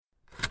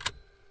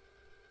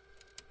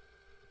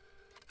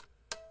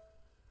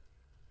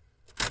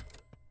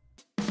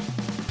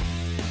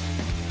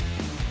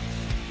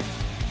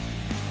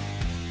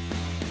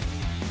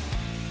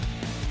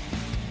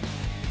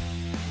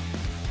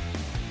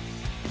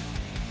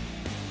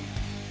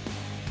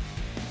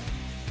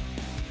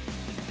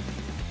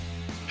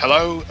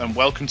Hello and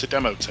welcome to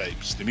Demo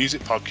Tapes, the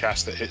music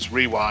podcast that hits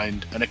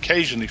rewind and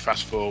occasionally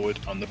fast forward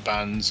on the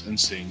bands and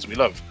scenes we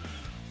love.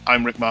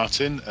 I'm Rick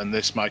Martin, and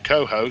this my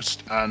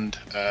co-host and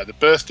the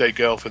birthday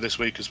girl for this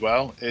week as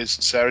well is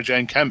Sarah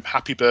Jane Kemp.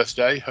 Happy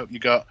birthday. Hope you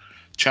got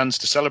a chance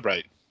to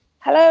celebrate.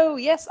 Hello.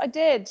 Yes, I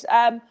did.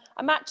 I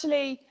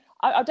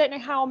don't know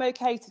how I'm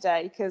okay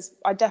today because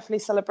I definitely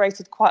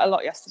celebrated quite a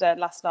lot yesterday and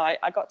last night.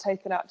 I got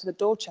taken out to the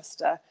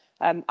Dorchester,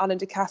 Alan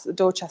de Cass at the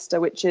Dorchester,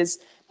 which has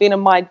been on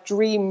my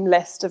dream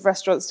list of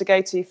restaurants to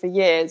go to for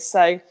years.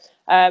 So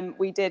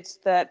we did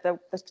the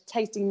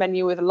tasting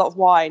menu with a lot of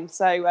wine.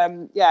 So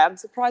I'm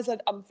surprised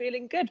I'm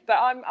feeling good, but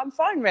I'm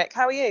fine. Rick,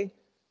 how are you?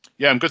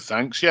 Yeah, I'm good,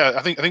 thanks. Yeah,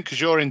 I think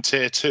because you're in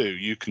tier 2,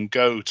 you can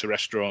go to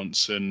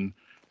restaurants and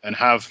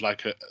have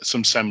like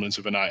some semblance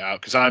of a night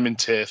out. Because I'm in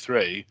tier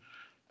 3.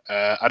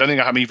 I don't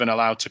think I'm even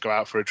allowed to go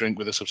out for a drink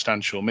with a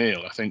substantial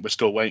meal. I think we're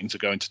still waiting to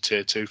go into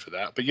tier 2 for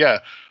that. But yeah,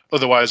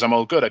 otherwise I'm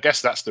all good. I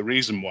guess that's the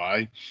reason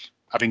why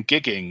I've been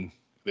gigging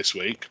this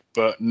week,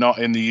 but not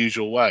in the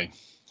usual way.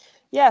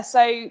 Yeah,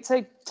 so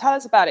tell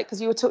us about it,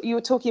 because you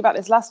were talking about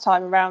this last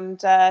time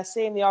around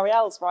seeing the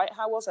Oriels, right?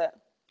 How was it?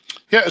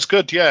 Yeah, it was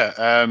good. Yeah,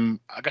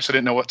 I guess I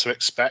didn't know what to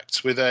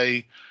expect with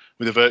a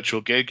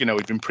virtual gig. You know,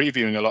 we've been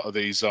previewing a lot of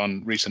these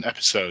on recent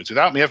episodes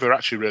without me ever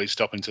actually really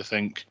stopping to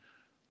think,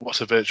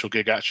 what's a virtual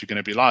gig actually going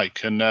to be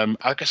like? And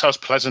I guess I was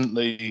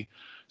pleasantly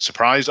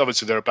surprised.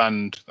 Obviously, they're a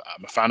band that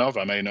I'm a fan of.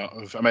 I may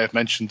have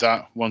mentioned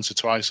that once or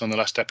twice on the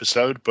last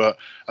episode, but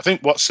I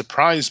think what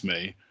surprised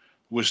me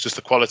was just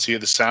the quality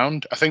of the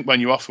sound. I think when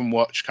you often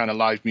watch kind of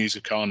live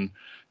music on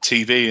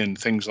TV and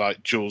things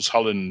like Jules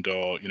Holland,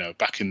 or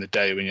back in the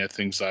day when you had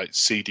things like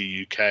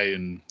CD UK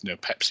and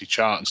Pepsi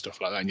Chart and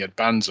stuff like that, and you had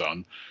bands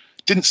on,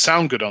 didn't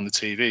sound good on the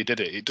TV,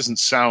 did it? It doesn't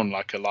sound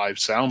like a live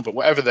sound, but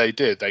whatever they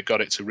did, they got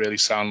it to really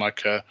sound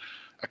like a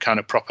kind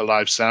of proper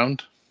live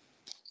sound.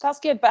 That's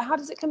good, but how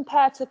does it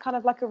compare to kind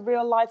of like a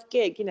real life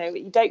gig?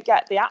 You don't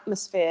get the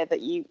atmosphere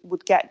that you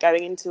would get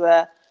going into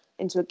a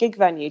gig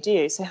venue, do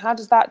you? So how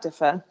does that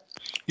differ?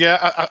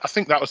 Yeah, I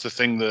think that was the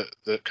thing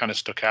that kind of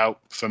stuck out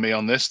for me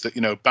on this,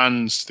 that,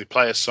 bands, they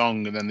play a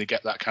song and then they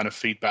get that kind of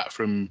feedback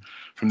from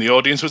the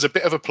audience. There was a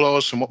bit of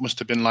applause from what must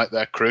have been like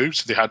their crew,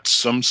 so they had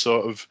some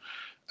sort of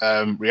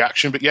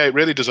reaction. But yeah, it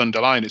really does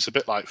underline. It's a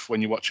bit like when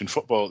you're watching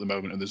football at the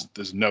moment and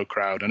there's no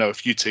crowd. I know a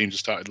few teams have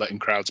started letting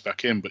crowds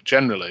back in, but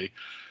generally,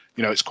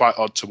 it's quite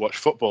odd to watch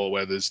football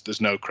where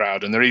there's no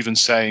crowd. And they're even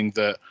saying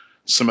that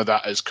some of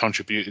that has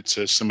contributed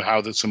to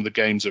somehow that some of the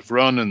games have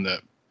run, and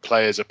that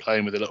players are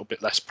playing with a little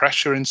bit less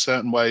pressure in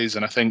certain ways.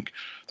 And I think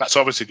that's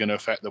obviously going to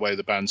affect the way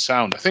the band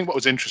sound. I think what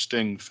was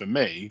interesting for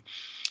me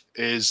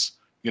is,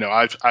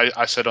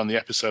 I said on the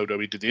episode where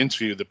we did the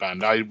interview with the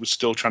band, I was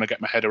still trying to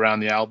get my head around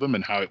the album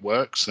and how it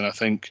works. And I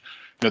think,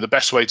 the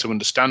best way to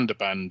understand a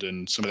band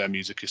and some of their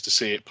music is to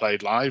see it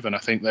played live. And I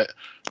think that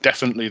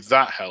definitely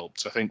that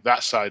helped. I think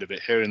that side of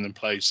it, hearing them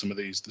play some of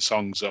the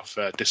songs off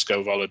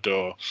Disco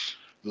Volador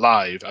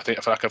live, I feel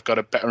like I've got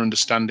a better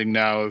understanding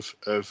now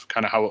of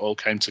kind of how it all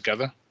came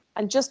together.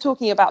 And just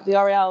talking about the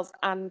Oriels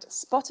and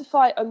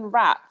Spotify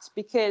Unwrapped,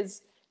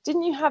 because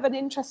didn't you have an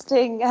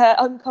interesting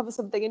uncover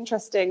something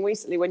interesting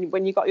recently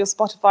when you got your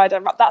Spotify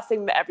Unwrapped? That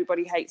thing that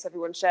everybody hates,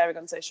 everyone's sharing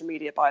on social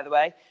media, by the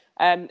way.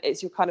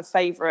 It's your kind of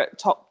favourite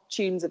top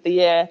tunes of the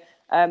year.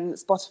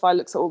 Spotify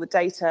looks at all the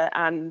data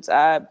and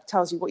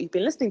tells you what you've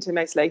been listening to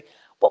mostly.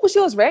 What was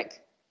yours,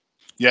 Rick?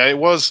 Yeah, it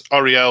was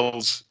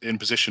Oriels in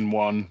position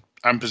 1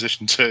 and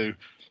position 2.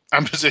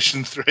 And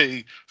position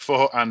 3,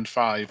 4, and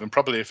 5, and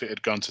probably if it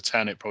had gone to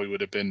 10, it probably would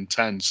have been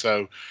 10.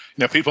 So,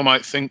 people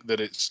might think that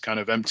it's kind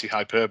of empty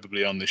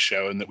hyperbole on this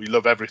show, and that we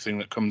love everything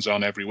that comes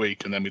on every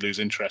week, and then we lose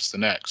interest the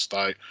next.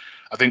 I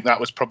think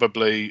that was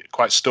probably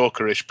quite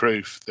stalkerish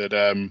proof that,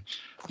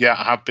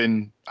 I've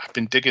been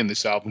digging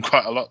this album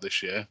quite a lot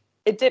this year.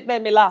 It did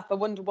make me laugh. I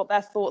wondered what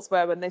their thoughts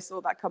were when they saw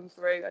that come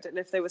through. I don't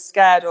know if they were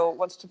scared or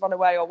wanted to run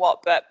away or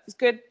what, but it's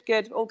good,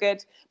 all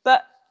good.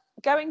 But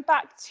going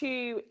back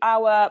to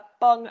our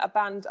Bung a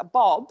Band a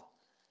Bob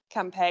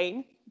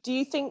campaign, do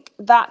you think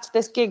that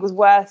this gig was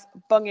worth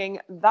bunging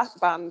that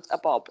band a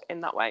bob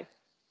in that way?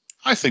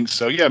 I think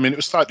so, yeah. I mean, it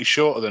was slightly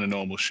shorter than a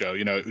normal show.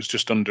 It was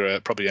just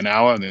under probably an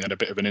hour, and they had a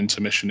bit of an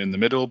intermission in the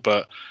middle,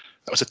 but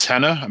that was a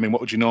tenner. I mean,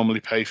 what would you normally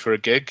pay for a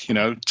gig?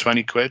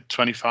 20 quid,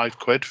 25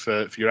 quid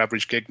for your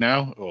average gig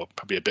now, or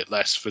probably a bit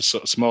less for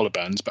sort of smaller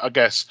bands. But I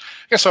guess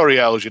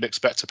Oriels, you'd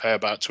expect to pay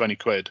about 20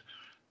 quid.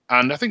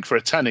 And I think for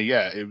a tenner,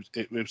 yeah,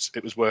 it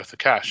was worth the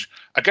cash.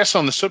 I guess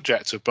on the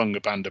subject of Bung a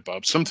Band a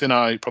Bob, something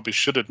I probably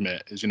should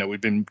admit is,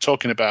 we've been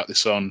talking about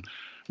this on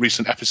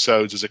recent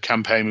episodes as a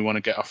campaign we want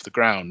to get off the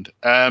ground.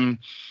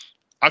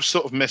 I've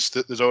sort of missed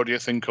that there's already a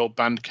thing called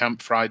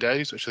Bandcamp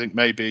Fridays, which I think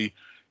maybe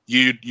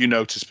you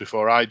noticed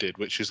before I did,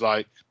 which is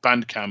like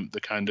Bandcamp, the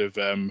kind of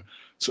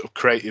sort of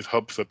creative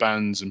hub for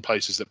bands and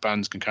places that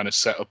bands can kind of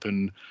set up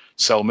and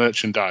sell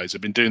merchandise.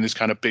 I've been doing this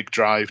kind of big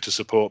drive to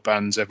support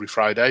bands every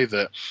Friday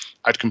that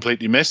I'd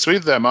completely missed. So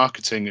either their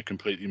marketing had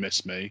completely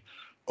missed me,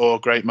 or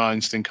great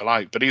minds think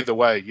alike. But either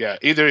way, yeah,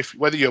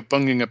 whether you're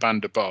bunging a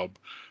band a bob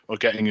or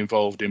getting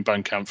involved in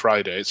Bandcamp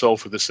Friday. It's all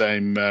for the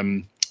same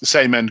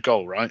end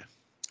goal, right?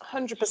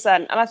 100%.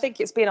 And I think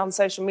it's been on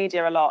social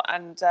media a lot.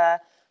 And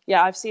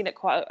I've seen it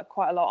quite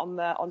a lot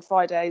on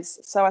Fridays.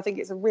 So I think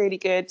it's a really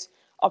good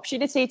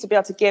opportunity to be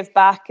able to give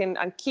back and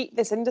keep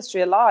this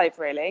industry alive,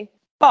 really.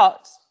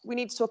 But we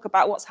need to talk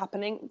about what's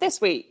happening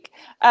this week.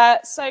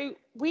 So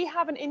we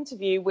have an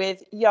interview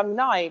with Young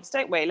Knives,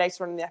 don't we,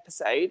 later on in the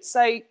episode?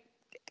 So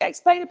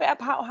explain a bit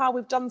about how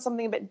we've done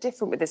something a bit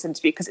different with this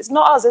interview, because it's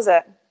not us, is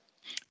it?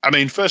 I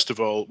mean, first of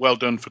all, well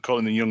done for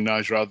calling them Young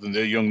Knives rather than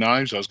the Young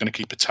Knives. I was going to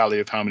keep a tally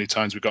of how many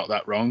times we got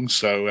that wrong.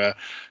 So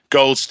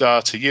gold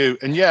star to you.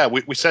 And yeah,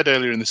 we said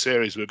earlier in the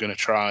series we were going to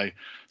try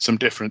some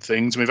different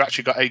things. And we've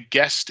actually got a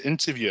guest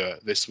interviewer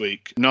this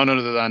week, none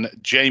other than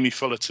Jamie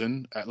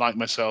Fullerton, like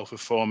myself, a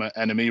former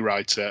NME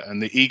writer.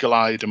 And the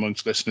eagle-eyed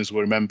amongst listeners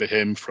will remember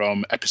him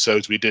from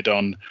episodes we did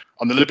on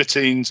the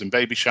Libertines and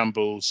Baby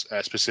Shambles,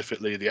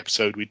 specifically the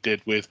episode we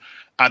did with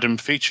Adam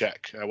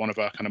Ficek, one of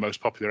our kind of most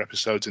popular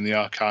episodes in the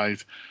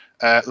archive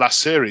last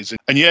series.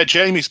 And yeah,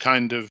 Jamie's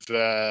kind of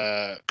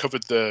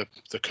covered the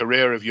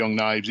career of Young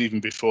Knives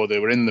even before they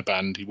were in the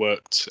band. He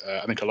worked,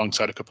 I think,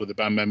 alongside a couple of the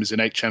band members in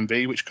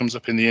HMV, which comes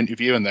up in the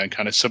interview, and then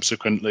kind of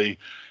subsequently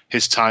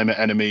his time at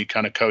NME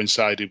kind of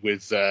coincided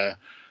with the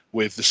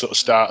sort of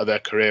start of their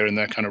career and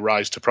their kind of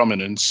rise to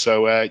prominence.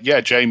 So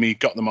Jamie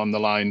got them on the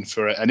line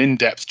for an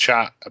in-depth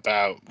chat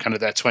about kind of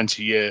their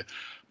 20-year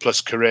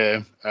plus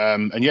career.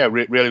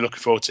 Really looking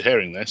forward to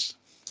hearing this.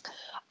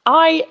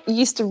 I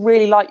used to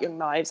really like Young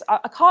Knives.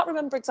 I can't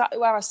remember exactly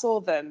where I saw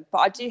them, but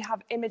I do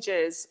have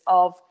images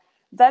of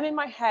them in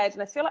my head,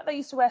 and I feel like they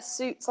used to wear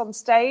suits on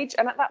stage.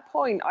 And at that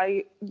point,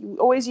 I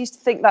always used to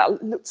think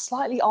that looked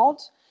slightly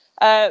odd.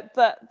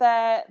 But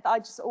I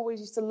just always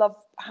used to love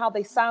how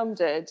they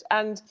sounded.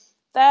 And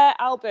their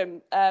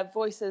album,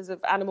 Voices of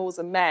Animals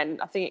and Men,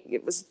 I think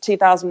it was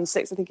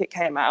 2006, I think it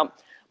came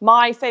out.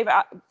 My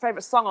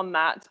favourite song on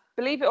that,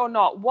 believe it or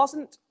not,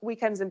 wasn't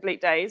Weekends and Bleak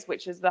Days,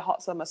 which is the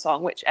Hot Summer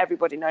song, which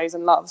everybody knows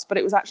and loves, but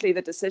it was actually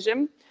The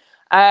Decision.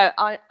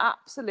 I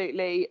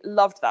absolutely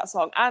loved that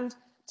song. And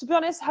to be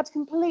honest, had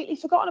completely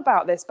forgotten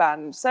about this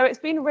band. So it's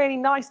been really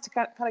nice to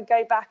kind of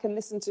go back and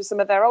listen to some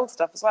of their old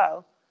stuff as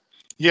well.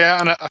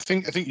 Yeah, and I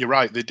think you're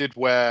right. They did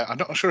wear, I'm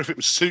not sure if it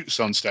was suits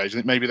on stage. I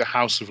think maybe the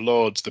House of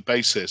Lords, the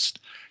bassist,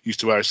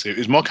 used to wear a suit. It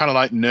was more kind of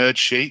like nerd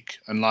chic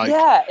and like...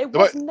 Yeah, it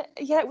was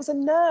a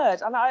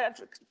nerd. And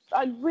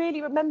I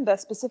really remember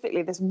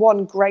specifically this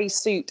one grey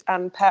suit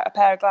and a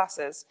pair of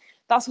glasses.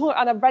 That's more,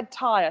 and a red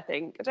tie, I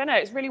think. I don't know.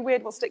 It's really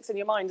weird what sticks in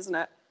your mind, isn't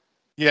it?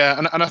 Yeah,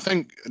 and I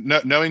think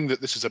knowing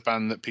that this is a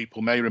band that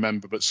people may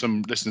remember, but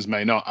some listeners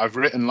may not, I've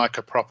written like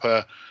a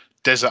proper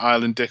Desert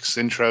Island Dicks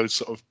intro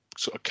sort of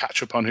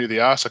catch up on who they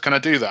are. So can I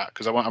do that?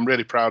 Because I'm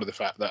really proud of the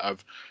fact that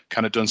I've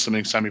kind of done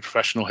something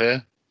semi-professional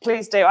here.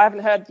 Please do. I haven't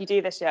heard you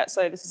do this yet,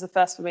 so this is a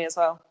first for me as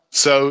well.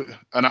 So,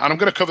 and I'm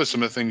going to cover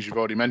some of the things you've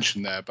already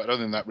mentioned there, but I don't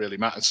think that really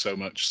matters so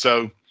much.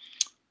 So,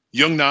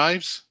 Young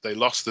Knives, they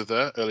lost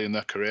there early in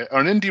their career,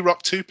 are an indie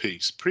rock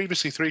two-piece,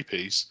 previously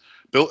three-piece,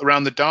 built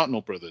around the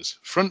Dartnell brothers,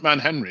 frontman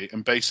Henry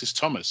and bassist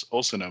Thomas,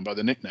 also known by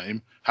the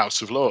nickname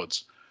House of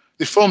Lords.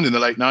 They formed in the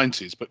late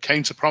 90s, but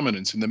came to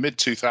prominence in the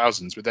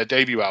mid-2000s with their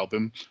debut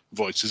album,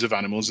 Voices of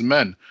Animals and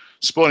Men,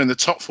 spawning the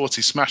top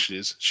 40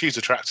 smashes She's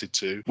Attracted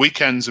To,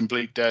 Weekends and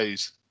Bleak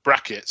Days,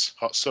 Brackets,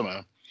 Hot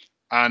Summer,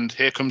 and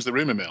Here Comes the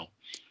Rumour Mill.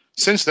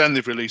 Since then,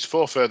 they've released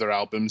 4 further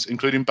albums,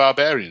 including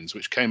Barbarians,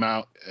 which came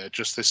out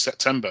just this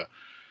September.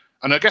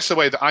 And I guess the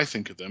way that I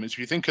think of them is if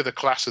you think of the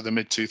class of the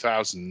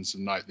mid-2000s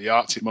and like the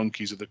Arctic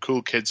Monkeys are the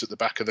cool kids at the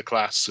back of the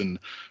class and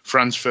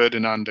Franz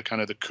Ferdinand are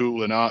kind of the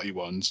cool and arty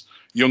ones,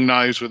 Young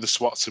Knives were the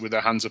swats with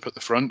their hands up at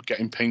the front,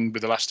 getting pinged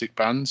with elastic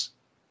bands.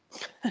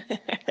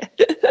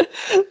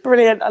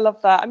 Brilliant. I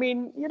love that. I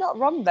mean, you're not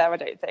wrong there, I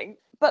don't think.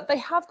 But they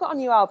have got a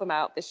new album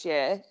out this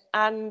year,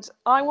 and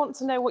I want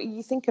to know what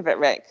you think of it,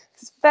 Rick.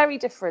 It's very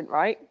different,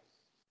 right?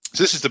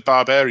 So this is the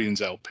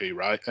Barbarians LP,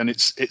 right? And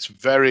it's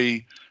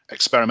very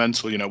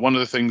experimental. You know, one of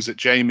the things that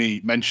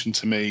Jamie mentioned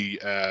to me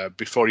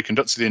before he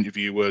conducted the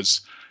interview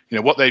was, you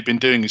know, what they've been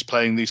doing is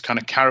playing these kind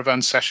of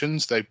caravan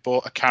sessions. They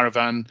bought a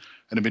caravan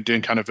and have been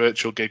doing kind of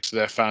virtual gigs to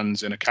their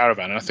fans in a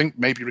caravan. And I think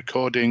maybe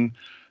recording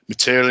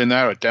material in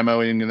there or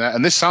demoing in there.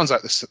 And this sounds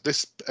like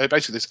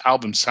this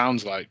album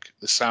sounds like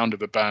the sound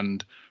of a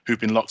band who've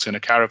been locked in a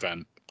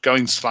caravan,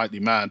 going slightly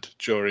mad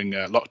during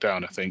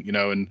lockdown, I think, you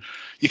know, and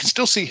you can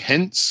still see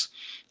hints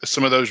of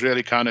some of those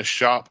really kind of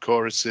sharp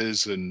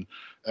choruses and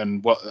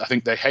what I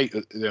think they hate,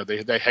 you know,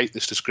 they hate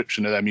this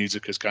description of their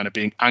music as kind of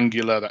being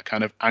angular, that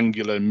kind of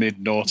angular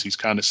mid-noughties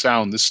kind of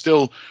sound. There's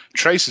still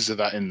traces of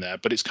that in there,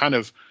 but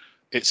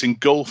it's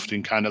engulfed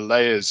in kind of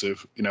layers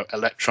of, you know,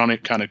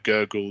 electronic kind of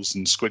gurgles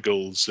and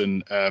squiggles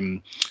and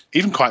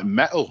even quite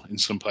metal in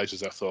some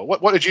places, I thought.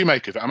 What did you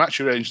make of it? I'm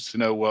actually really interested to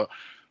know what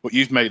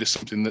you've made of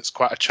something that's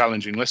quite a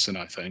challenging listen,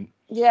 I think.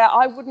 Yeah,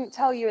 I wouldn't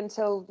tell you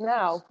until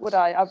now, would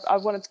I? I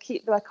wanted to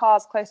keep my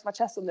cards close to my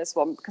chest on this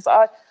one because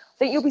I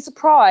think you'll be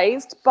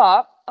surprised,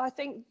 but I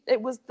think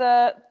it was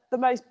the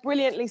most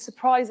brilliantly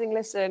surprising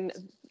listen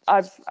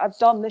I've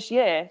done this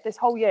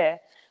whole year.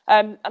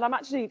 And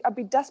I'd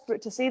be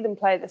desperate to see them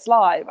play this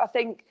live. I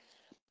think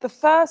the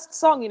first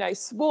song,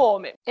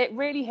 Swarm, it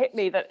really hit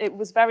me that it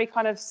was very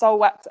kind of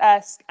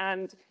Soulwax-esque,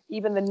 and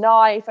even the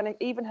knife, and I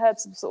even heard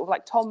some sort of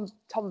like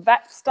Tom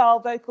Vex style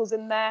vocals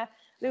in there.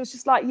 And it was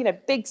just like,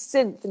 big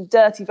synth and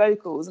dirty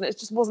vocals, and it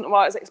just wasn't what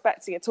I was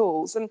expecting at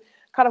all. So, and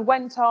kind of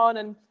went on,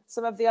 and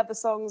some of the other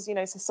songs,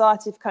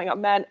 Society for Cutting Up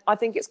Men, I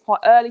think it's quite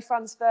early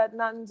Franz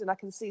Ferdinand, and I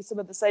can see some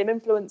of the same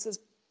influences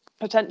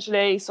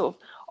potentially, sort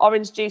of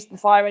Orange Juice and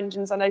Fire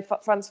Engines. I know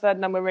Franz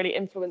Ferdinand were really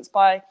influenced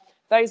by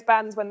those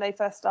bands when they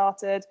first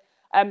started.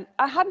 I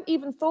hadn't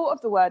even thought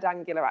of the word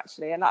angular,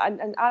 actually, and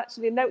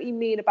actually I know what you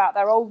mean about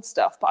their old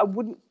stuff, but I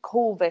wouldn't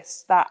call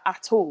this that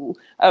at all,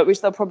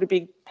 which they'll probably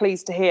be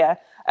pleased to hear.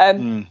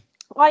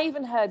 I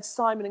even heard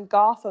Simon and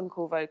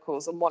Garfunkel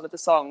vocals on one of the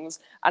songs,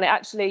 and it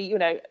actually,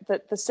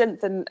 the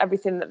synth and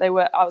everything that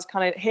I was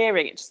kind of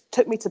hearing, it just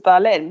took me to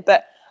Berlin.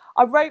 But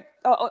I wrote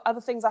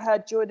other things. I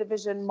heard Joy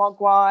Division,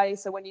 Mogwai.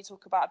 So when you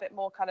talk about a bit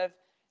more kind of,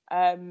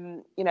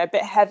 a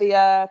bit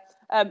heavier,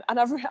 and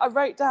I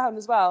wrote down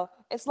as well,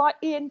 it's like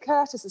Ian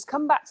Curtis has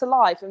come back to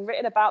life and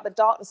written about the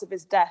darkness of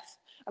his death.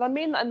 And I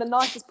mean that in the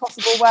nicest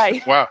possible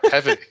way. Wow,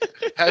 heavy.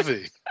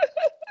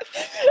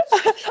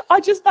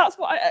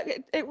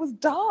 It was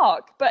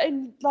dark, but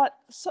in like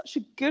such a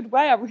good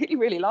way. I really,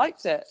 really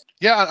liked it.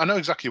 Yeah, I know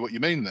exactly what you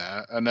mean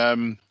there. And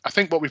I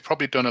think what we've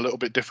probably done a little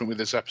bit different with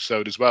this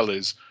episode as well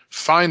is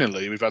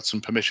finally we've had some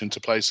permission to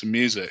play some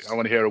music. I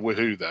want to hear a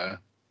woohoo there.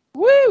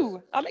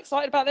 Woo! I'm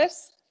excited about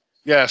this.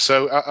 Yeah,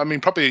 so I mean,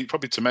 probably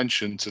to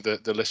mention to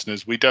the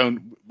listeners, we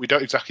don't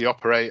exactly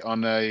operate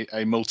on a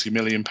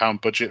multi-million-pound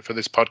budget for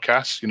this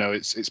podcast.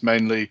 It's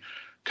mainly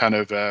kind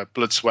of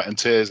blood, sweat, and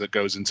tears that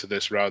goes into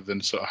this rather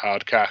than sort of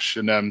hard cash.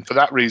 And for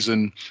that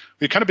reason,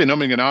 we've kind of been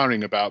umming and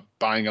ahhing about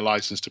buying a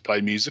license to play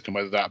music and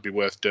whether that would be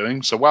worth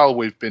doing. So while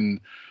we've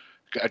been,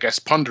 I guess,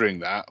 pondering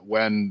that,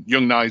 when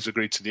Young Knives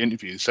agreed to the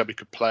interview, they said we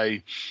could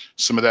play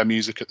some of their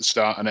music at the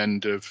start and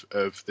end of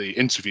the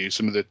interview,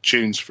 some of the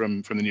tunes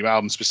from the new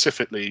album,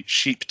 specifically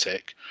Sheep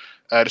Tick,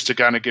 just to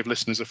kind of give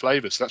listeners a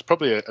flavour. So that's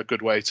probably a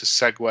good way to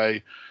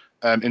segue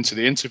into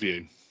the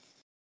interview.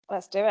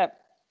 Let's do it.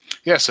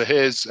 Yeah, so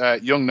here's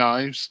Young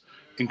Knives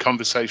in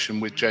conversation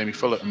with Jamie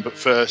Fullerton. But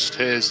first,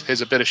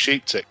 here's a bit of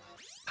Sheep Tick.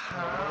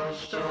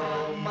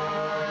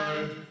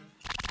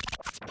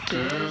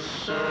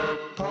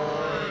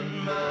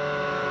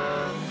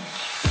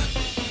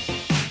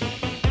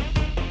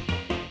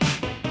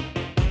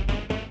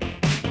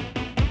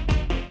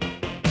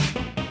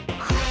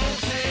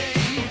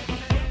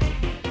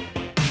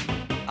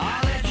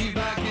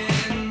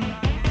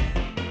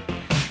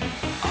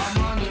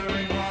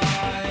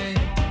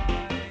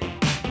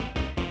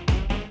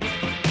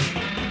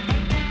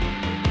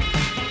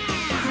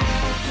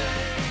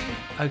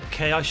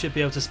 Okay, I should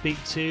be able to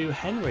speak to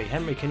Henry.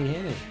 Henry, can you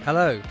hear me?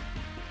 Hello.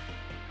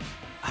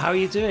 How are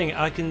you doing?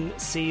 I can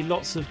see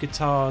lots of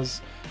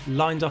guitars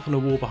lined up on a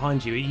wall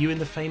behind you. Are you in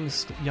the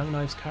famous Young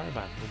Knives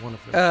caravan, or one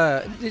of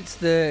them?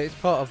 It's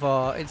part of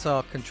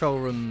our control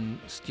room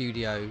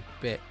studio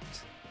bit,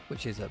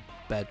 which is a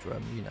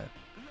bedroom.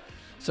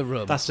 It's a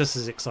room. That's just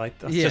as exciting.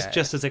 That's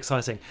just as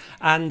exciting.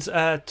 And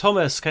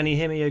Thomas, can you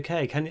hear me?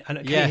 Okay. Can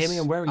you hear me?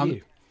 And where are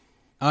you?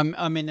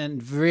 I'm in a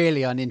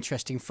really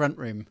uninteresting front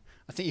room.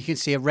 I think you can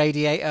see a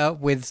radiator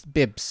with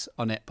bibs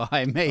on it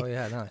behind me. Oh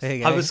yeah, nice. There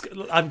you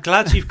go. I'm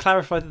glad you've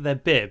clarified that they're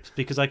bibs,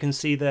 because I can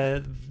see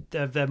they're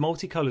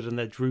multicoloured and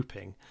they're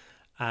drooping,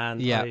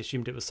 and I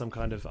assumed it was some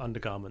kind of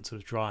undergarment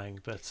sort of drying.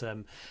 But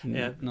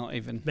not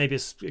even. Maybe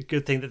it's a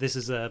good thing that this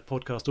is a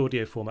podcast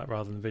audio format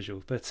rather than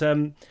visual. But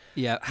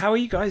how are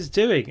you guys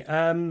doing?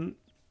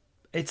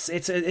 It's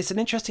an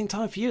interesting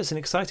time for you. It's an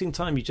exciting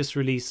time. You just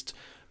released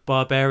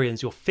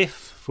Barbarians, your fifth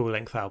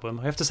full-length album.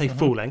 I have to say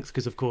full-length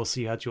because, of course,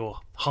 you had your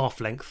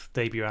half-length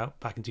debut out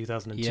back in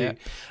 2002.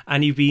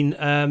 And you've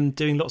been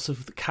doing lots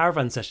of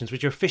caravan sessions,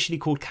 which are officially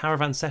called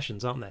caravan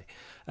sessions, aren't they?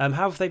 How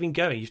have they been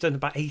going? You've done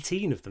about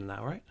 18 of them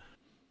now, right?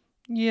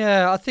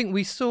 Yeah, I think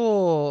we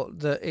saw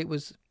that it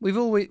was...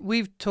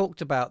 We've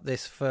talked about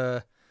this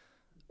for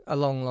a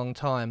long, long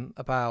time,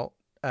 about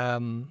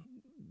the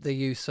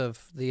use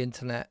of the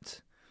internet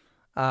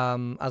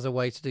as a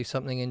way to do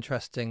something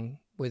interesting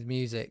with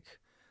music.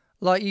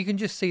 Like, you can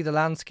just see the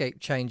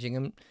landscape changing,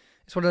 and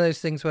it's one of those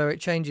things where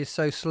it changes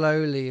so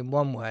slowly in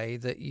one way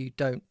that you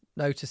don't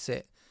notice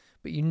it,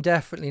 but you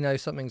definitely know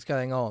something's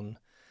going on,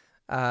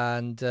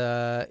 and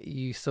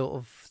you sort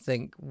of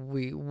think,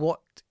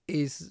 what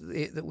is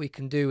it that we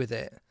can do with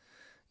it?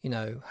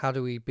 How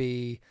do we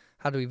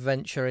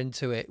venture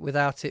into it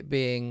without it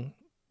being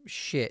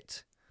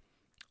shit,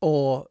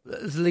 or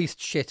as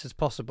least shit as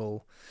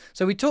possible?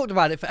 So we talked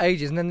about it for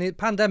ages, and then the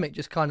pandemic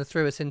just kind of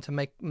threw us into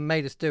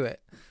made us do it.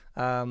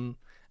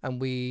 And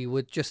we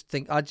would just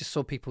think, I just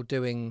saw people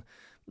doing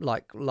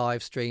like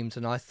live streams,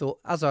 and I thought,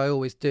 as I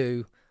always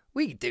do,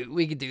 we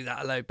could do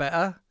that a lot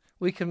better.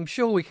 We can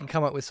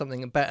come up with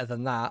something better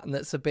than that, and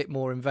that's a bit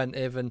more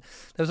inventive. And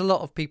there was a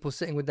lot of people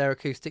sitting with their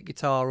acoustic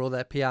guitar or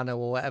their piano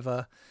or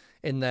whatever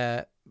in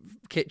their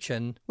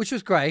kitchen, which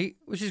is great,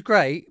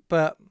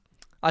 but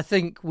I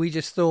think we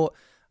just thought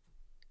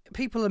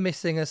people are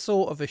missing a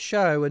sort of a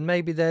show, and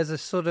maybe there's a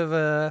sort of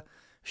a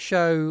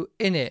show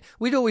in it.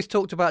 We'd always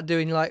talked about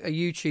doing like a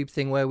YouTube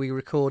thing where we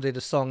recorded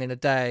a song in a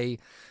day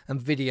and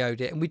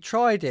videoed it, and we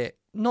tried it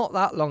not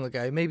that long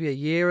ago, maybe a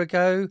year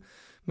ago.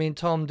 Me and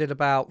Tom did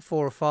about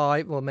 4 or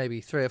 5, or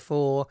maybe 3 or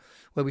 4,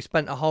 where we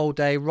spent a whole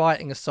day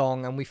writing a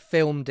song and we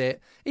filmed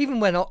it. Even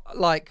when,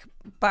 like,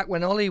 back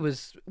when Ollie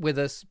was with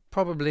us,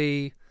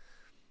 probably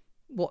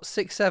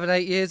 6, 7,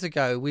 8 years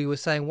ago, we were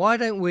saying, why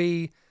don't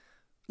we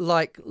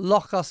like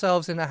lock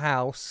ourselves in a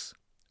house,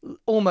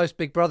 almost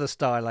Big Brother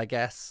style, I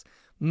guess,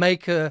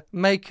 make an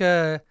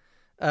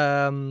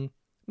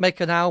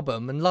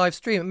album and live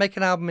stream it, make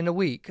an album in a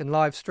week and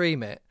live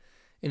stream it,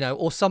 you know,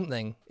 or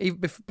something.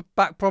 Even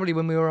back probably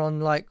when we were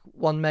on like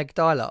 1 meg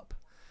dial up,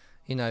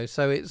 you know.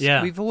 So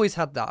we've always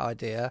had that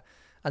idea,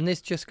 and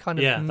this just kind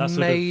of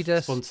made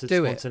us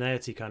do it.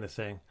 Spontaneity kind of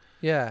thing.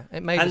 Yeah,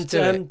 it made us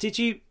do it.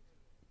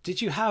 Did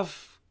you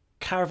have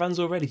caravans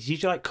already?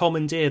 Did you like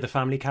commandeer the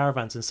family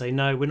caravans and say,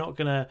 no, we're not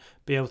going to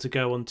be able to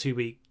go on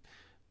 2-week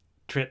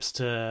trips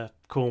to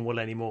Cornwall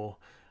anymore?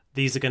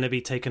 These are going to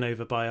be taken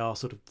over by our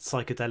sort of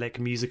psychedelic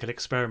musical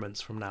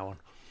experiments from now on.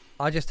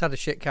 I just had a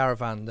shit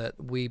caravan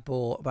that we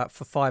bought about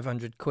for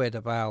 500 quid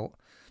about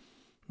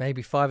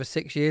maybe 5 or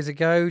 6 years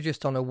ago,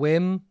 just on a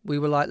whim. We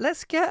were like,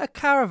 let's get a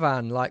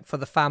caravan like for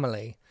the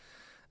family.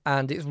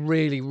 And it's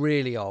really,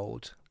 really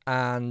old.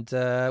 And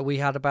we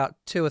had about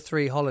 2 or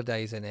 3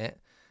 holidays in it.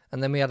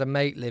 And then we had a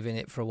mate live in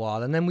it for a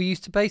while. And then we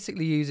used to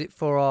basically use it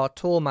for our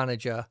tour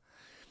manager.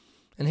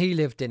 And he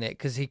lived in it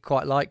because he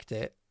quite liked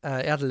it.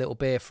 It had a little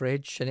beer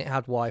fridge and it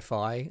had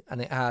Wi-Fi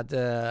and it had,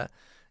 a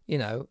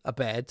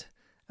bed.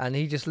 And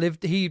he just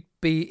lived, he'd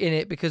be in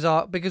it because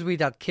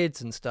we'd had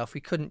kids and stuff. We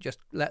couldn't just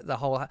let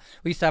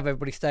we used to have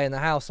everybody stay in the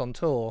house on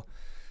tour.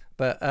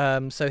 But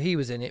so he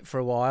was in it for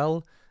a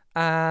while.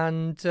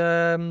 And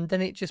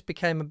then it just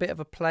became a bit of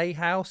a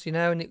playhouse, you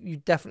know, and you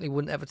definitely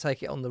wouldn't ever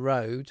take it on the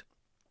road.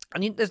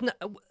 And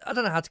I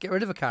don't know how to get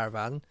rid of a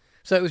caravan,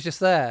 so it was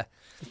just there.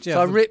 So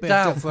I ripped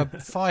out a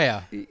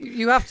fire.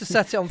 You have to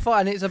set it on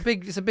fire, and it's a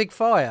big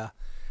fire.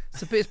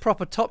 It's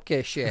proper Top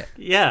Gear shit.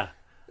 Yeah.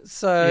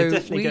 So you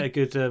definitely get a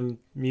good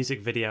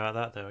music video out of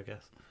that, though, I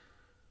guess.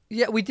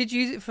 Yeah, we did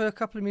use it for a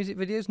couple of music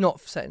videos,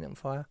 not for setting it on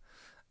fire.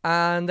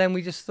 And then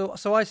I just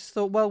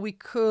thought, well, we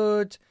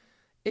could.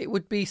 It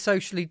would be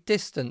socially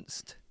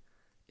distanced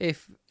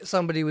if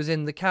somebody was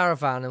in the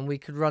caravan and we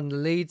could run the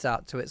leads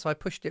out to it. So I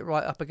pushed it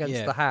right up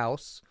against the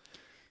house,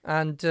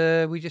 and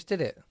we just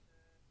did it.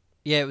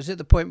 Yeah, it was at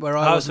the point where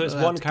so it's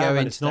one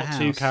caravan, it's not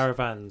 2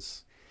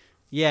 caravans.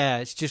 Yeah,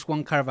 it's just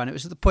one caravan. It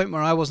was at the point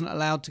where I wasn't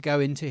allowed to go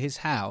into his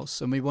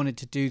house, and we wanted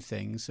to do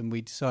things, and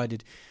we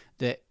decided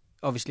that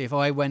obviously if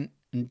I went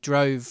and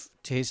drove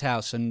to his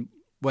house and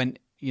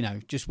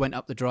just went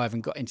up the drive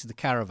and got into the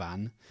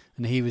caravan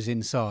and he was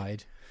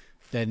inside,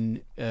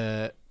 then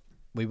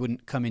we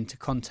wouldn't come into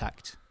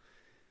contact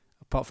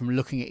apart from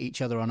looking at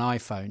each other on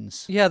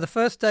iPhones. Yeah, the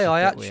first day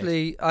I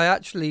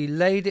actually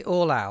laid it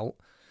all out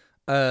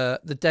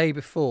the day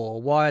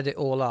before, wired it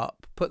all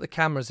up, put the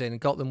cameras in,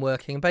 got them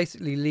working, and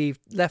basically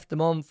left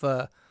them on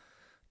for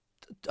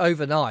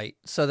overnight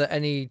so that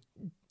any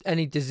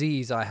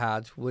disease I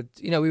had would,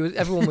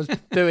 everyone was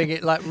doing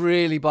it like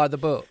really by the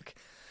book,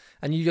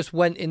 and you just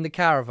went in the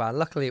caravan.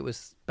 Luckily, it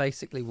was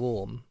basically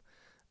warm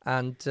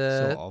and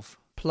sort of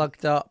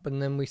plugged up,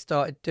 and then we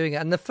started doing it.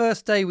 And the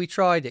first day we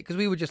tried it, because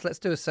we were just, let's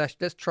do a session,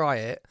 let's try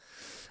it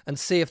and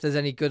see if there's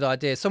any good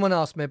ideas. Someone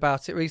asked me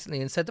about it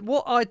recently and said,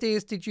 what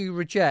ideas did you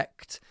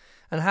reject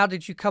and how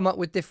did you come up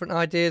with different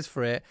ideas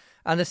for it?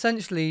 And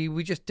essentially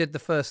we just did the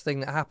first thing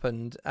that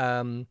happened,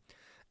 and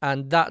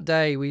that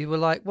day we were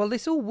like, well,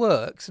 this all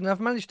works, and I've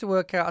managed to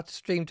work out how to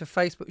stream to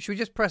Facebook. Should we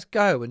just press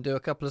go and do a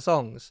couple of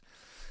songs?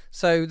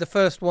 So the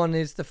first thing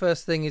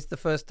is the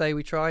first day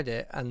we tried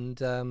it, and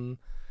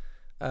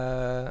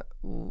the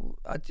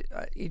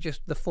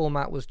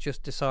format was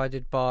just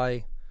decided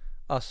by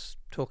us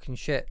talking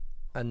shit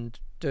and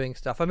doing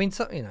stuff. I mean,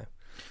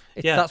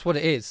 that's what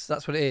it is.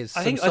 That's what it is.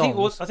 I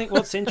think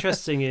what's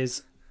interesting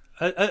is,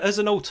 as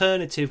an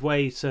alternative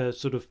way to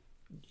sort of,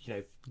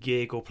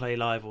 gig or play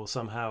live or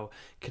somehow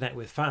connect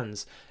with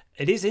fans,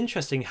 it is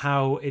interesting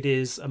how it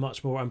is a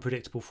much more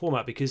unpredictable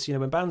format, because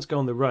when bands go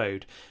on the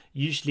road,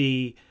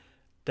 usually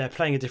they're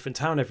playing a different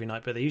town every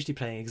night, but they're usually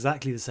playing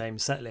exactly the same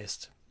set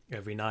list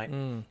every night.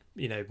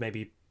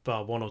 Maybe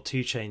bar 1 or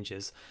 2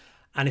 changes.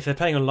 And if they're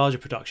playing on a larger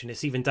production,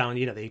 it's even down,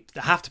 they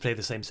have to play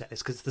the same set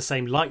list because it's the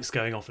same lights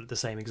going off at the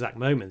same exact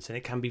moments. And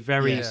it can be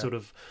very sort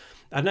of,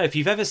 I don't know, if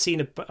you've ever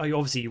seen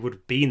obviously you would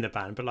have been in the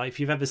band, but like if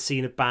you've ever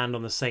seen a band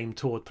on the same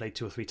tour play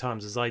 2 or 3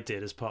 times, as I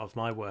did as part of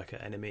my work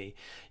at NME,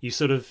 you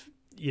sort of,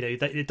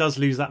 it does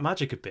lose that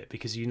magic a bit,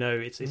 because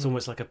it's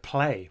almost like a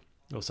play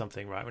or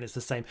something, right? When it's the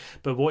same.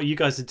 But what you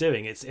guys are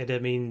doing,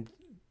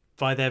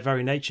 by their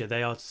very nature,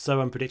 they are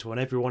so unpredictable,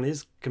 and everyone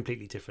is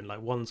completely different.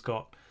 Like one's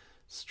got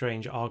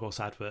strange Argos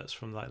adverts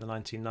from like the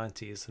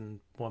 1990s, and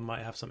one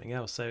might have something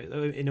else. So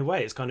in a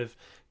way, it's kind of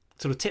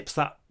sort of tips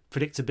that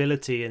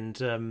predictability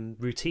and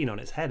routine on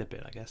its head a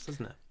bit, I guess,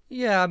 doesn't it?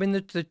 Yeah, I mean,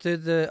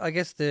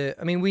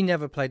 I mean, we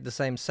never played the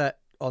same set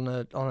on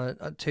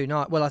a 2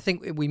 night. Well, I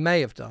think we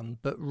may have done,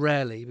 but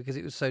rarely, because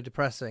it was so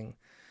depressing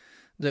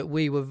that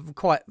we were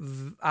quite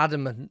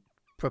adamant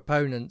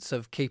proponents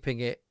of keeping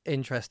it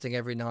interesting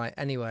every night.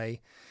 Anyway,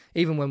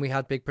 even when we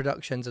had big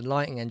productions and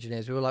lighting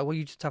engineers, we were like, well,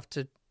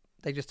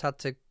 they just had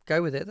to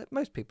go with it.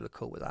 Most people are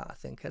cool with that, I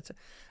think. I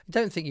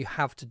don't think you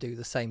have to do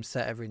the same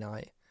set every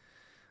night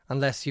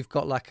unless you've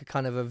got like a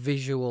kind of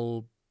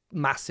a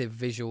massive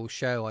visual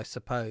show, I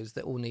suppose,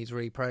 that all needs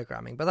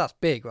reprogramming. But that's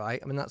big, right?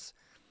 I mean, that's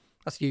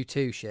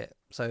U2 shit.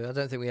 So I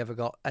don't think we ever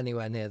got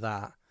anywhere near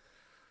that.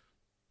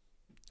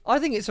 I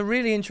think it's a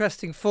really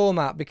interesting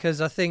format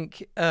because I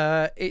think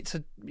it's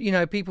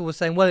people were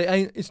saying, well,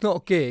 it's not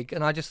a gig,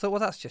 and I just thought,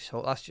 well, that's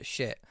just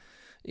shit.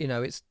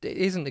 It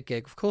isn't a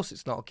gig. Of course,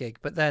 it's not a gig,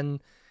 but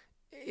then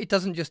it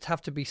doesn't just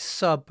have to be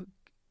sub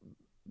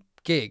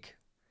gig.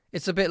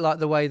 It's a bit like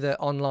the way that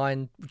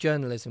online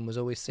journalism was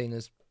always seen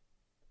as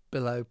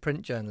below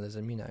print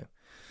journalism.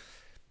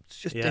 It's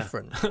just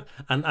different.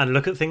 and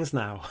look at things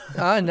now.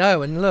 I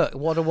know, and look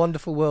what a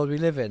wonderful world we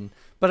live in.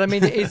 But I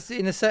mean, it is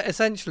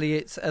essentially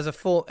it's as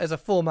a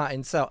format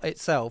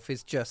itself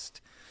is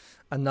just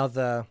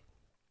another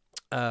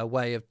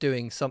way of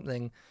doing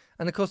something.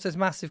 And of course, there's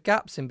massive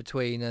gaps in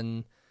between,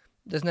 and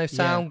there's no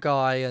sound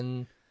guy,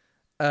 and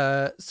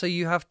so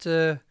you have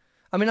to.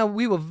 I mean,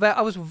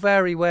 I was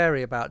very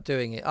wary about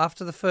doing it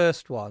after the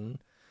first one.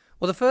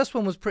 Well, the first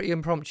one was pretty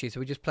impromptu, so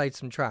we just played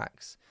some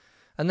tracks.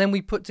 And then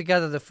we put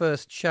together the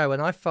first show,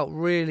 and I felt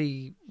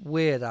really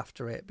weird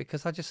after it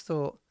because I just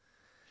thought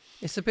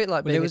it's a bit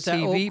like being a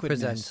TV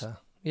presenter.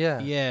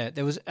 Yeah. Yeah,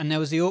 there was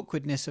the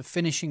awkwardness of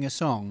finishing a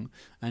song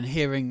and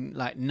hearing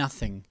like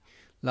nothing.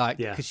 Like,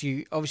 because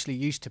you obviously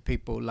used to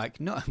people like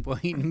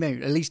at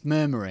least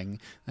murmuring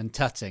and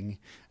tutting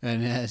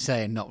and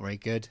saying not very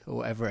good or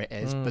whatever it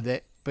is, but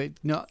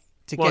not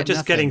to get just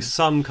nothing. Getting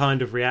some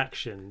kind of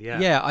reaction.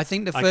 Yeah, I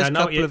think the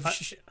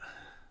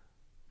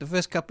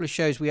first couple of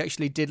shows we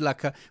actually did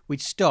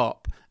we'd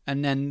stop,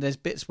 and then there's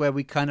bits where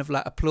we kind of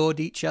like applaud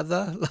each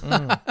other.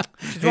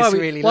 Which is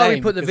why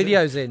we put the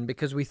videos in,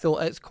 because we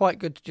thought it's quite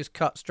good to just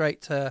cut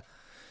straight to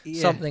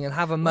something and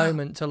have a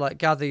moment to like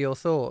gather your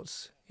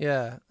thoughts.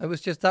 Yeah, it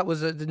was just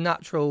the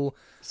natural.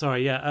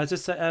 Sorry, yeah, I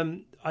just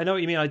I know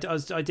what you mean. I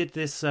did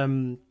this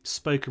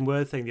spoken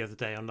word thing the other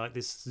day on like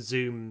this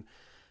Zoom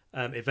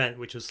event,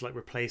 which was like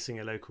replacing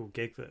a local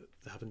gig that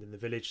happened in the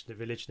village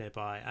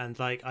nearby, and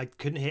like I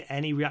couldn't hear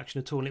any reaction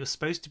at all, and it was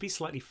supposed to be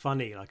slightly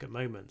funny like at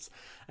moments,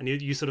 and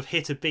you sort of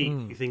hit a beat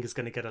you think is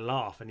going to get a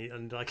laugh,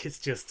 and like it's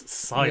just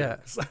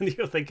silence, and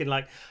you're thinking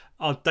like,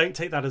 oh, don't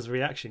take that as a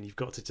reaction, you've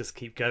got to just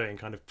keep going,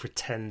 kind of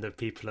pretend that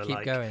people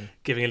are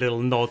giving a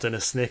little nod and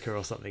a snicker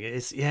or something.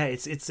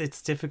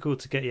 It's difficult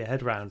to get your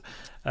head around,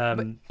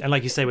 and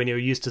like you say, when you're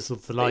used to sort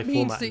of the live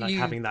format and like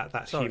having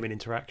that human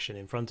interaction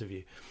in front of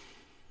you.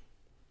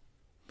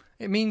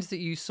 It means that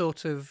you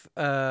sort of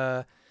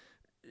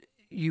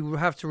you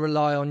have to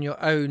rely on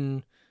your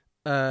own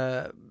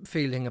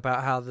feeling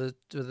about how the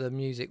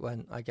music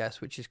went, I guess,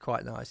 which is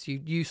quite nice.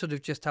 You sort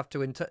of just have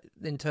to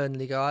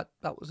internally go,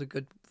 that was a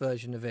good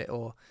version of it,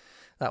 or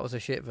that was a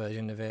shit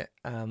version of it,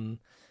 and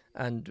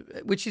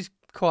which is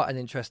quite an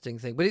interesting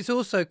thing. But it's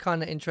also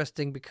kind of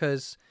interesting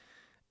because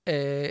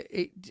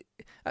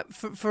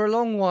for a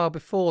long while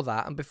before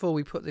that, and before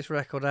we put this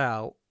record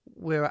out,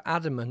 we're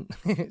adamant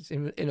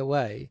in a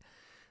way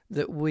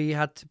that we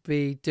had to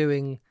be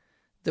doing,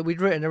 that we'd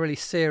written a really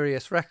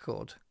serious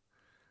record,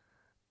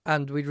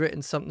 and we'd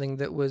written something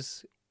that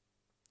was,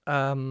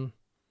 we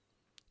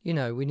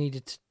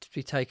needed to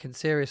be taken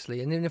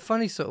seriously. And in a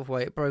funny sort of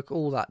way, it broke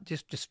all that,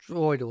 just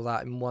destroyed all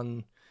that in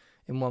one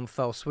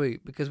fell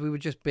swoop, because we were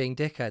just being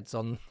dickheads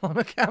on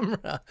a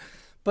camera.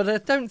 But I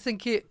don't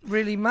think it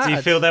really mattered. Do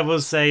you feel there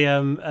was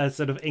a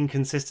sort of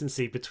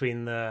inconsistency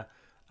between the,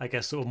 I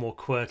guess, sort of more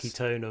quirky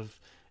tone of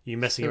you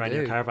messing around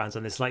your caravans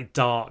and this like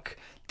dark,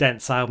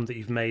 dense album that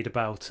you've made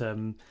about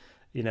the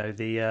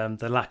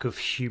lack of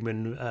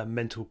human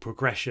mental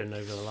progression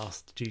over the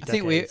last few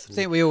decades? I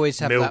think we always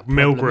have that problem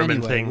Milgram anyway.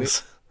 And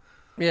things.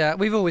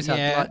 We've always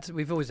had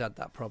we've always had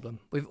that problem.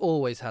 We've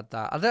always had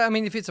that. I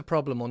mean, if it's a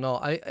problem or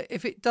not,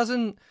 if it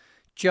doesn't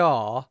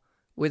jar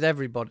with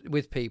everybody,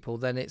 with people,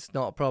 then it's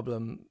not a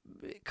problem.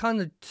 It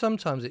kind of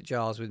sometimes it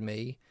jars with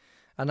me.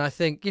 And I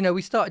think,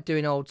 we started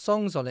doing old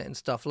songs on it and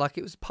stuff, like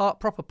it was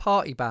proper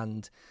party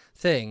band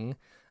thing.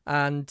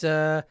 And,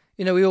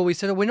 we always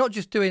said, we're not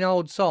just doing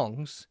old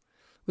songs.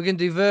 We're going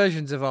to do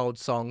versions of old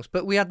songs.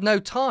 But we had no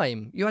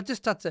time. You had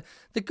to...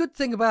 The good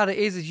thing about it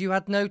is you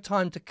had no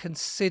time to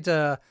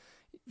consider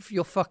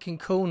your fucking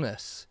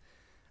coolness.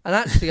 And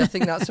actually, I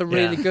think that's a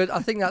really good... I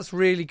think that's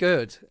really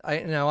good.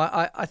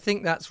 I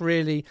think that's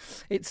really...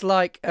 It's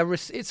like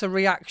it's a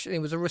reaction. It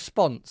was a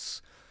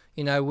response.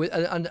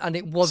 And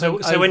it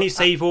wasn't. So when you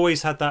say you've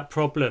always had that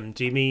problem,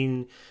 do you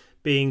mean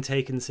being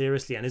taken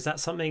seriously? And is that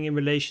something in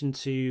relation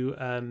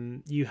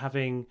to you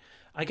having?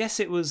 I guess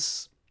it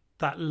was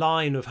that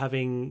line of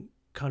having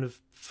kind of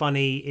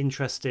funny,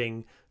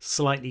 interesting,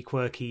 slightly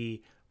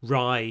quirky,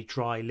 wry,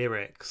 dry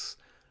lyrics,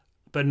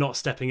 but not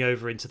stepping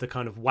over into the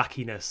kind of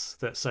wackiness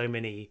that so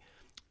many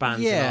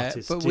bands and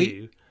artists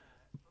do.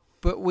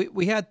 But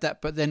we had that,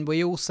 but then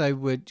we also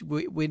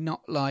we're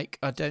not like,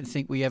 I don't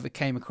think we ever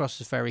came across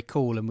as very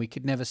cool, and we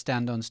could never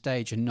stand on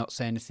stage and not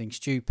say anything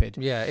stupid.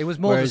 Yeah, it was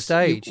more the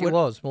stage. It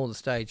was more the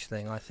stage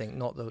thing, I think,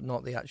 not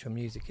the actual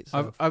music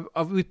itself.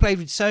 We played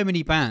with so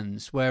many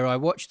bands where I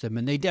watched them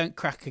and they don't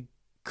crack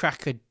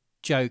a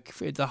joke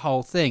for the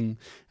whole thing,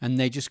 and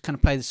they just kind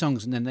of play the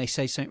songs, and then they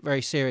say something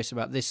very serious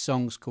about this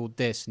song's called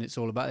this and it's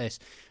all about this,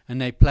 and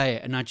they play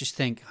it, and I just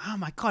think, oh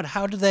my god,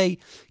 how do they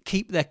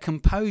keep their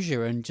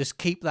composure and just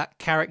keep that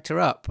character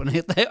up? And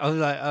I was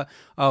like,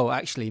 oh,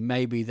 actually,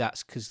 maybe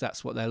that's because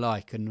that's what they're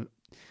like,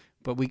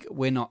 but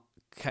we're not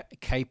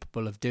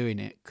capable of doing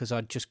it, because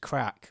I'd just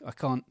crack. I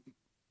don't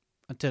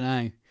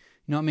know. You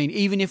know what I mean?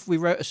 Even if we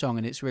wrote a song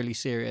and it's really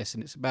serious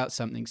and it's about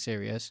something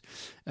serious,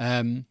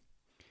 I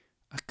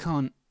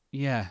can't.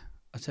 Yeah,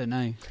 I don't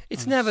know.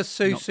 It's never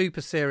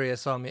super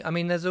serious on me. I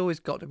mean, there's always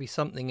got to be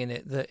something in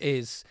it that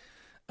is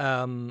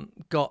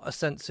got a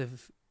sense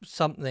of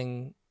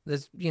something.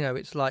 There's,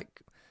 it's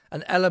like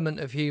an element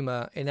of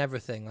humour in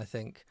everything, I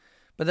think.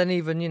 But then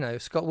even,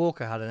 Scott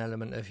Walker had an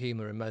element of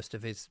humour in most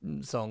of his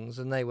songs,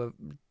 and they were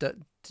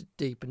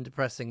deep and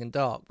depressing and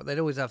dark, but they'd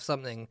always have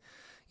something.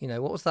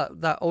 What was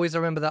that? Always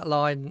remember that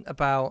line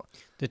about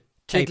the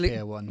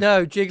Tapir one.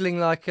 No, jiggling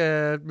like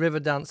a river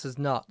dancer's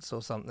nuts or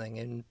something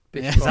in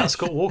Bish Bosh. Is that a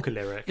Scott Walker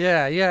lyric?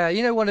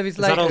 Yeah. One of his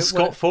later... Is that on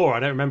Scott 4? I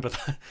don't remember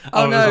that.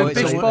 Oh no,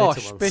 Bish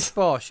Bosh. Bish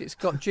Bosh. It's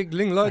got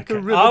jiggling like a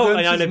river dancer's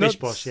nuts. Oh, I know Bish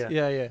Bosh, yeah.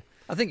 Yeah.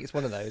 I think it's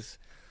one of those.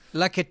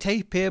 Like a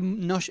tapir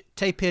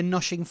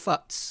noshing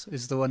futs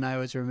is the one I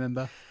always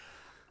remember.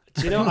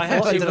 Do you know, I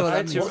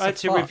had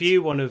to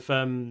review one of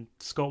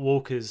Scott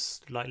Walker's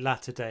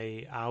latter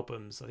day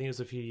albums. I think it was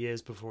a few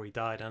years before he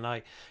died, and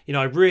I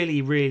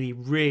really, really,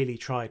 really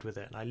tried with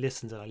it. And I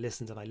listened and I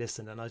listened and I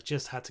listened, and I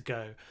just had to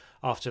go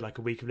after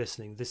a week of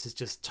listening. This is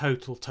just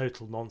total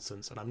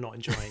nonsense, and I'm not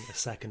enjoying a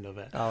second of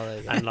it. Oh, there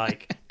you go.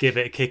 And give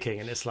it a kicking,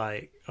 and it's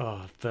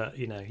but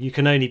you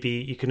can only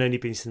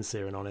be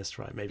sincere and honest,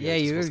 right? Maybe I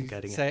just wasn't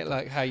getting say it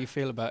like how you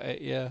feel about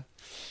it, yeah.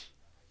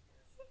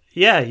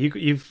 Yeah,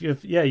 you've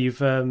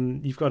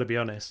got to be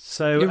honest.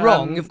 So you're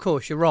wrong, of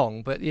course you're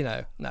wrong, but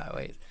no.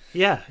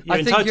 Yeah, you're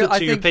entitled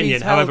to your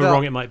opinion, however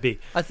wrong it might be.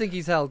 I think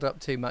he's held up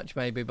too much,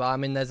 maybe, but I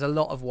mean, there's a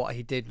lot of what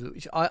he did.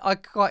 Which I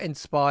quite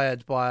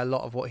inspired by a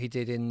lot of what he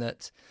did in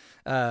that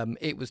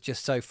it was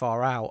just so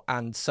far out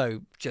and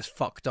so just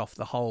fucked off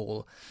the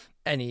whole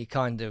any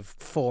kind of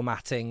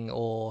formatting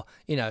or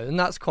and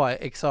that's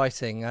quite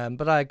exciting.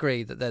 But I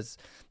agree that there's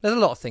a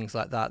lot of things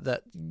like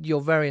that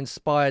you're very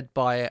inspired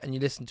by it, and you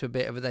listen to a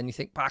bit of it, then you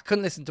think, but I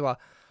couldn't listen to a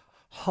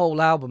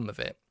whole album of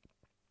it.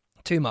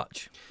 Too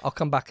much. I'll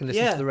come back and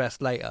listen to the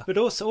rest later. But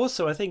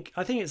also, I think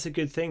it's a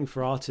good thing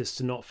for artists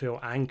to not feel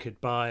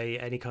anchored by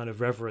any kind of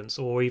reverence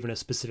or even a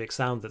specific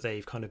sound that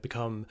they've kind of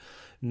become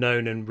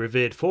known and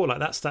revered for.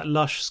 That's that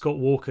lush Scott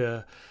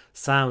Walker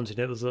sound, and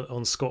it was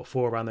on Scott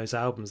 4 around those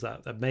albums,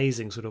 that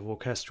amazing sort of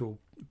orchestral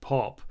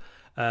pop.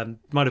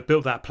 Might have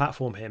built that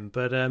platform him,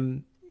 but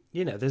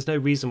there's no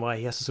reason why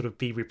he has to sort of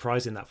be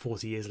reprising that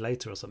 40 years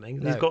later or something.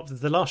 No. He's got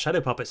the last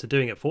Shadow Puppets are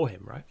doing it for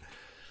him, right?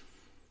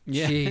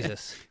 Yeah.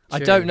 Jesus. I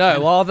don't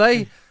know. Are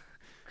they?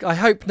 I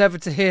hope never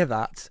to hear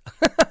that.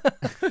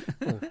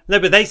 No,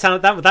 but they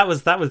sound that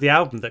was the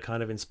album that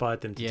kind of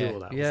inspired them to do all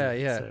that.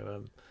 Yeah.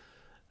 So,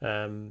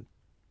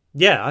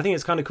 I think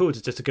it's kind of cool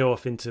to go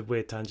off into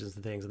weird tangents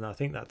and things, and I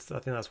think that's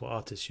what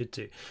artists should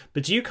do.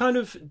 But do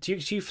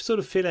you sort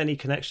of feel any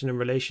connection in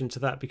relation to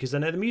that? Because I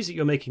know the music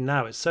you're making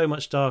now, it's so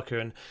much darker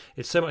and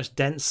it's so much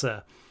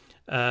denser.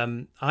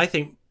 I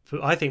think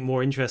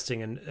more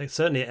interesting and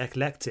certainly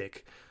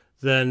eclectic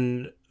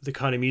than the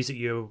kind of music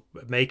you're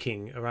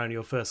making around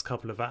your first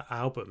couple of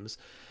albums.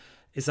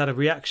 Is that a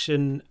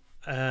reaction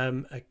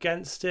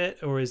against it,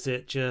 or is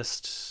it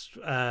just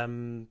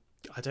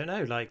I don't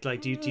know,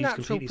 do you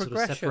completely sort of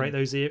separate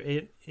those?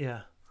 Yeah,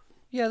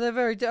 they're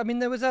very. I mean,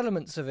 there was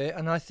elements of it,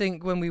 and I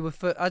think when we were,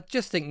 I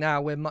just think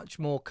now we're much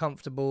more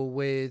comfortable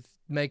with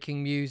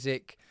making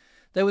music.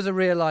 There was a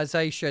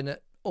realization,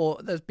 or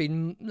there's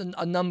been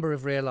a number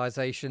of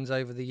realizations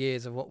over the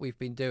years of what we've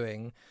been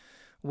doing,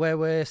 where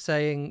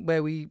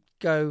we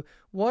go,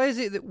 why is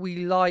it that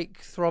we like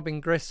Throbbing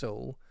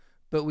Gristle,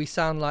 but we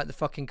sound like the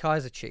fucking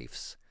Kaiser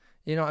Chiefs?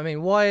 You know what I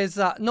mean? Why is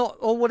that not,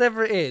 or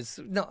whatever it is,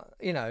 not,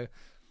 I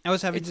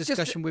was having a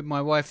discussion with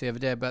my wife the other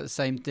day about the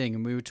same thing,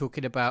 and we were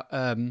talking about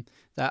the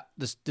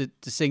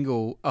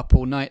single Up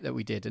All Night that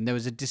we did, and there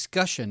was a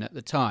discussion at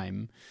the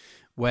time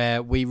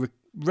where we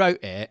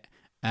wrote it,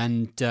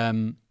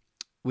 and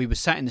we were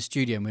sat in the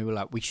studio and we were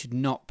like, we should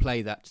not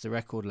play that to the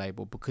record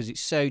label because it's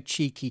so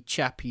cheeky,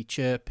 chappy,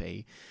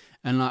 chirpy,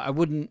 and I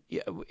wouldn't.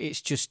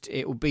 It's just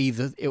it will be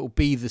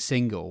the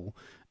single,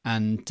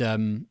 and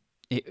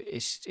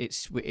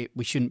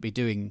we shouldn't be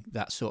doing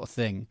that sort of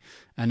thing.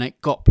 And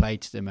it got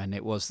played to them, and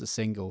it was the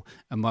single.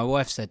 And my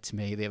wife said to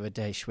me the other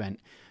day, she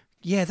went,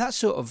 "Yeah, that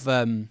sort of."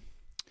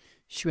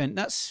 She went,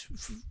 that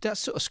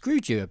sort of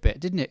screwed you a bit,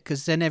 didn't it?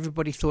 Because then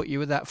everybody thought you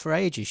were that for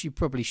ages. You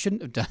probably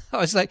shouldn't have done. I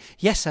was like,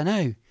 yes, I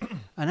know.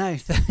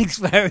 Thanks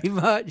very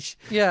much.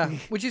 Yeah,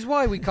 which is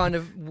why we kind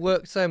of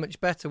work so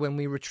much better when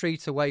we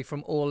retreat away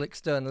from all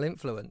external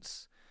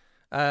influence.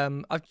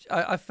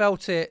 I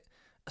felt it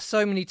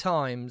so many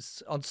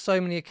times on so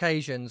many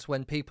occasions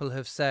when people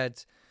have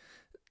said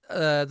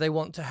they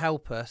want to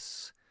help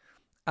us,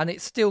 and it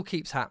still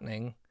keeps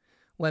happening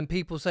when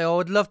people say, "Oh,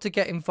 I'd love to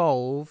get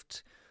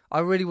involved. I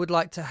really would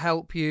like to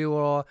help you,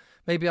 or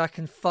maybe I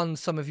can fund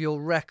some of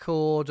your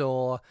record,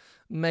 or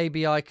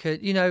maybe I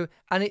could, you know."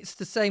 And it's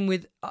the same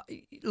with,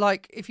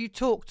 like, if you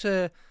talk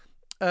to,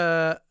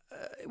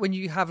 when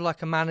you have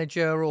like a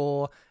manager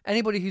or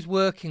anybody who's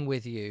working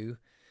with you,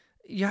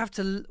 we have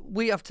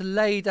to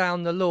lay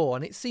down the law,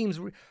 and it seems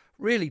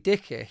really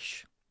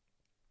dickish,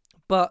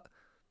 but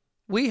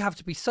we have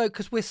to be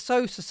because we're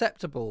so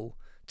susceptible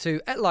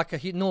to, like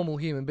a normal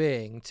human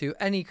being, to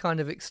any kind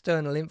of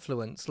external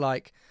influence.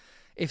 Like,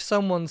 if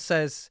someone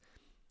says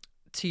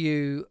to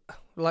you,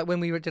 like when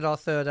we did our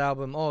third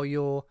album, "Oh,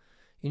 you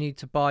need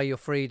to buy your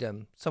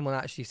freedom," someone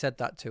actually said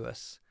that to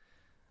us.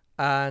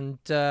 And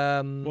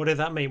what did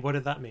that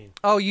mean?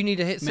 Oh, you need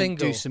a hit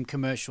single. Do some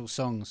commercial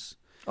songs.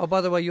 Oh, by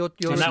the way, you're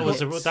and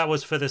that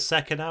was for the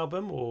second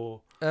album,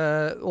 or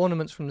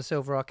Ornaments from the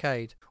Silver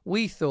Arcade.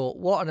 We thought,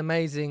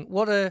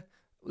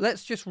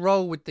 let's just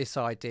roll with this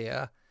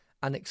idea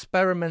and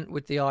experiment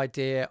with the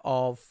idea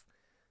of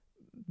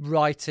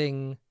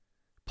writing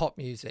pop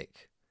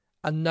music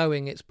and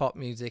knowing it's pop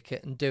music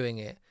and doing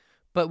it.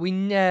 But we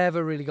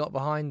never really got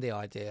behind the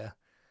idea,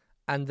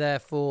 and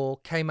therefore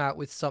came out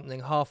with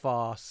something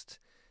half-arsed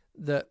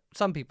that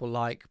some people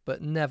like,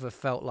 but never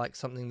felt like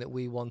something that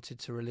we wanted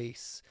to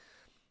release.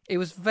 It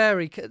was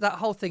that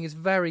whole thing is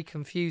very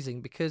confusing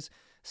because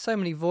so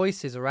many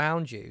voices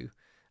around you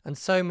and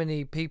so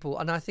many people,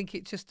 and I think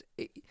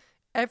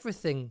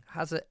everything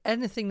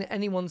anything that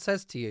anyone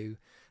says to you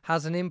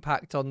has an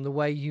impact on the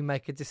way you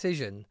make a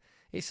decision.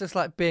 It's just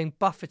like being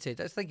buffeted.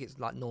 I think it's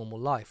like normal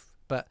life,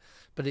 but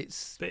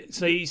it's.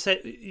 So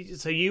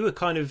you were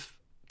kind of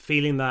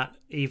feeling that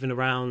even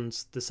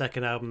around the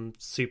second album,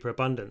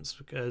 Superabundance,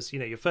 because, you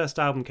know, your first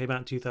album came out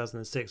in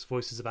 2006,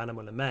 Voices of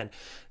Animal and Men,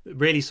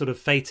 really sort of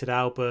fated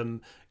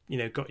album. You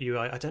know, got you.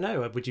 I don't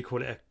know. Would you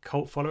call it a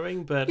cult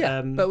following? But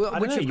yeah,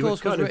 which of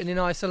course was written in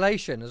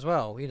isolation as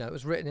well. You know, it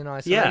was written in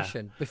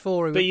isolation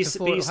before it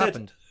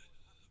happened.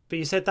 But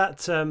you said that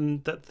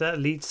that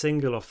lead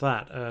single off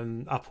that,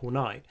 Up All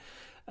Night.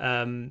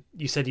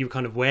 You said you were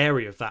kind of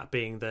wary of that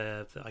being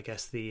the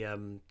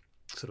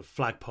sort of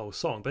flagpole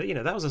song. But, you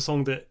know, that was a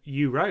song that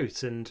you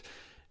wrote and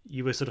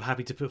you were sort of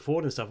happy to put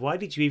forward and stuff. Why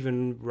did you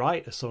even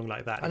write a song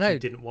like that if you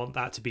didn't want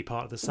that to be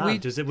part of the sound?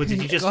 Did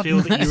you just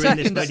feel that you were in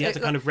this mode, you had to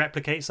kind of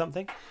replicate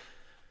something?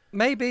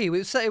 Maybe. It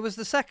was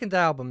the second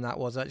album that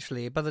was,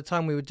 actually, by the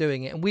time we were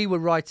doing it. And we were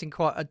writing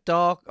quite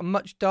a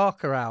much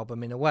darker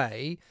album in a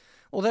way.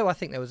 Although I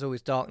think there was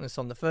always darkness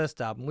on the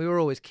first album. We were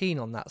always keen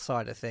on that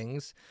side of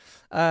things.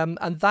 And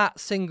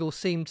that single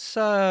seemed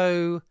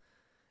so...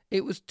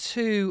 It was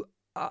too...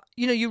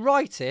 you know, you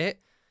write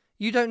it,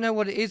 you don't know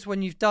what it is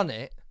when you've done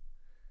it,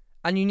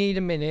 and you need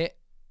a minute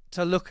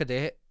to look at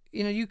it.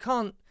 You know, you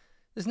can't...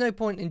 There's no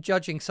point in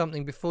judging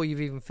something before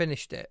you've even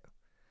finished it.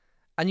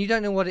 And you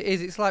don't know what it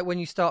is. It's like when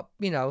you start,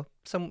 you know,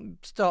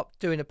 start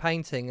doing a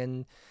painting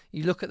and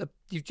you look at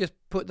you've just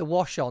put the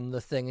wash on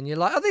the thing and you're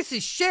like, "Oh, this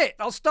is shit,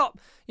 I'll stop."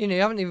 You know,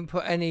 you haven't even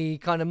put any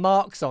kind of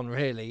marks on,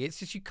 really. It's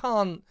just you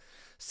can't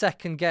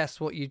second guess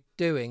what you're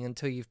doing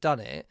until you've done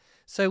it.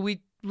 So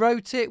we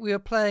wrote it, we were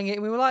playing it,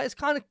 and we were like, it's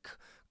kind of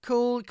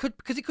cool,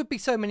 because it could be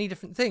so many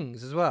different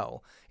things as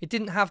well. It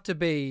didn't have to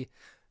be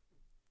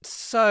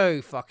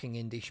so fucking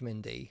indie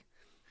schmindy.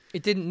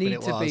 It didn't need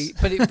to be,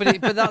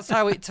 but that's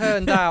how it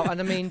turned out.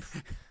 And I mean,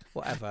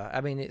 whatever. I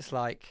mean, it's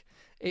like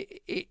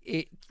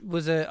it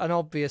was an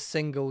obvious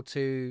single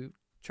to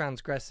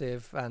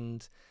Transgressive,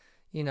 and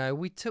you know,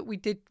 we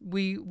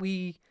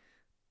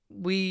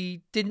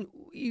didn't.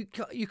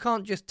 You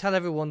can't just tell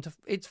everyone to.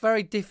 It's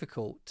very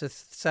difficult to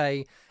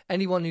say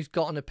anyone who's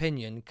got an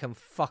opinion can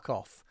fuck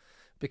off,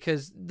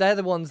 because they're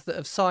the ones that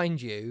have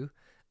signed you,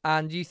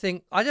 and you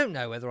think, I don't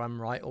know whether I'm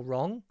right or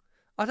wrong.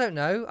 I don't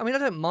know. I mean, I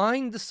don't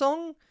mind the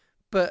song,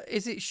 but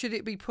should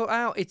it be put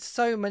out? It's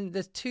so many.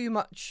 There's too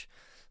much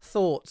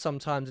thought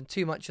sometimes and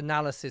too much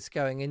analysis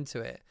going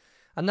into it,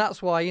 and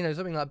that's why, you know,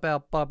 something like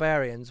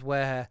Barbarians,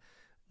 where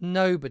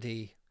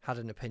nobody had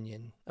an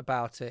opinion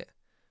about it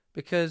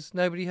because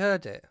nobody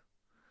heard it,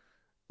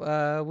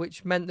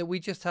 which meant that we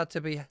just had to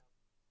be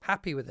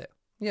happy with it.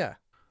 Yeah.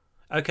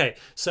 Okay,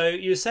 so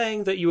you were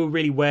saying that you were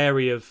really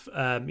wary of,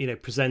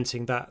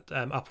 presenting that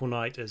Up All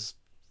Night as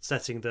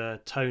setting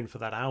the tone for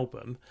that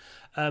album.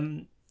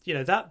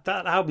 That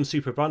album,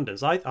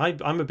 Superabundance,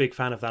 I'm a big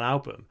fan of that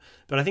album,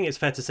 but I think it's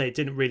fair to say it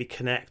didn't really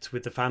connect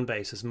with the fan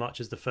base as much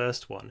as the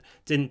first one.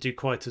 Didn't do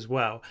quite as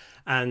well,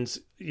 and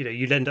you know,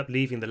 you'd end up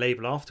leaving the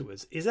label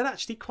afterwards. Is it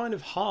actually kind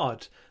of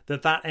hard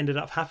that ended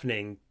up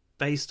happening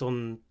based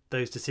on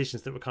those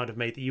decisions that were kind of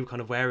made that you were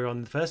kind of wary on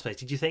in the first place?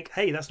 Did you think,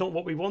 hey, that's not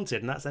what we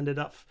wanted, and that's ended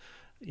up,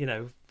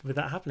 with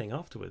that happening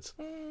afterwards?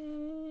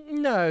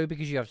 No,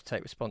 because you have to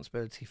take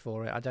responsibility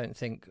for it. I don't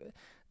think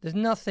there's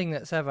nothing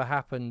that's ever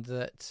happened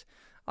that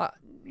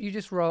you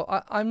just roll.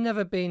 I've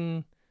never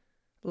been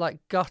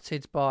like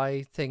gutted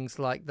by things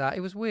like that.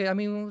 It was weird. I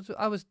mean,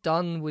 I was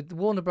done with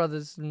Warner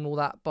Brothers and all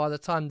that by the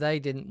time they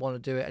didn't want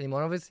to do it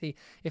anymore. Obviously,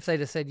 if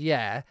they'd have said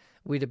yeah,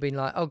 we'd have been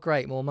like, oh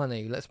great, more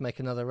money, let's make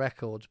another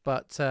record.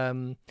 But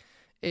there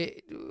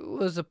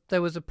was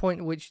a point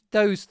at which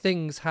those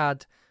things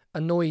had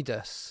annoyed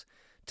us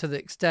to the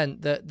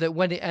extent that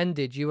when it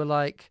ended, you were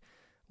like,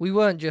 we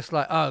weren't just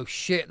like, oh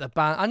shit, the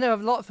band. I know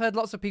I've heard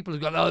lots of people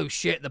who've gone, oh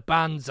shit, the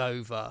band's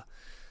over.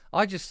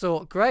 I just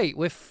thought, great,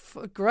 we're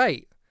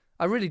great.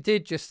 I really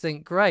did just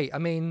think, great. I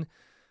mean,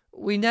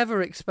 we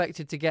never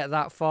expected to get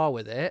that far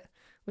with it.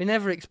 We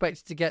never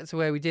expected to get to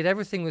where we did.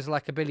 Everything was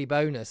like a Billy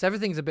bonus.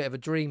 Everything's a bit of a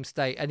dream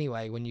state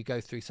anyway when you go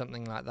through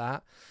something like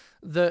that.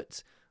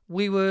 That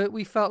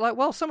we felt like,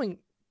 well,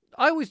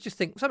 I always just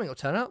think something will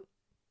turn up.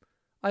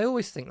 I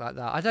always think like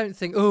that. I don't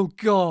think, oh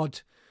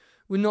God,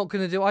 we're not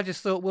going to do it. I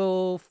just thought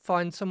we'll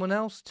find someone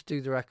else to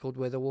do the record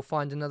with, or we'll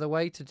find another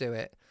way to do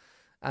it.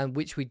 And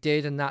which we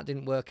did, and that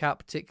didn't work out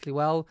particularly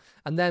well.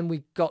 And then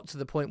we got to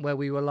the point where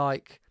we were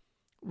like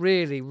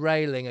really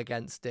railing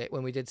against it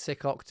when we did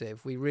Sick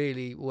Octave. We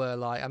really were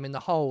like, I mean,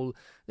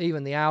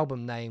 even the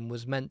album name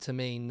was meant to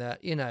mean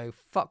that,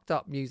 fucked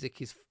up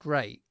music is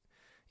great.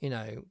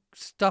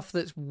 Stuff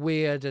that's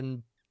weird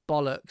and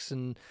bollocks.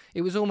 And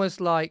it was almost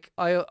like,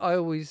 I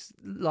always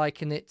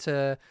liken it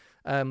to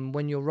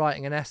when you're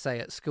writing an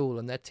essay at school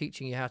and they're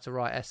teaching you how to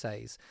write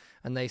essays.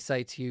 And they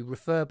say to you,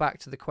 refer back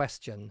to the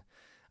question.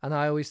 And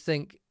I always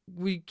think,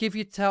 give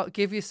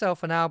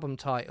yourself an album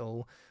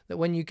title that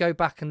when you go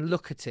back and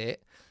look at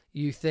it,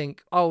 you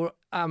think, oh,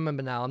 I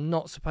remember now, I'm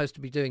not supposed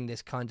to be doing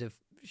this kind of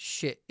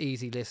shit,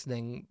 easy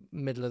listening,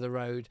 middle of the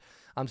road.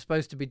 I'm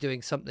supposed to be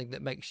doing something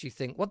that makes you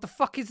think, what the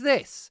fuck is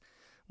this?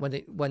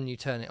 When you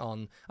turn it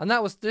on. And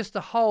that was just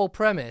the whole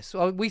premise.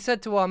 We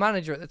said to our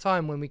manager at the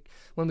time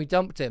when we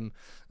dumped him,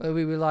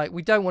 we were like,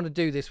 we don't want to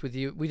do this with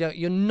you.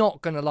 You're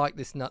not going to like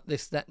this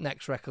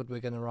next record we're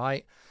going to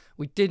write.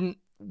 We didn't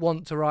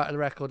want to write a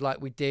record like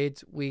we did.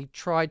 We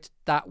tried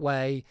that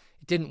way.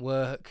 It didn't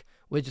work.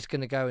 We're just going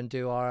to go and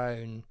do our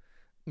own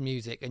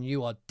music, and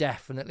you are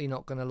definitely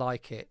not going to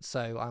like it.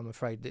 So I'm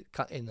afraid that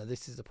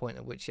this is the point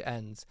at which it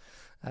ends.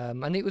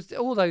 And it was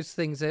all those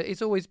things.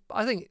 It's always,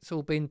 I think it's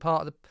all been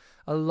part of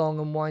a long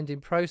and winding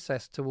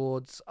process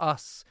towards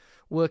us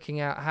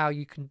working out how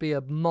you can be a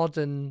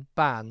modern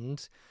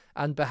band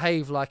and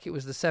behave like it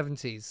was the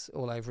 70s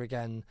all over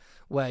again,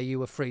 where you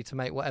were free to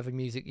make whatever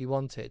music you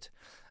wanted.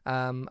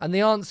 And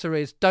the answer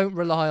is, don't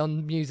rely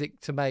on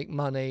music to make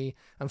money,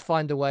 and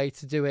find a way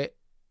to do it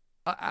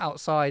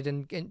outside,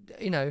 and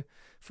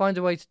find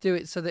a way to do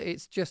it so that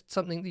it's just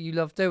something that you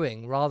love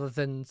doing, rather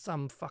than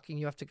some fucking,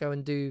 you have to go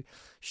and do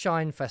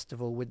Shine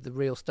Festival with the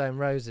Real Stone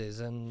Roses,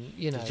 and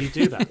Did you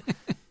do that?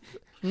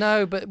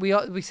 No, but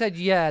we said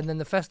yeah, and then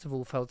the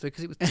festival fell through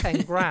because it was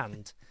 10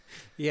 grand.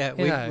 Yeah,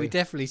 we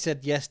definitely said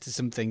yes to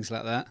some things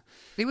like that.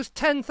 It was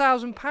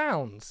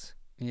 £10,000.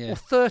 Yeah. Or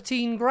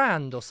 13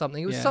 grand or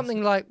something. It was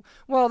something like,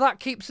 well, that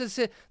keeps us,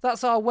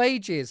 that's our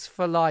wages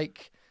for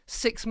like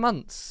 6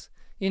 months,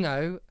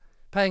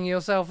 paying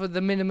yourself the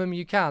minimum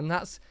you can.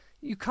 How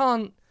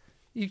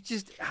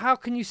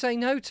can you say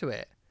no to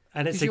it?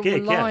 And it's a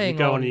gig, yeah. You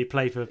go on and you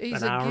play for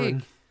an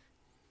hour.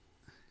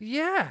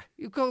 Yeah,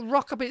 you've got to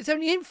rock up. It's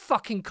only in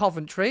fucking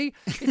Coventry.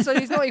 It's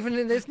not even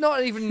an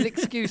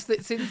excuse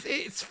that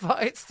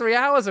it's 3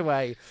 hours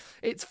away.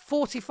 It's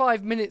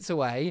 45 minutes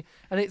away,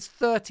 and it's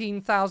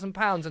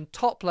 £13,000, and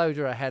Top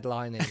Loader are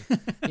headlining.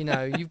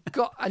 You've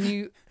got,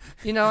 and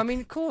I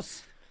mean, of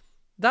course,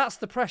 that's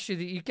the pressure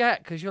that you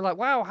get, because you're like,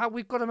 wow,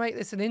 we've got to make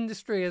this an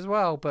industry as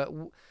well. But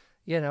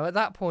at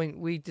that point,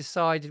 we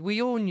decided, we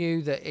all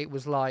knew that it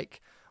was like,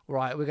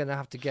 right, we're going to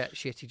have to get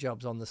shitty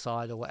jobs on the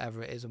side or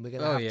whatever it is, and we're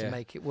going to have to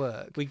make it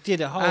work. We did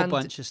a whole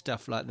bunch of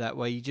stuff like that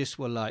where you just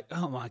were like,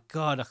 oh my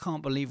God, I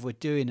can't believe we're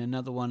doing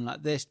another one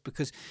like this,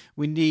 because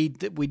we need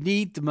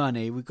the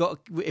money.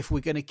 If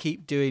we're going to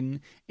keep doing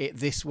it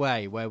this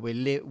way, where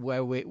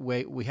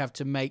we have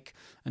to make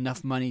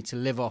enough money to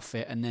live off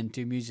it and then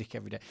do music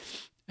every day.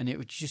 And it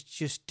was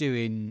just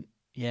doing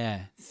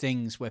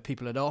things where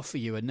people would offer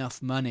you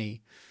enough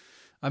money.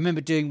 I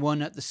remember doing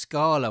one at the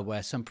Scala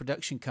where some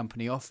production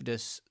company offered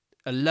us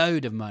a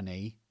load of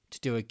money to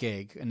do a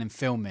gig and then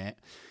film it.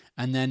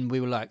 And then we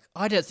were like,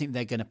 I don't think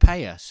they're going to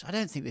pay us. I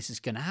don't think this is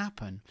going to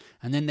happen.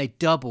 And then they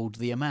doubled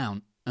the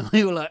amount. And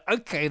we were like,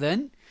 okay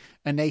then.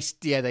 And they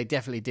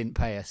definitely didn't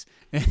pay us.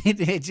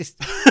 It just,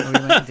 we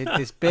went and did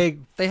this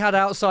big. They had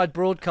outside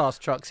broadcast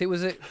trucks. It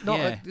was at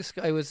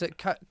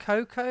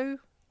Coco.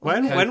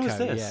 When was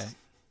this? Yeah.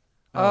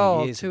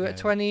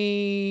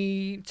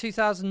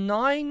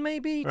 2009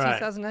 maybe, right.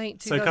 2008, 2009.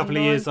 So a couple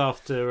of years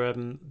after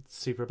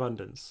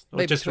Superabundance,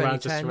 or just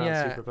around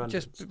Superabundance,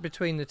 just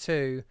between the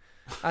two.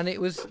 And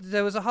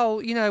there was a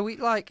whole,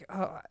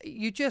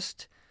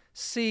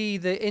 see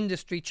the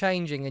industry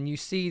changing and you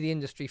see the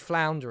industry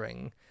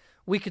floundering,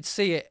 we could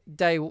see it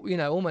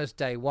almost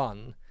day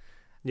one.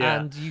 Yeah.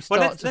 And you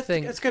start to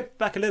think... Let's go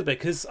back a little bit,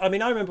 because, I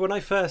mean, I remember when I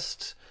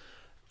first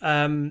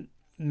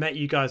met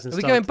you guys and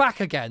stuff. Are we going back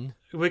again?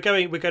 We're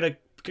going to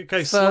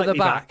go further slightly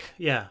back.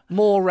 Yeah.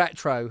 More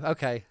retro.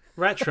 Okay.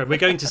 Retro. We're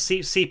going to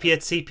sepia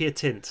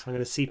tint. I'm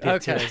going to sepia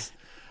tint.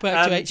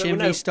 Back to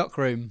HMV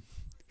stockroom.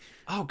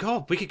 Oh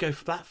God, we could go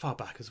that far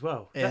back as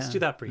well. Yeah. Let's do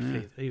that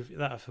briefly.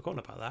 Yeah. I've forgotten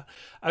about that.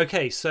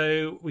 Okay,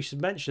 so we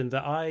should mention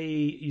that I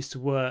used to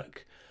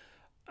work.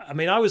 I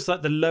mean, I was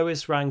like the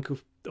lowest rank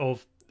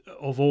of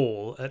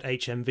all at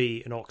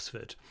HMV in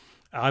Oxford.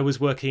 I was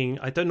working.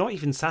 Not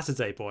even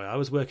Saturday boy. I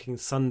was working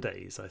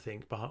Sundays, I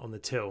think, on the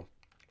till.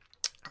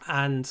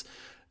 And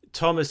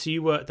Thomas,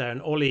 you worked there,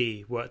 and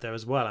Ollie worked there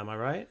as well. Am I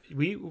right?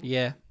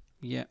 Yeah.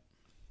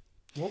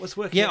 What was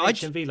working at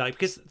HMV like?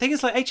 Because the thing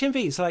is, like,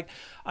 HMV, it's like,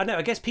 I know,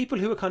 I guess people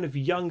who are kind of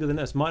younger than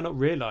us might not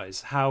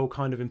realise how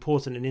kind of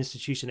important an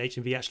institution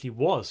HMV actually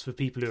was for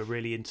people who are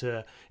really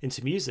into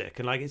music.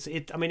 And like,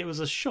 I mean, it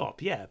was a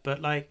shop, yeah,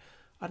 but like,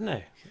 I don't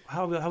know.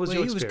 How was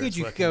your experience? It was good.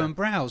 You could go and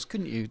browse,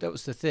 couldn't you? That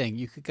was the thing.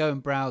 You could go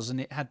and browse,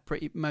 and it had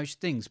pretty most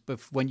things,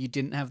 but when you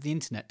didn't have the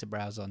internet to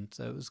browse on,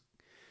 so it was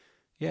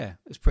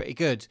pretty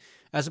good,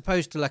 as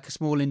opposed to like a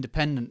small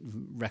independent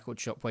record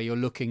shop where you're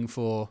looking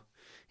for,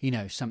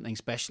 something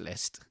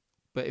specialist.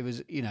 But it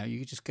was, you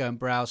could just go and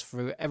browse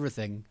through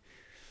everything.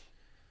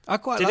 I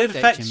quite liked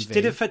HMV.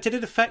 Did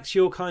it affect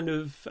your kind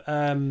of,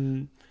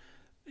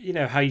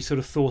 how you sort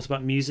of thought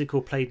about music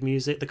or played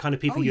music, the kind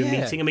of people you were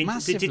meeting? I mean,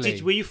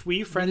 were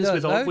you friends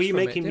with? Were you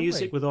making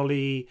music with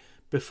Ollie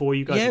before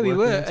you guys? Yeah, we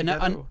were, and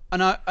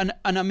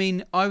I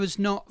mean, I was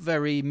not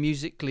very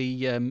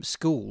musically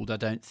schooled. I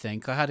don't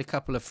think I had a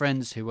couple of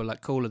friends who were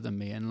like cooler than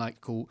me and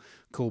like cool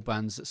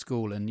bands at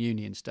school and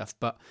uni and stuff,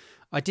 but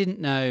I didn't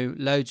know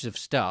loads of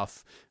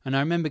stuff. And I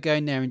remember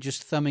going there and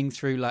just thumbing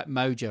through like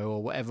Mojo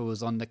or whatever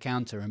was on the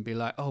counter and be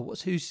like, oh,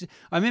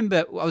 I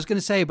remember I was going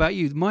to say about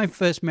you, my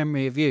first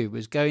memory of you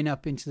was going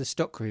up into the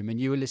stockroom and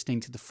you were listening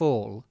to The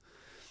Fall.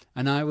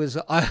 And I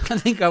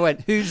think I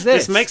went, who's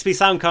this? This makes me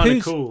sound kind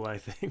of cool, I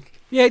think.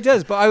 Yeah, it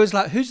does. But I was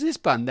like, who's this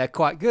band? They're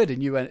quite good.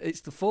 And you went, it's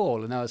The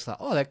Fall. And I was like,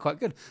 oh, they're quite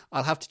good.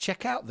 I'll have to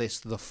check out The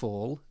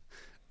Fall.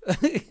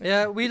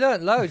 Yeah, we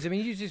learnt loads. I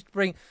mean, you just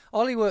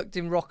Ollie worked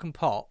in rock and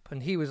pop,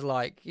 and he was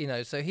like,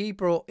 so he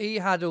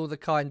had all the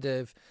kind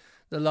of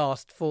the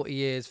last 40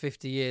 years,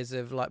 50 years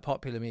of like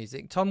popular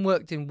music. Tom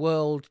worked in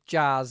world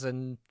jazz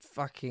and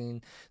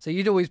fucking, so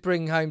you'd always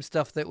bring home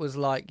stuff that was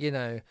like,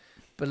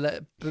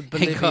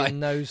 Bolivian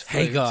nose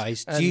flute. Hey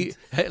guys,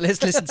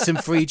 let's listen to some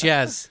free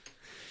jazz.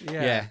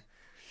 Yeah.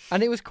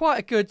 And it was quite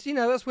a good,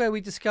 that's where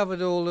we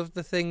discovered all of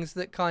the things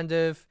that kind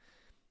of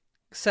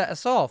set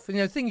us off,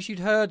 things you'd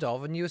heard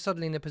of, and you were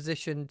suddenly in a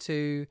position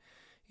to,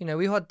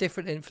 we had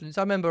different influence.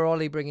 I remember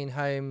Ollie bringing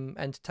home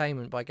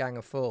Entertainment by Gang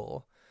of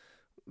Four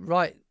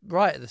right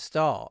at the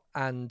start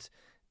and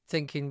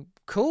thinking,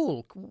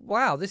 cool,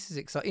 wow, this is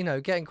exciting,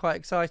 getting quite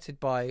excited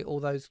by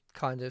all those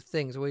kind of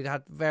things. We'd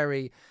had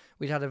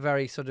a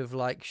very sort of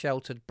like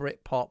sheltered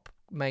Britpop,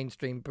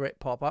 mainstream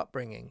Britpop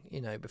upbringing,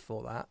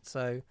 before that.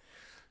 So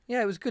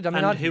yeah, it was good. I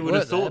mean, who would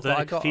have thought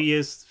that a few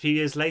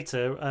years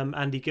later,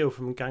 Andy Gill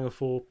from Gang of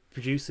Four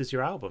produces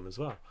your album as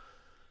well?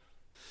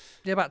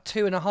 Yeah, about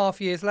 2.5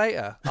 years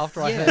later,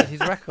 after I heard his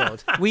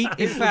record.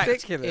 In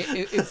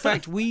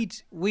fact,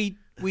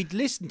 we'd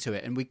listened to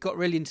it and we got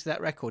really into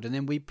that record, and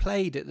then we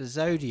played at the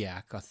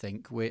Zodiac, I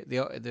think, with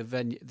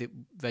the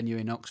venue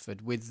in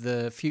Oxford with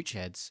the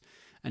Futureheads,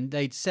 and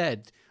they'd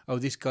said, "Oh,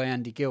 this guy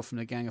Andy Gill from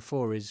the Gang of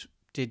Four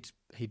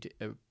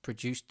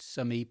produced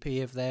some EP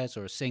of theirs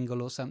or a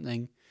single or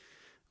something."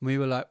 And we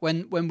were like,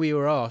 when we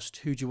were asked,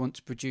 who do you want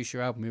to produce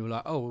your album? We were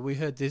like, oh, well, we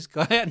heard this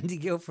guy, Andy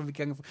Gill from the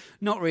Gang of Four,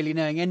 not really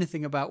knowing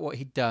anything about what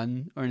he'd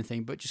done or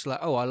anything, but just like,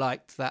 oh, I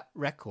liked that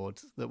record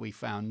that we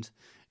found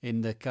in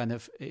the kind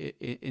of,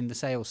 in the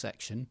sales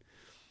section.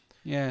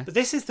 Yeah. But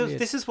this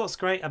is what's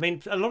great. I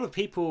mean, a lot of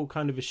people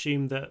kind of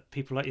assume that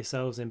people like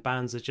yourselves in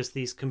bands are just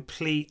these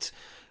complete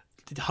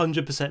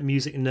 100%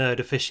 music nerd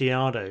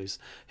aficionados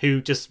who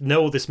just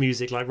know all this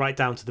music like right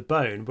down to the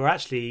bone, where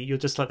actually you're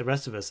just like the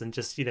rest of us, and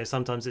just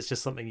sometimes it's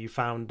just something you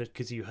found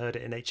because you heard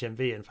it in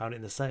HMV and found it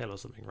in the sale or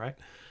something, right?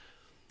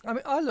 I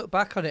mean, I look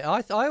back on it,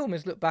 I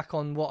almost look back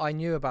on what I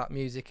knew about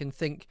music and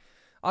think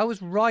I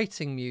was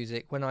writing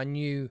music when I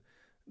knew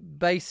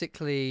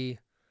basically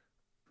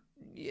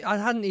I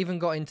hadn't even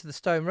got into the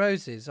Stone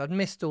Roses. I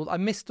missed all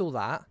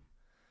that,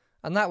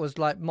 and that was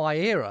like my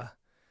era.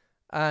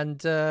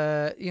 And,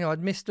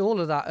 I'd missed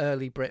all of that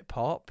early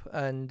Britpop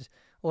and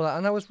all that.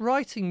 And I was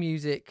writing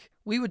music.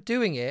 We were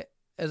doing it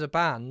as a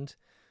band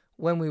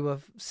when we were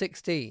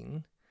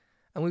 16,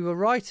 and we were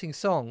writing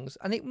songs.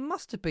 And it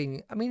must have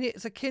been, I mean,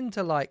 it's akin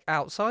to like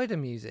outsider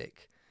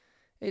music.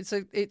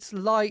 It's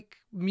like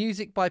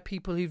music by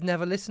people who've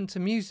never listened to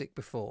music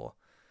before.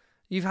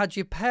 You've had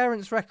your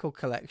parents' record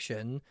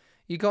collection.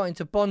 You got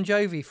into Bon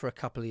Jovi for a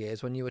couple of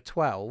years when you were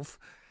 12.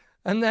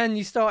 And then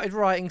you started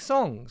writing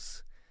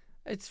songs.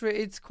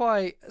 It's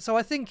quite. So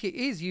I think it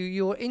is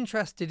you're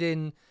interested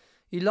in,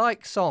 you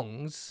like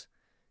songs,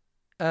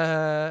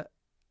 and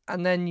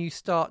then you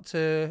start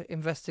to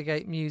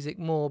investigate music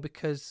more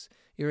because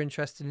you're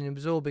interested in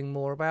absorbing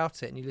more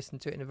about it, and you listen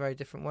to it in a very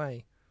different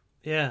way.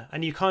 Yeah,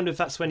 and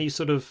that's when you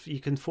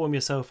can form your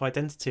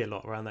self-identity a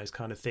lot around those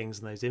kind of things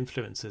and those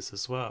influences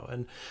as well.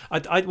 And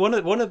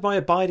one of my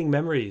abiding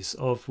memories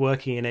of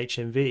working in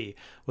HMV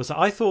was that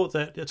I thought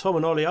that Tom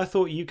and Ollie, I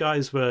thought you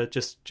guys were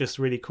just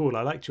really cool.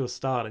 I liked your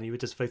style, and you were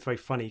just very, very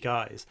funny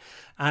guys.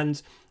 And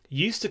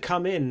you used to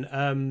come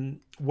in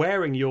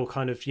wearing your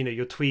kind of,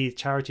 your tweed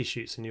charity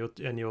shoots and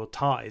your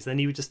ties, then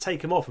you would just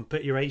take them off and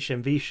put your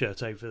HMV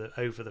shirt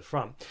over the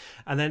front,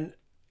 and then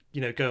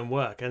go and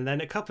work. And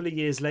then a couple of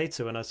years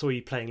later, when I saw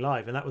you playing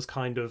live, and that was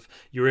kind of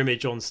your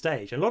image on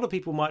stage, and a lot of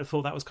people might have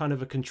thought that was kind of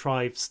a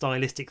contrived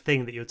stylistic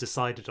thing that you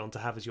decided on to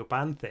have as your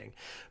band thing,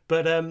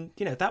 but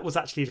that was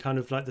actually kind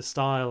of like the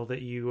style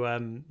that you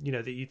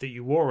that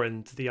you wore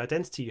and the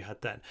identity you had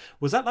then.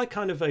 Was that like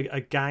kind of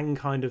a gang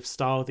kind of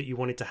style that you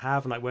wanted to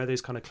have and like wear those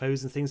kind of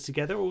clothes and things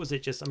together, or was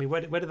it just, where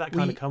did that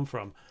kind of come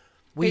from?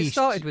 It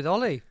started with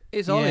Ollie.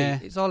 It's Ollie. Yeah.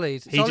 It's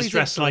Ollie's. He just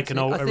dressed like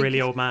a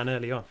really old man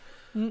early on.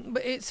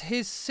 But it's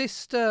his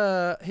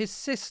sister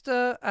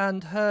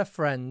and her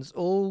friends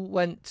all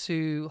went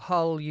to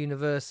Hull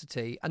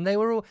University, and they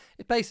were all.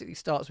 It basically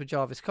starts with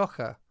Jarvis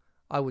Cocker,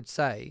 I would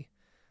say,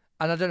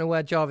 and I don't know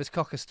where Jarvis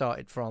Cocker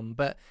started from,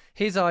 but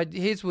his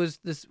was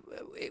this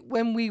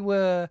when we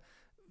were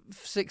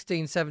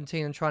 16,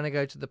 17 and trying to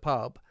go to the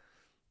pub.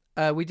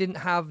 We didn't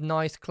have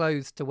nice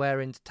clothes to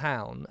wear into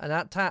town, and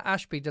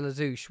Ashby de la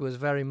Zouch was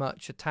very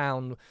much a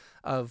town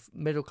of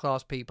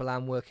middle-class people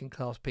and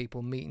working-class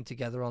people meeting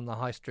together on the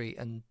high street,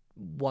 and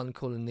one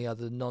calling the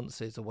other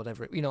nonces or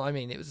whatever. You know what I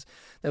mean?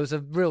 There was a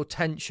real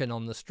tension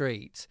on the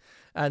street,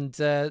 and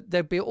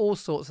there'd be all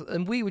sorts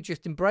and we would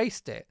just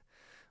embraced it.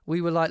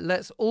 We were like,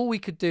 all we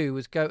could do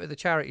was go to the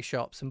charity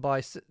shops and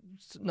buy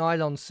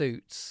nylon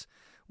suits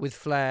with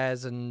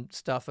flares and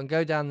stuff, and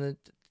go down the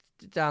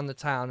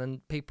town,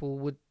 and people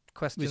would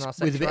question our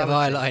sexuality. With a bit of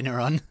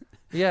eyeliner on.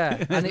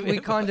 Yeah, and we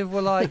kind of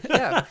were like,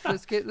 yeah,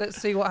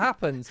 let's see what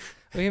happens.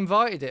 We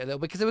invited it a little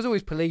because there was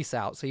always police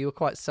out, so you were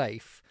quite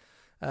safe.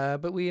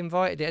 But we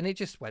invited it, and it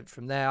just went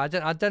from there. I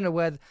don't know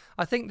where.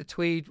 I think the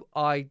tweed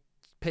I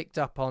picked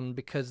up on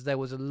because there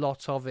was a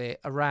lot of it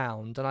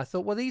around, and I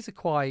thought, well, this is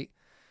quite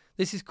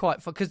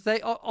fun because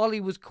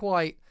Ollie was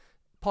quite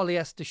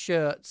polyester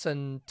shirts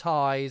and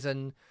ties,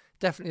 and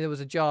definitely there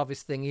was a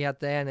Jarvis thing. He had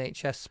the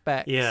NHS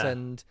specs,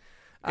 and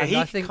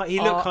I think he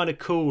looked kind of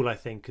cool, I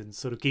think, and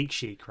sort of geek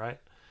chic, right?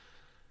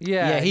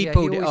 Yeah, he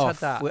pulled it off.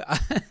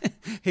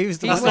 He was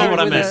the That's not what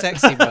I meant.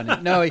 Sexy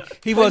bunny. No,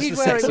 he was the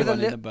sexy one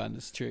in the band.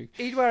 It's true.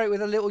 He'd wear it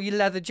with a little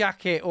leather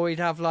jacket, or he'd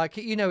have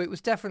it was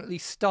definitely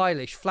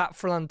stylish,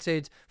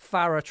 flat-fronted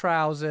Farrah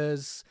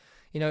trousers.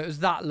 It was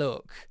that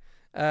look.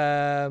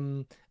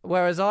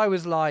 Whereas I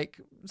was like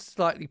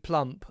slightly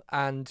plump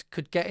and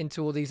could get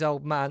into all these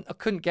old man. I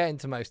couldn't get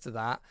into most of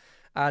that,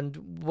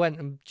 and went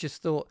and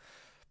just thought,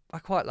 I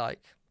quite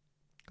like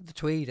the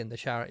tweed in the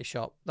charity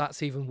shop.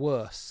 That's even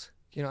worse.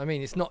 You know what I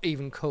mean? It's not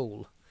even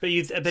cool. But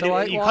you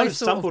kind of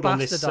stumbled on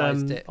this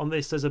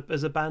as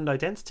a band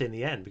identity in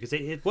the end, because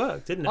it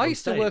worked, didn't it? I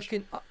used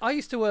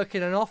to work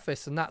in an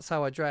office, and that's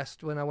how I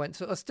dressed when I went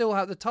to. I still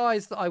have the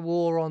ties that I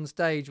wore on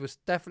stage. Was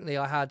definitely,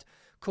 I had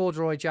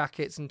corduroy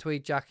jackets and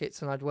tweed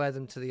jackets, and I'd wear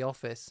them to the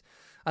office.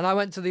 And I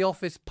went to the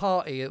office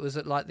party. It was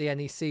at like the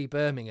NEC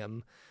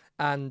Birmingham.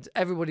 And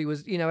everybody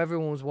was,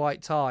 everyone was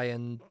white tie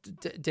and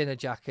dinner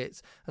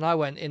jackets. And I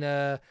went in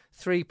a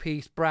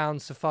 3-piece brown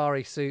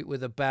safari suit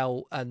with a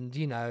belt and,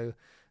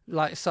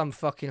 like some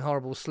fucking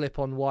horrible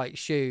slip-on white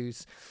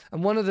shoes.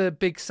 And one of the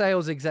big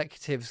sales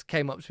executives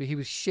came up to me. He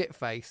was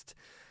shit-faced.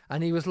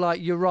 And he was like,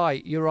 you're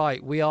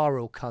right. We are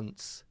all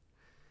cunts.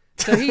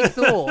 So he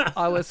thought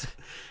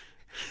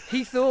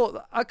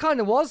I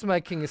kind of was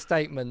making a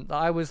statement that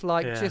I was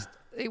like,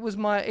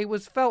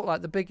 felt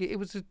like it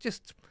was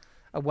just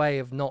a way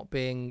of not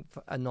being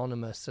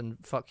anonymous and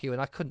fuck you,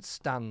 and I couldn't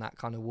stand that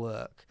kind of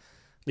work.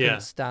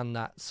 Couldn't stand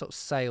that sort of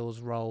sales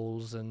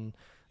roles and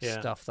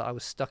stuff that I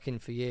was stuck in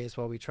for years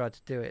while we tried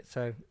to do it.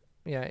 So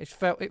it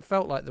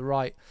felt like the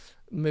right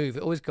move.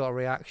 It always got a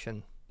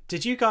reaction.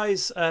 Did you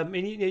guys?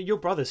 Your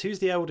brothers. Who's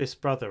the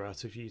eldest brother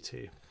out of you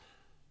two?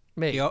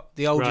 Me,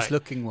 the oldest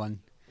looking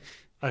one.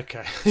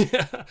 Okay.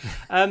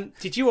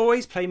 Did you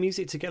always play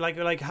music to get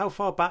like how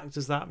far back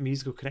does that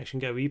musical connection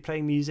go? Were you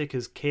playing music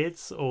as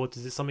kids, or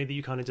is it something that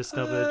you kind of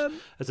discovered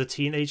as a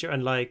teenager?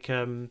 And how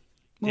did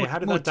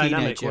that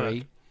dynamic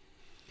work?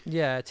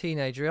 Yeah,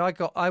 teenager. I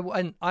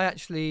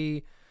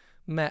actually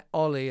met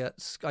Ollie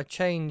I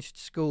changed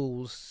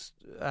schools.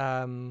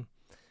 So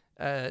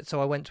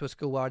I went to a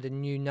school where I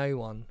knew no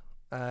one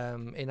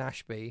in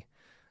Ashby.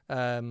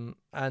 Because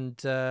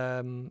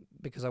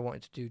I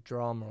wanted to do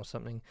drama or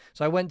something.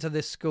 So I went to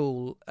this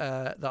school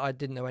that I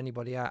didn't know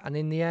anybody at. And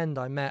in the end,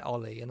 I met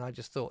Ollie, and I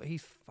just thought,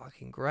 he's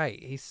fucking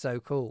great. He's so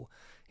cool.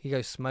 He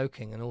goes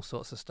smoking and all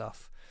sorts of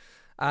stuff.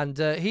 And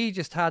he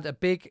just had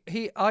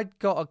I'd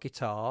got a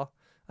guitar,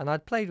 and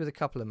I'd played with a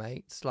couple of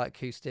mates, like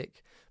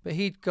acoustic, but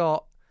he'd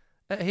got,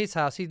 at his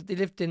house, he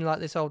lived in like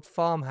this old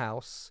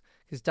farmhouse.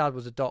 His dad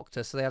was a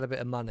doctor, so they had a bit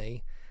of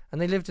money.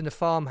 And they lived in a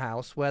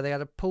farmhouse where they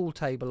had a pool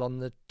table on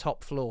the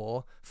top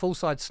floor,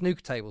 full-size snooker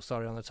table,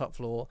 on the top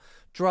floor,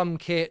 drum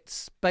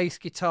kits, bass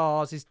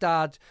guitars. His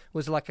dad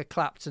was like a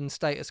Clapton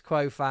Status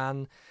Quo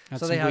fan.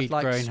 So they had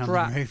like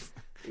Strats.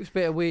 It was a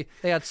bit of weed.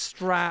 They had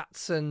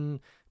Strats and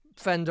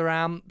Fender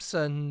amps,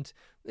 and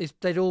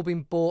they'd all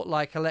been bought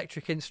like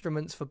electric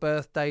instruments for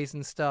birthdays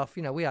and stuff.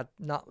 You know, we had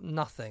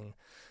nothing.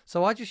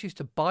 So I just used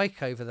to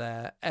bike over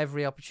there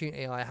every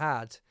opportunity I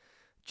had.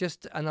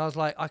 And I was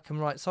like, I can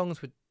write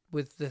songs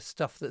with the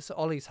stuff that's at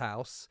Ollie's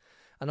house,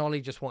 and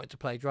Ollie just wanted to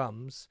play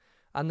drums.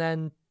 And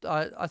then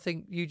I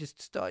think I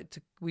just started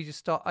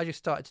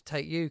to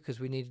take you because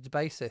we needed a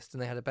bassist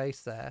and they had a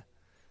bass there.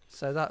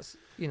 So that's,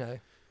 you know.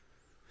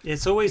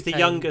 It's always the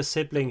younger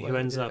sibling who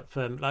ends up,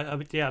 and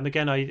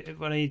again,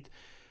 when I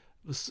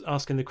was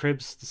asking the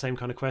Cribs the same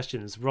kind of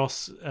questions,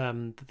 Ross,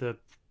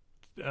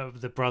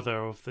 the brother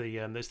of the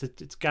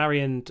it's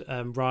Gary and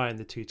Ryan,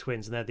 the two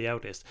twins, and they're the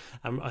eldest.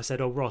 And I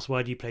said, "Oh, Ross,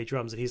 why do you play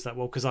drums?" And he's like,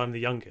 "Well, because I'm the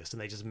youngest,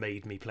 and they just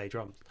made me play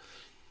drums."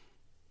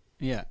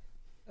 Yeah,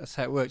 that's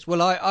how it works.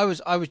 Well, I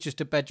was just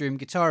a bedroom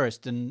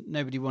guitarist, and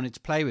nobody wanted to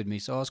play with me,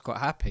 so I was quite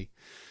happy.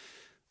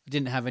 I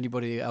didn't have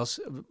anybody else.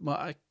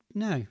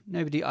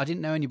 Nobody. I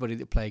didn't know anybody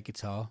that played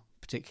guitar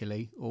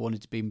particularly or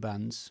wanted to be in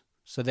bands.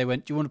 So they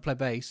went, "Do you want to play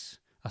bass?"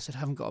 I said, "I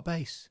haven't got a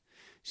bass."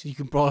 So you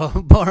can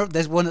borrow.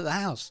 There's one at the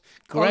house.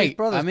 Great. Ollie's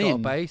brother's got a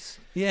bass.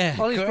 Yeah,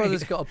 Ollie's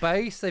brother's got a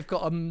bass. They've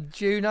got a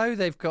Juno.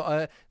 They've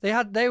got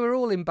They were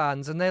all in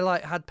bands, and they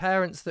like had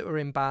parents that were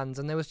in bands,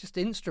 and there was just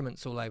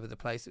instruments all over the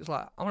place. It was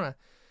like I'm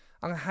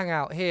gonna hang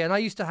out here, and I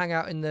used to hang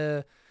out in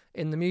the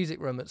music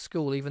room at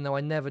school, even though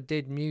I never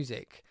did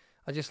music.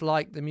 I just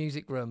liked the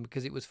music room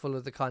because it was full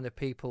of the kind of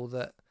people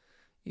that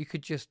you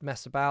could just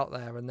mess about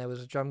there, and there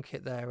was a drum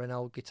kit there and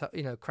old guitar,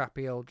 you know,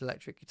 crappy old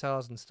electric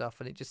guitars and stuff,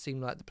 and it just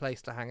seemed like the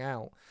place to hang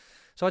out.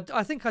 So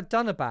I think I'd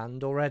done a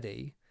band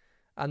already,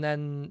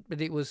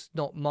 but it was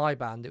not my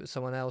band, it was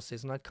someone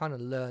else's, and I'd kind of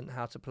learned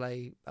how to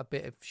play a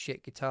bit of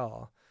shit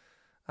guitar.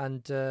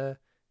 And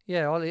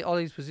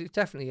Ollie's was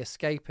definitely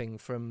escaping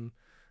from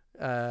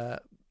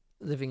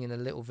living in a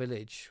little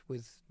village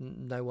with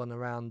no one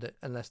around it,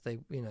 unless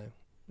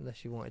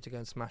you wanted to go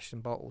and smash some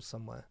bottles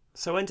somewhere.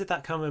 So when did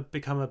that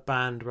become a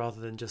band rather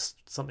than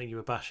just something you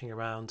were bashing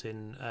around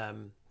in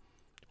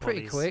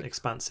pretty quick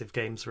expansive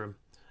games room?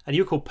 And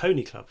you were called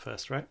Pony Club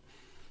first, right?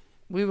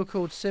 We were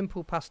called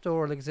Simple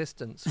Pastoral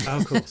Existence. Oh,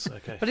 of course,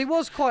 okay. But it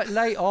was quite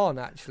late on,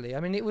 actually. I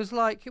mean,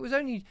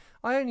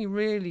 I only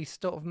really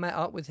sort of met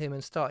up with him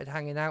and started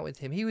hanging out with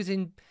him.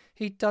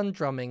 He'd done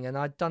drumming, and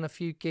I'd done a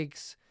few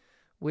gigs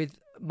with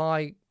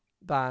my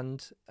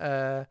band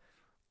at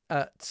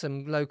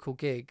some local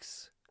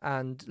gigs.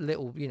 And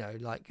little,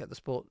 like at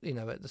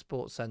the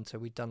sports centre,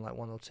 we'd done like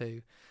one or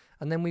two.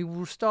 And then we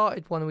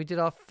started one, and we did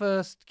our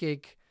first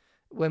gig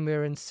when we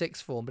were in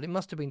sixth form, but it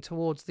must have been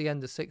towards the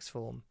end of sixth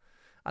form.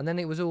 And then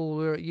we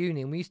were at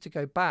uni, and we used to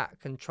go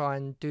back and try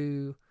and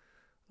do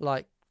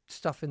like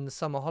stuff in the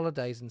summer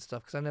holidays and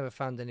stuff, because I never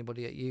found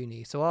anybody at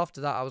uni. So after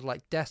that, I was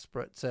like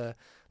desperate to,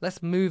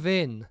 let's move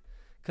in,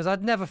 because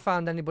I'd never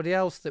found anybody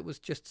else that was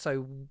just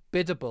so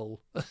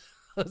biddable.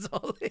 As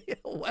Ollie,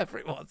 or whatever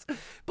it was.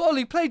 But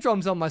Ollie, play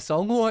drums on my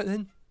song, all right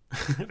then.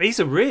 He's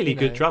a really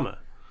good drummer.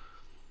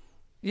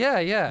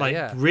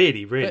 Yeah.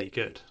 Really, really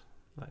good.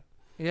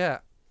 Yeah.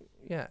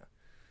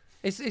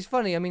 It's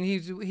funny. I mean,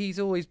 he's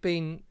always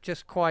been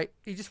just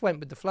he just went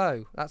with the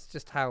flow. That's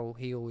just how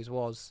he always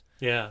was.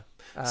 Yeah.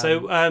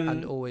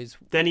 And always.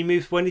 Then he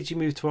moved. When did you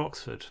move to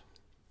Oxford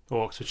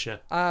or Oxfordshire?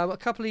 A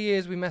couple of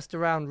years we messed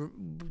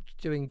around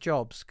doing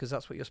jobs, because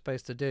that's what you're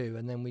supposed to do.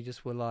 And then we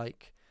just were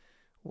like.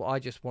 What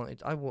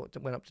I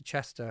went up to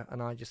Chester,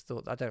 and I just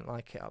thought, I don't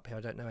like it up here.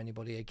 I don't know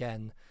anybody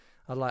again.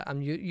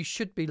 You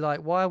should be like,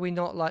 why are we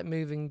not like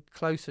moving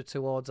closer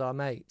towards our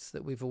mates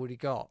that we've already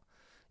got?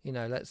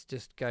 Let's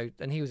just go.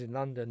 And he was in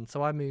London,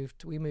 so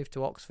we moved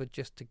to Oxford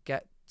just to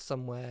get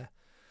somewhere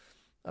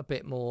a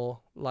bit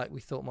more like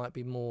we thought might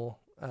be more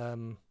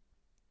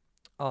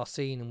our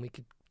scene, and we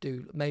could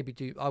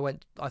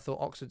I thought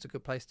Oxford's a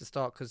good place to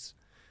start because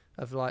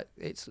of like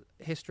its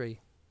history.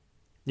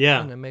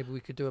 Yeah, maybe we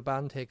could do a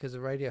band here because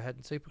of Radiohead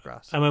and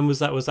Supergrass. And when was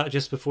that? Was that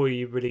just before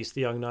you released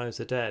The Young Knives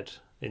Are Dead?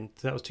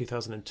 That was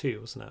 2002,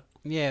 wasn't it?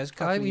 Yeah, it was a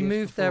couple of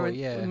years before,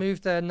 We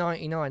moved there in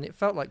 '99. It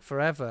felt like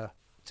forever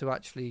to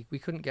actually. We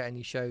couldn't get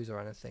any shows or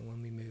anything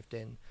when we moved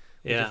in.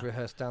 We just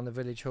rehearsed down the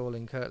Village Hall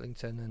in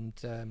Kirtlington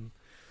and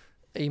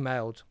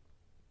emailed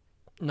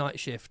Night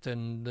Shift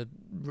and the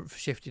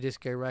Shifty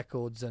Disco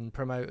Records and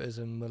promoters,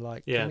 and we're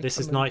like, this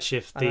is Night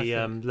Shift, the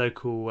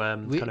local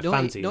kind of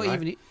fanzine,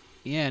 right?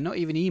 Not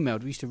even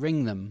emailed. We used to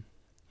ring them.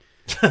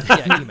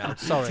 Emailed.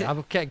 Sorry,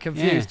 I'm getting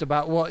confused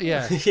about what.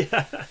 Yeah.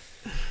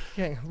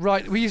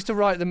 Right. We used to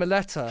write them a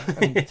letter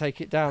and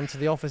take it down to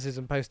the offices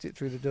and post it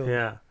through the door.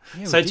 Yeah.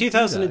 So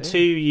 2002,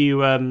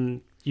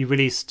 you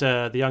released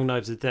The Young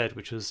Knives Are Dead,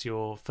 which was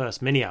your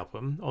first mini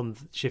album on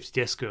Shifty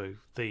Disco,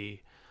 the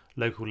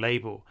local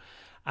label.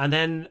 And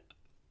then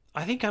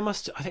I think I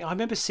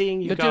remember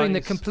seeing You're doing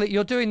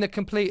the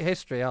complete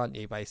history, aren't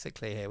you?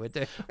 Basically, here we're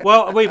doing.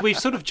 Well, we've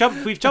sort of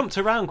jumped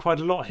around quite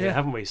a lot here,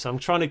 haven't we? So I'm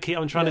trying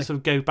to sort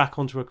of go back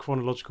onto a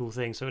chronological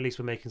thing, so at least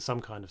we're making some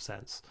kind of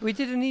sense. We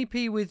did an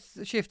EP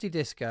with Shifty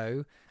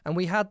Disco, and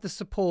we had the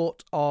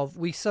support of.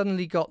 We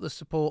suddenly got the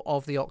support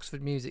of the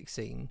Oxford music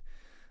scene,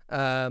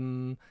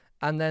 and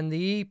then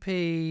the EP,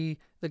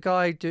 the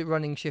guy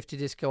running Shifty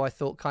Disco, I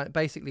thought kind of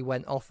basically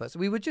went off us.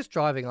 We were just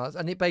driving us,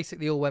 and it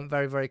basically all went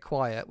very, very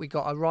quiet. We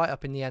got a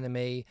write-up in the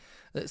NME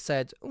that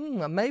said,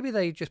 maybe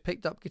they just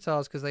picked up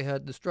guitars because they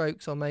heard the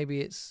Strokes, or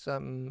maybe it's a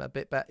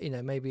bit better,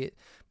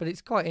 but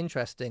it's quite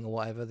interesting, or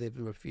whatever the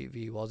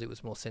review was. It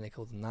was more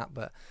cynical than that,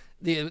 but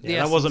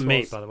that wasn't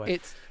me, by the way.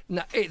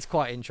 It's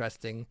quite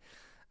interesting.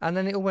 And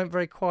then it all went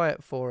very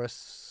quiet for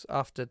us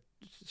after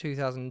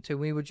 2002.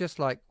 We were just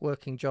like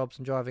working jobs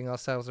and driving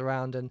ourselves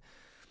around, and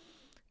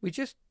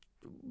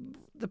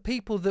the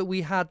people that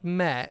we had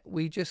met,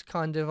 we just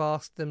kind of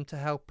asked them to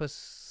help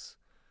us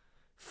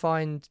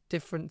find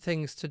different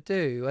things to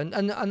do.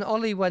 And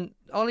Ollie,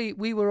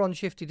 we were on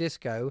Shifty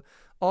Disco.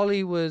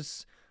 Ollie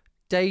was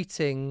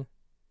dating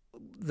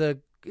the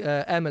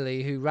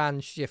Emily who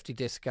ran Shifty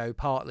Disco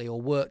partly, or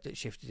worked at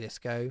Shifty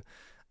Disco,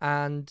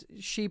 and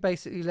she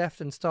basically left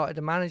and started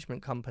a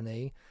management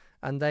company,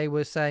 and they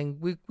were saying,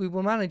 we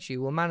will manage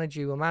you, we'll manage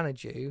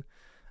you.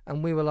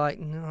 And we were like,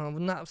 no,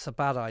 that's a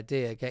bad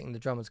idea, getting the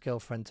drummer's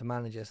girlfriend to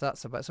manage us.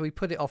 So we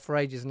put it off for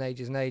ages and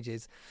ages and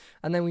ages.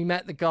 And then we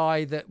met the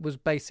guy that was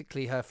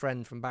basically her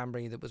friend from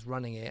Banbury that was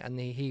running it. And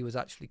he was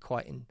actually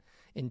quite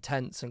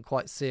intense and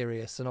quite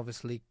serious, and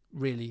obviously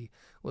really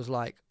was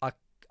like, I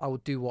will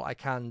do what I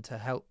can to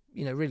help,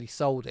 really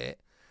sold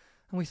it.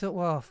 And we thought,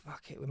 well,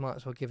 fuck it, we might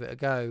as well give it a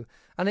go.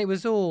 And it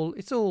wasn't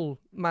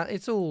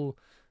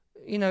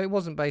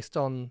based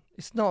on,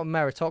 it's not a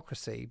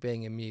meritocracy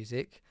being in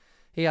music.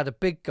 He had a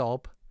big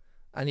gob,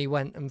 and he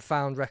went and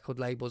found record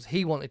labels.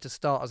 He wanted to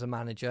start as a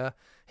manager.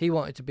 He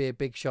wanted to be a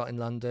big shot in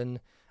London,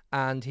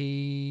 and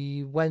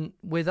he went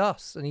with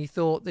us. And he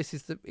thought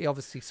he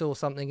obviously saw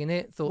something in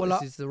it,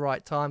 this is the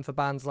right time for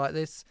bands like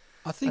this.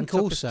 I think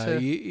also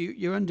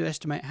you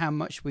underestimate how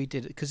much we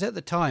did, because at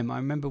the time I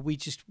remember we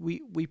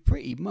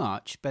pretty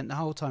much spent the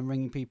whole time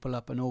ringing people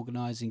up and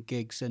organising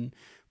gigs and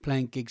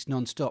playing gigs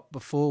non-stop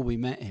before we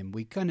met him.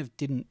 We kind of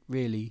didn't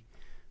really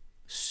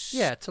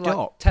stop. To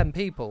like 10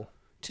 people.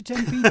 To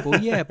 10 people,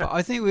 yeah, but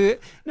I think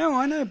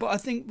I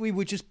think we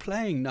were just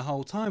playing the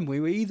whole time. We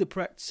were either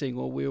practicing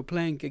or we were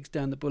playing gigs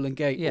down the Bull and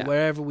Gate or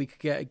wherever we could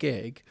get a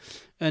gig.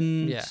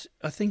 And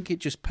I think it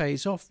just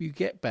pays off. You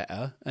get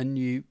better, and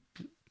you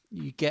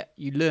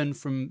learn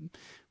from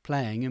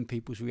playing and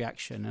people's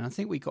reaction. And I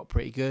think we got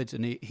pretty good,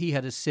 and he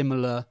had a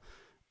similar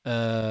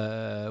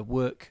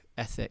work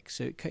ethic,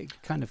 so it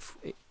kind of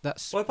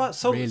that's what about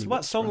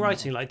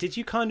songwriting. Like, did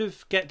you kind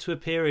of get to a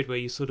period where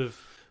you sort of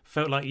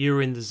felt like you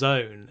were in the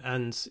zone,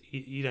 and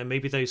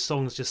maybe those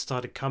songs just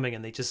started coming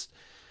and they just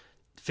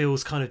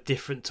feels kind of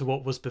different to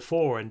what was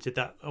before? And did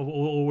that,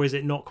 or is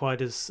it not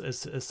quite as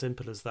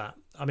simple as that?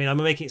 I mean, I'm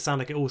making it sound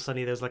like it all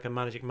suddenly there's like a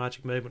magic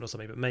moment or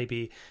something, but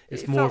maybe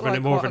it's more of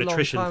an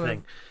attrition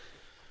thing.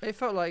 It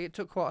felt like it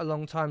took quite a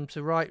long time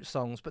to write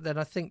songs, but then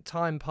I think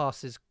time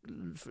passes.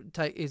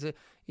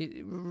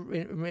 It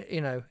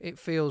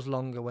feels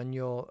longer when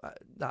you're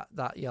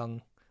that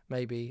young,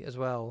 maybe as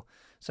well.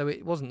 So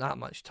it wasn't that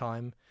much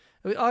time.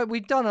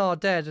 We'd done Our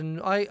Dead,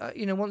 and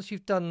once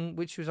you've done,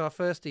 which was our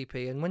first EP,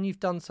 and when you've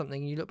done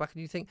something, you look back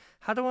and you think,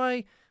 how do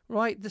I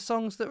write the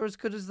songs that are as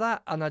good as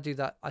that? And I do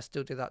that. I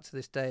still do that to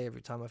this day.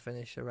 Every time I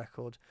finish a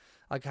record,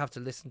 I have to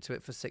listen to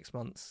it for 6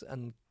 months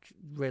and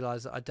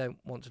realise that I don't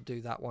want to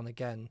do that one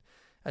again.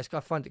 I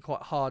find it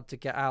quite hard to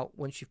get out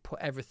once you've put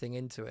everything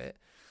into it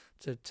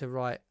to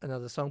write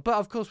another song. But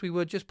of course, we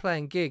were just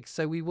playing gigs,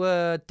 so we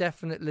were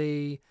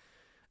definitely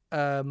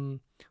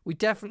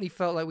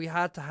felt like we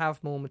had to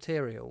have more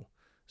material.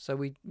 So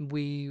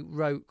we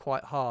wrote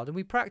quite hard, and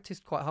we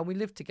practiced quite hard. We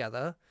lived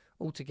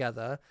all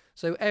together.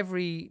 So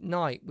every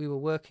night we were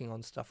working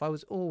on stuff. I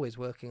was always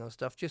working on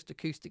stuff, just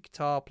acoustic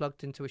guitar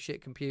plugged into a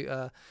shit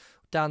computer,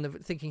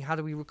 thinking, how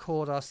do we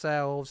record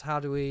ourselves? How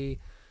do we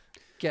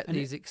get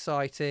these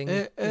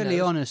exciting... Early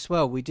on as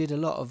well, we did a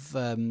lot of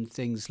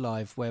things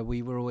live where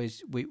we were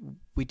always...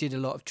 We did a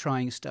lot of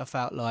trying stuff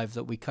out live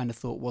that we kind of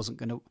thought wasn't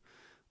going to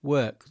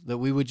work, that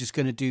we were just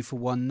going to do for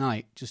one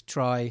night. Just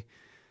try...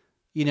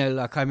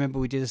 like I remember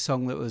we did a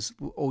song that was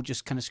all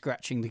just kind of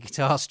scratching the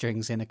guitar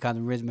strings in a kind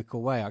of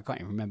rhythmical way. I can't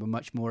even remember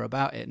much more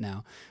about it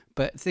now.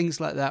 But things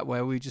like that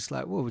where we just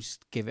like, well, we'll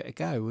just give it a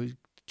go. We'll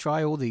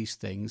try all these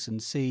things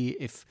and see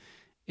if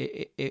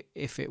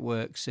it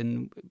works,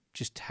 and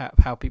just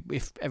how people,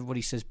 if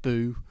everybody says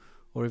boo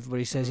or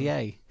everybody says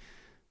yay.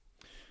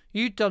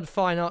 You'd done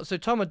fine art. So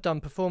Tom had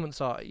done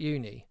performance art at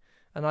uni.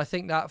 And I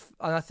think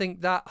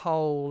that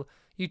whole,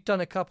 you'd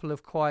done a couple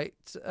of quite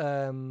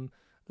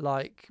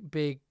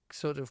big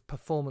sort of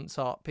performance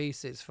art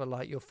pieces for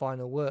like your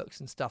final works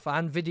and stuff,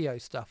 and video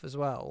stuff as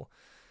well.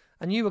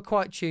 And you were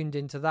quite tuned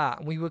into that,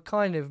 and we were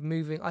kind of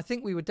moving. I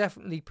think we were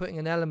definitely putting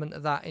an element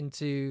of that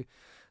into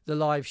the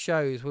live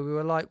shows, where we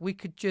were like, we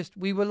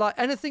were like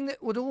anything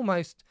that would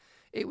almost,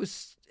 it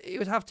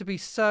would have to be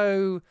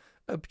so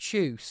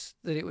obtuse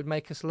that it would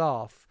make us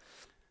laugh.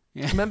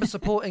 Yeah. I remember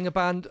supporting a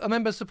band.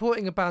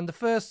 The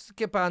first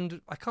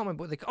band, I can't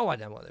remember what I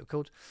know what they were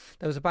called.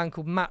 There was a band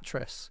called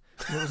Mattress.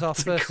 And it was our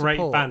first great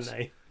support. Band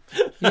name.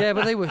 Yeah,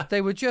 but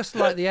they were just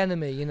like the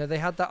Enemy. You know, they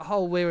had that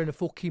whole "we're in a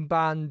fucking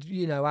band,"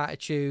 you know,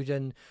 attitude,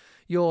 and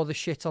you're the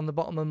shit on the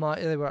bottom of my.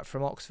 They were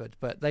from Oxford,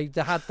 but they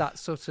had that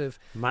sort of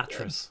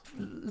Mattress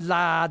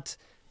lad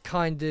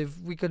kind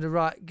of. We could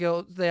write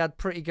girl. They had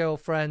pretty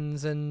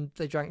girlfriends, and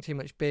they drank too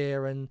much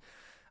beer, and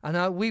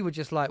we were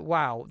just like,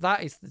 wow,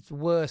 that is the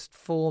worst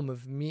form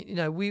of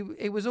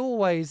it was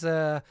always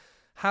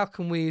how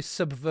can we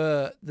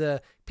subvert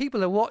the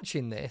people are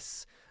watching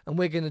this, and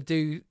we're going to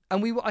do,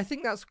 and I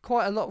think that's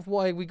quite a lot of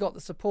why we got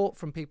the support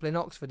from people in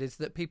Oxford, is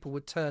that people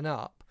would turn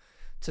up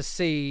to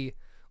see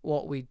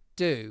what we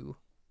do,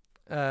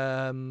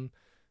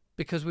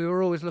 because we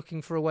were always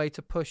looking for a way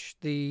to push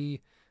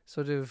the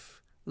sort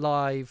of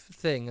live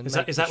thing. And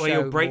is that where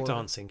your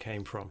breakdancing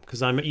came from?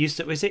 Because I'm used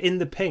to. Was it In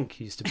the Pink?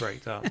 You used to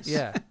breakdance.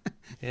 Yeah.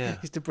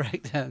 Used to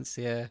breakdance.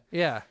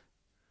 Yeah.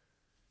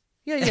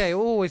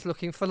 Always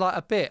looking for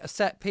like a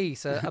set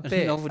piece, a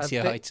bit novelty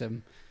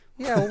item.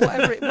 Yeah, or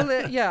whatever.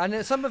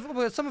 And some of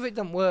it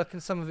doesn't work,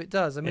 and some of it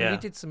does. I mean, we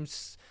did some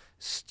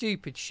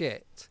stupid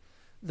shit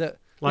that.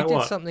 Like we did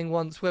what? Something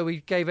once where we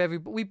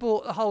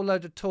bought a whole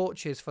load of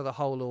torches for the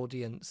whole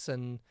audience,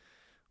 and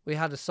we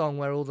had a song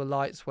where all the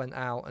lights went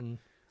out, and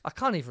I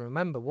can't even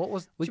remember what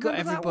was. We got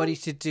everybody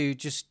to do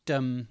just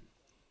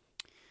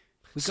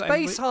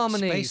Space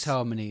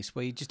harmonies,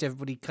 where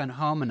everybody kind of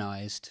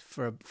harmonised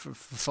for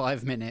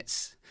 5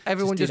 minutes.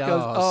 Everyone just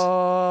goes,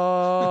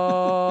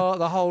 oh,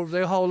 the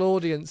whole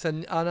audience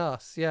and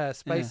us,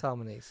 space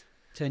harmonies.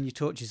 Turn your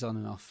torches on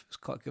and off. It's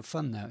quite good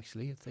fun, though,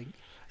 actually, I think.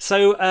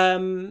 So,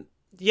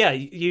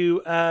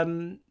 you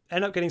end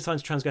up getting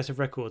signed to Transgressive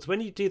Records.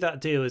 When you do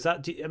that deal, is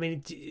that? Do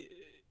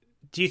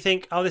you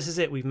think, oh, this is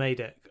it, we've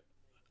made it?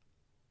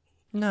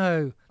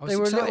 No, they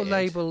were excited. A little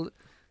label.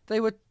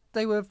 They were.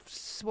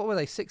 What were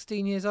they?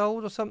 16 years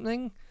old or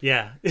something?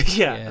 Yeah.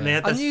 And they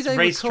had this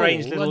very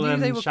strange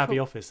little shabby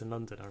office in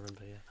London. I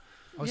remember. Yeah.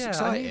 I was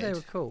excited. I knew they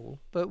were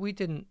cool, but we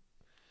didn't.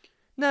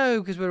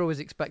 No, because we're always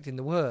expecting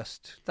the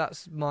worst.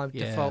 That's my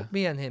default.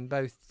 Me and him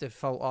both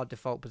default. Our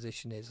default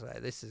position is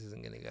like, this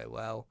isn't going to go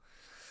well.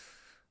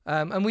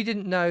 And we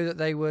didn't know that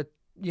they were.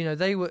 You know,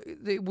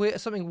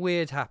 something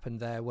weird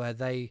happened there where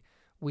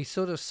we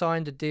sort of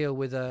signed a deal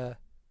with a.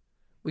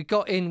 We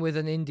got in with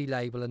an indie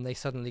label, and they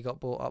suddenly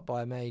got bought up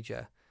by a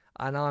major.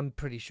 And I'm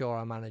pretty sure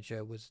our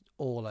manager was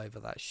all over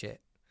that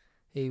shit.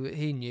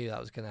 He knew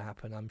that was going to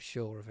happen. I'm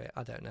sure of it.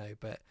 I don't know,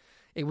 but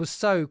it was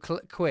so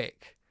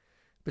quick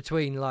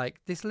between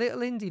like this little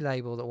indie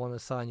label that want to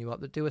sign you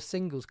up, that do a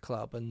singles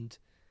club, and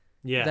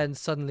then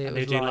suddenly it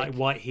was doing like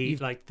White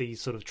Heat, like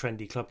these sort of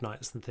trendy club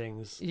nights and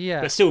things.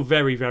 Yeah, but still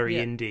very, very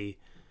indie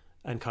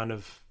and kind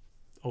of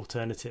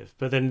alternative.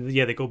 But then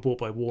they got bought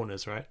by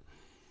Warner's, right?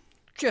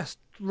 Just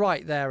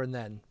right there and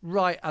then,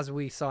 right as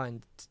we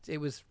signed, it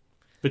was.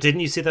 But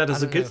didn't you see that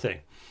as a good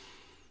thing?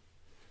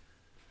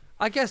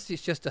 I guess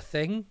it's just a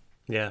thing.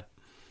 Yeah.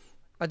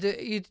 I'd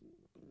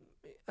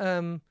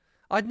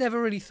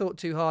never really thought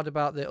too hard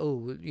about the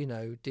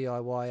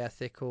DIY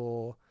ethic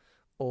or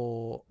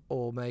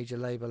major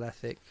label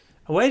ethic.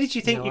 Where did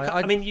you think?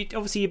 I mean,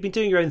 obviously you've been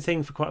doing your own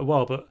thing for quite a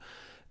while, but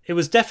it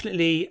was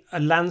definitely a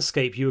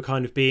landscape you were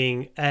kind of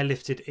being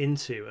airlifted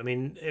into. I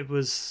mean, it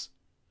was.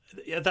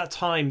 At that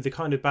time, the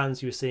kind of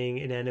bands you were seeing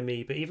in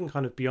Enemy, but even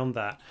kind of beyond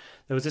that,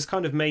 there was this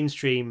kind of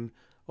mainstream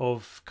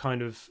of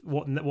kind of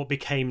what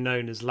became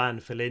known as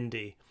landfill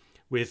indie,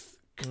 with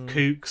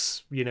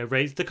Kooks,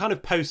 the kind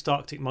of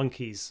post-Arctic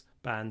Monkeys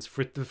bands,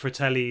 the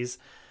Fratellis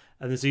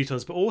and the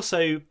Zootons, but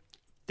also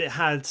it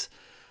had,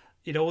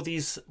 all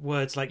these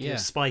words like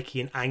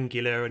spiky and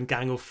angular, and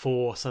Gang of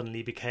Four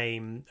suddenly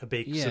became a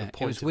big sort of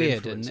point of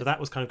influence. So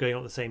that was kind of going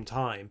on at the same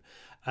time.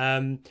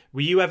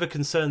 Were you ever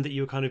concerned that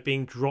you were kind of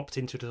being dropped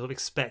into it, sort of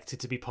expected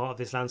to be part of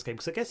this landscape?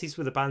 Because I guess these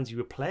were the bands you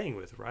were playing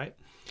with, right?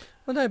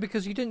 Well, no,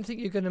 because you didn't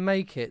think you're going to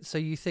make it. So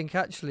you think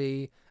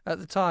actually, at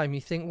the time,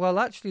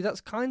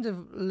 that's kind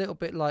of a little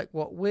bit like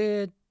what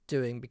we're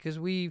doing, because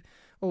we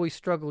always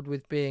struggled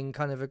with being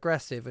kind of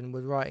aggressive and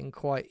were writing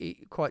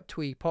quite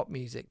twee pop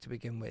music to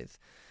begin with.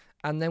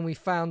 And then we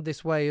found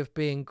this way of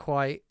being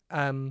quite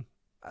loud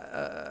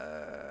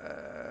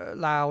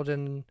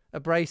and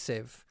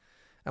abrasive.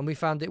 And we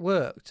found it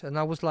worked. And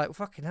I was like,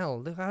 fucking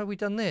hell, how have we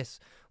done this?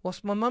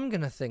 What's my mum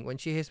going to think when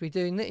she hears me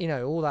doing this?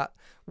 All that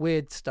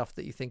weird stuff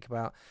that you think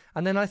about.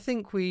 And then I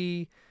think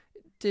we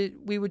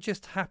were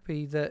just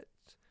happy that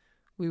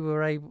we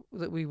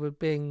were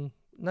being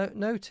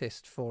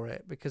noticed for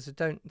it, because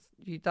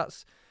you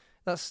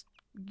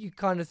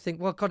kind of think,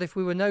 well, God, if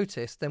we were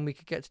noticed, then we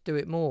could get to do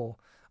it more.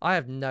 I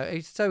have no.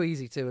 It's so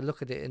easy to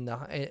look at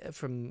it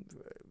from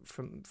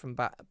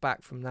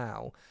back from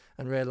now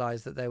and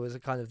realise that there was a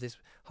kind of this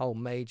whole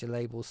major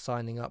labels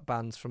signing up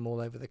bands from all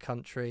over the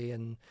country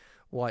and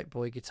white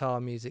boy guitar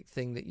music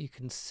thing that you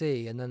can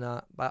see, and then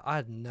but I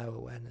had no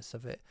awareness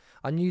of it.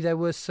 I knew there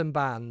were some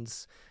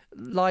bands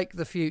like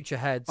the Future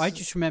Heads. I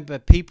just remember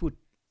people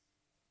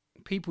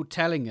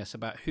telling us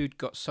about who'd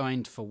got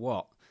signed for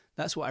what.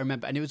 That's what I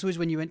remember, and it was always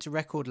when you went to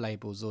record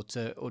labels or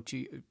to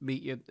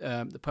meet your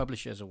the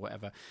publishers or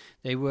whatever.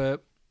 There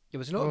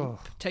was a lot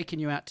of taking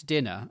you out to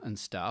dinner and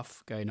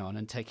stuff going on,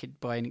 and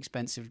buying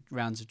expensive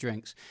rounds of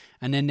drinks,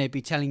 and then they'd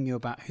be telling you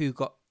about who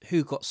got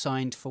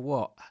signed for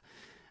what,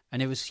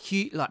 and it was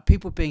huge, like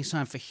people being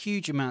signed for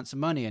huge amounts of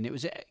money, and it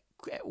was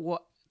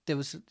what. There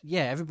was,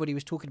 everybody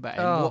was talking about it.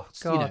 Oh,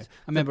 God. You know, I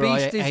remember our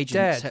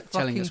agent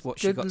telling us what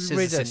she got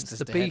Scissor Sisters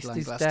The to Beast headline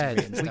is Glastonbury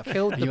dead. and We stuff.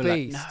 killed And the you were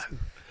Beast. Like, no.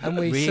 And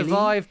we Really?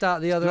 survived out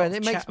the other Lot end.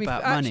 of It makes chat me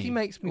about actually money,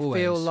 makes me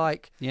always. feel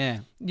like, Yeah.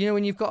 you know,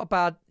 when you've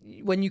got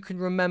when you can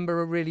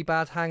remember a really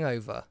bad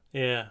hangover.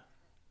 Yeah.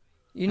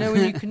 You know,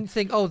 when you can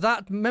think,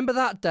 remember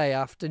that day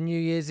after New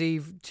Year's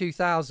Eve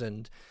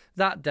 2000,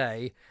 that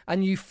day,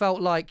 and you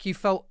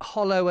felt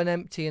hollow and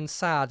empty and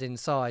sad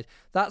inside.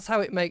 That's how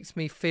it makes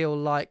me feel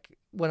like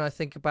when I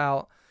think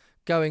about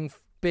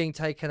being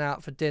taken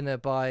out for dinner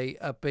by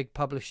a big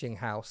publishing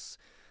house.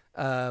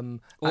 Or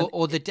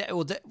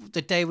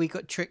the day we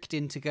got tricked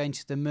into going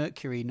to the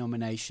Mercury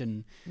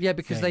nomination. Yeah,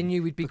 because they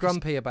knew we'd be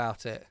grumpy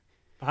about it.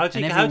 How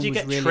do you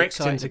get really tricked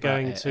into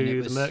going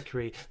to the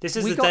Mercury? This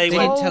is the day they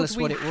when didn't tell us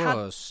what it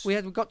was. We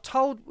got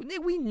told.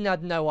 We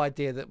had no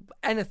idea that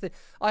anything.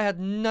 I had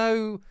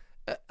no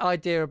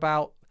idea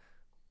about.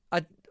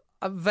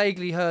 I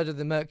vaguely heard of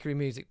the Mercury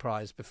Music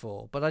Prize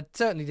before, but I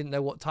certainly didn't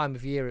know what time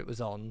of year it was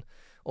on,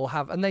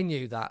 and they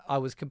knew that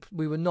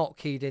we were not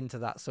keyed into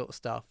that sort of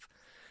stuff,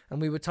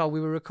 and we were told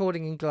we were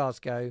recording in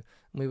Glasgow,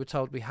 and we were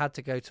told we had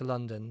to go to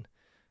London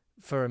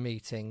for a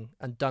meeting,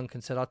 and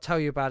Duncan said, "I'll tell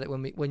you about it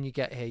when you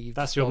get here."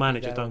 That's your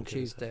manager, Duncan. On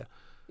Tuesday.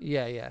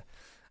 Yeah,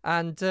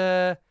 and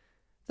they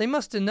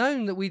must have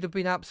known that we'd have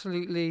been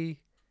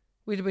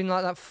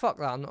like that. Fuck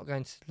that! I'm not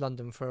going to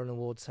London for an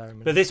award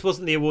ceremony. But this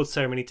wasn't the award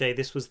ceremony day.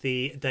 This was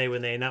the day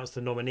when they announced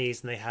the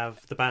nominees and they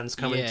have the bands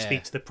come and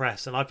speak to the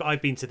press. And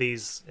I've been to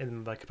these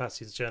in my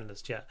capacity as a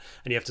journalist, and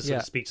you have to sort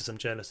of speak to some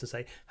journalists and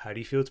say, "How do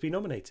you feel to be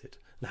nominated?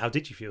 And how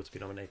did you feel to be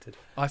nominated?"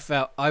 I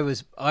felt I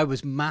was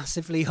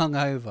massively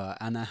hungover,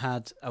 and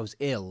I was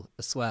ill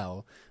as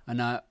well,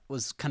 and I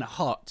was kind of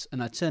hot,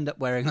 and I turned up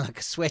wearing like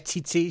a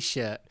sweaty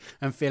t-shirt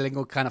and feeling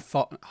all kind of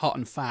hot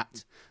and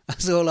fat.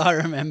 That's all I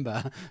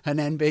remember. And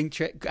then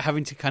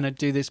having to kind of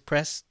do this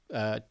press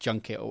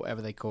junket or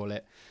whatever they call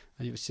it.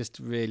 And it was just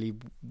really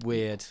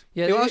weird.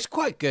 Yeah, it was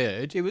quite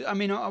good. It was. I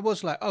mean, I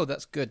was like, oh,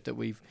 that's good that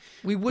we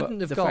wouldn't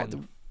have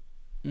gone.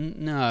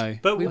 No,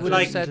 but we would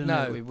have said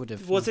no. We would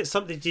have. Was it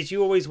something? Did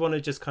you always want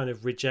to just kind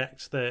of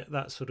reject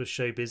that sort of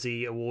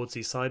showbizy,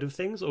 awardsy side of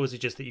things, or was it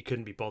just that you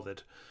couldn't be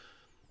bothered?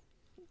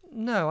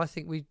 No, I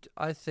think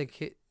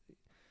it.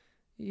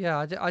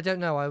 Yeah, I don't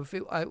know.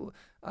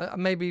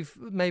 Maybe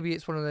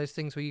it's one of those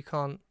things where you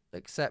can't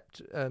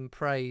accept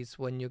praise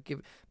when you're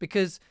given,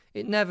 because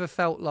it never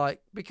felt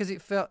like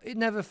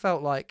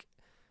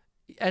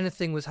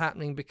anything was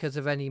happening because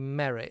of any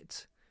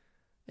merit,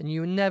 and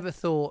you never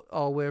thought,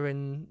 oh,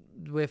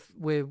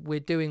 we're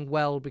doing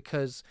well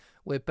because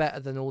we're better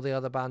than all the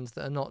other bands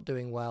that are not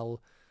doing well.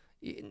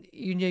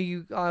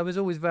 I was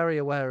always very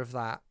aware of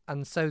that,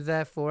 and so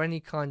therefore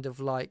any kind of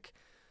like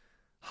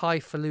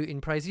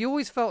highfalutin praise, you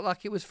always felt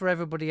like it was for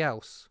everybody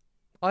else.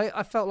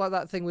 I felt like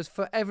that thing was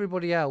for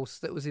everybody else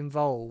that was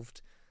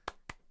involved.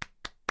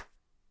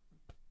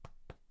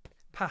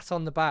 Pat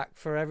on the back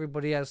for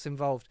everybody else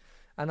involved,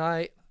 and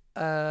I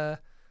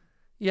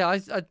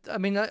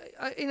mean,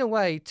 in a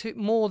way,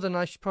 more than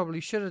I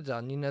probably should have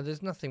done. You know,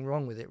 there's nothing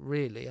wrong with it,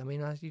 really. I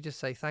mean, you just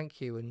say thank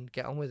you and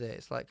get on with it.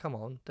 It's like, come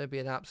on, don't be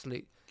an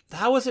absolute.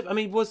 How was it? I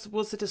mean, was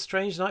it a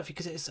strange night?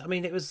 Because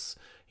it was,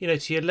 you know,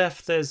 to your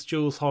left there's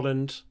Jools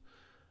Holland,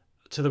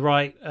 to the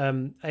right,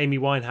 Amy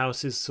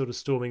Winehouse is sort of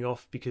storming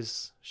off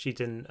because she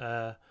didn't,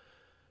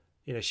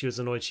 she was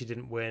annoyed she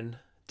didn't win.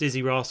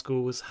 Dizzy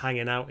Rascal was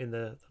hanging out in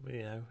the,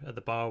 at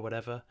the bar or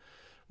whatever.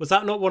 Was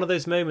that not one of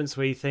those moments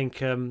where you think,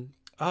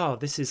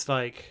 this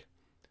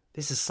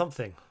is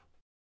something?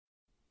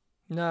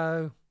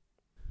 No,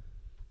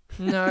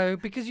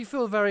 because you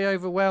feel very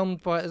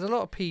overwhelmed by it. There's a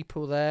lot of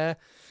people there.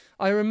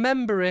 I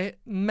remember it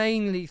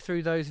mainly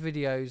through those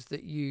videos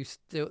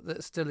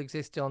that still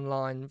exist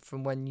online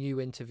from when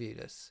you interviewed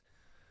us.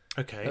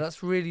 Okay. But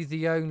that's really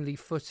the only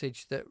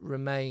footage that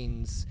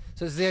remains.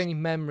 So it's the only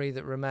memory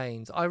that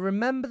remains. I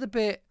remember the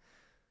bit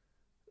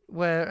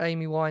where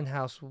Amy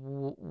Winehouse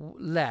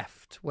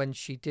left when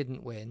she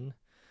didn't win.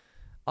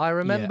 I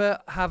remember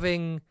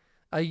having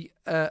a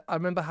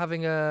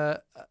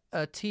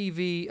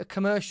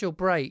commercial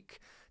break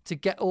to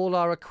get all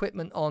our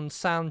equipment on,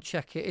 sound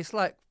check it. It's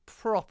like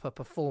proper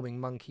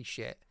performing monkey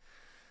shit,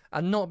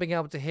 and not being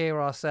able to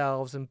hear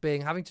ourselves and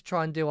having to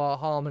try and do our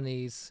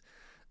harmonies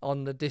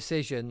on the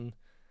decision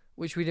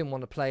which we didn't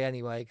want to play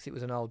anyway because it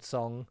was an old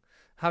song.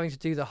 Having to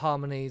do the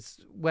harmonies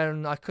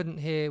when we couldn't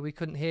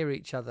hear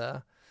each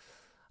other.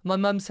 My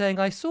mum saying,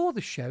 "I saw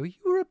the show. You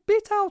were a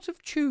bit out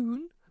of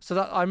tune." So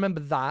that I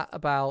remember that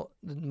about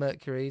the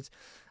Mercuries,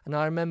 and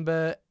I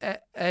remember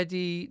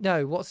Eddie.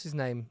 No, what's his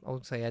name? I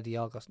won't say Eddie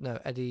Argos. No,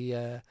 Eddie.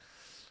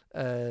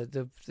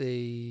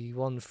 The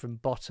one from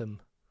Bottom.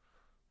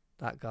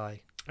 That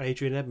guy.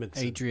 Adrian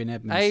Edmondson. Adrian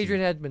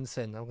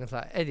Edmondson. I'm going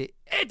to say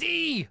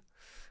Eddie.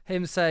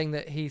 Him saying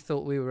that he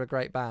thought we were a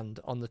great band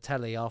on the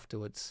telly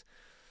afterwards.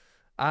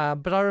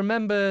 But I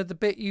remember the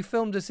bit you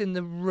filmed us in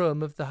the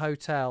room of the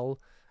hotel,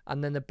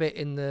 and then a bit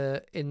in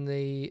the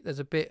there's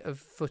a bit of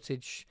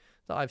footage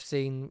that I've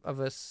seen of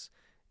us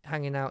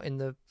hanging out in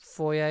the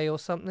foyer or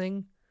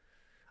something.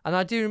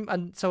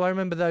 And so I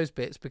remember those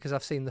bits because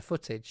I've seen the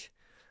footage.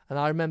 And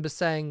I remember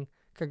saying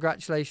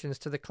congratulations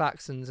to the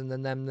Klaxons, and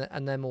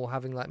then them all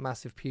having like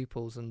massive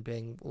pupils and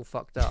being all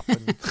fucked up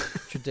and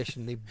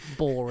traditionally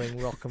boring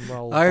rock and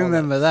roll. I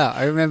remember that.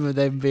 I remember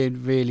them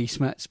being really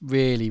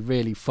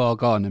really far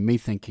gone, and me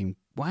thinking,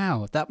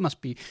 wow, that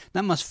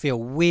must feel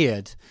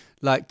weird,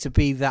 like to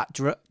be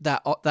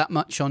that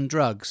much on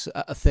drugs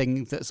at a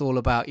thing that's all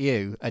about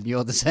you and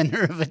you're the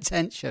centre of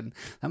attention.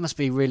 That must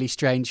be a really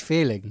strange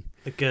feeling.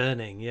 The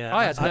gurning, yeah.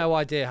 I had no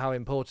idea how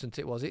important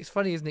it was. It's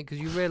funny, isn't it? Because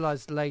you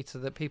realise later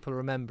that people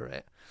remember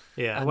it.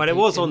 Yeah, well, it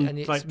was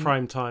on like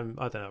prime time.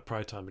 I don't know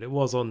prime time, but it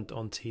was on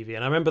TV.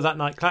 And I remember that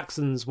night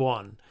Klaxons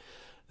won.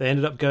 They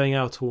ended up going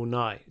out all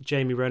night.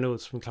 Jamie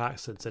Reynolds from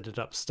Klaxons ended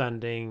up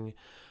standing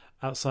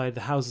outside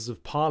the Houses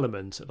of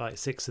Parliament at like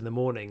 6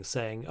 a.m.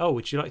 saying, "Oh,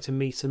 would you like to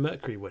meet a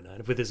Mercury winner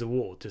with his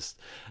award?"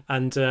 I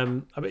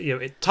mean,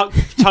 it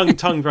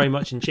tongue very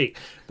much in cheek.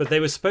 But they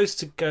were supposed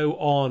to go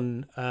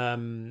on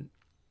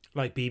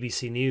like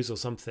BBC News or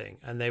something,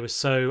 and they were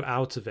so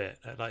out of it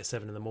at like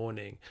 7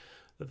 a.m.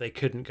 that they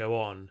couldn't go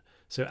on.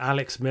 So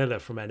Alex Miller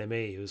from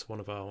NME, who's one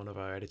of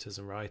our editors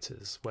and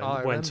writers,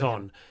 went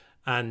on, him.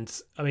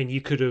 And I mean, you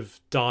could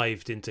have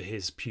dived into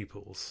his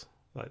pupils.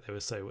 Like they were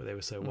so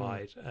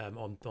wide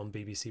on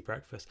BBC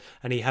Breakfast,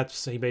 and he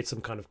made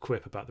some kind of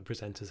quip about the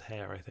presenter's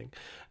hair, I think.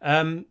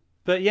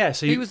 But yeah,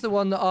 so he was the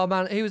one that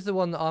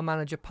our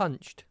manager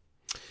punched.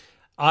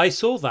 I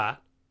saw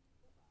that.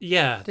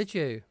 Yeah, did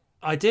you?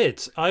 I did.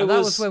 That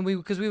was when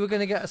because we were going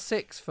to get a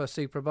 6 for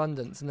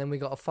Superabundance, and then we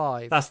got a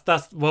 5.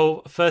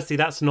 Well, firstly,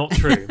 that's not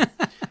true.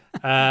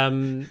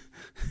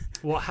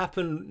 What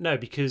happened? No,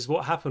 because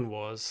what happened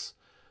was.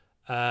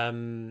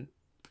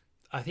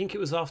 I think it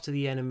was after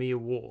the NME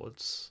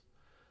Awards.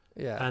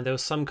 Yeah. And there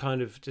was some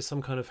kind of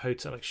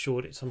hotel, like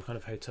Shoreditch, some kind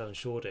of hotel in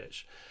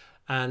Shoreditch.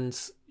 And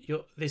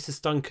this is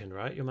Duncan,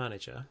 right? Your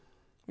manager.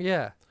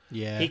 Yeah.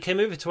 Yeah. He came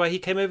over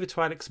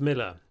to Alex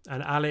Miller,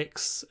 and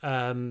Alex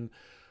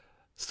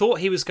thought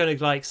he was going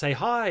to like say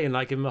hi and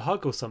like give him a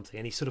hug or something.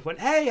 And he sort of went,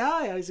 "Hey,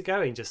 hi, how's it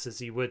going?" Just as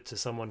you would to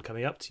someone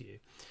coming up to you.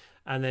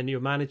 And then your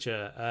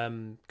manager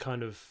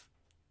kind of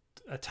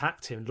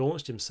attacked him,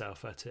 launched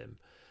himself at him.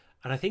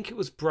 And I think it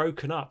was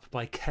broken up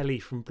by Kelly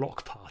from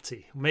Block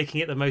Party,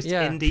 making it the most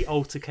indie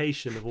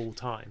altercation of all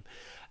time.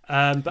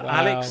 But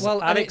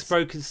wow.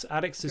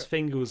 Alex's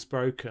finger was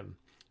broken.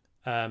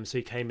 So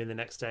he came in the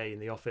next day in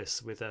the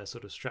office with a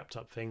sort of strapped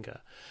up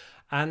finger.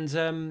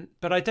 And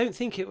but I don't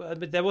think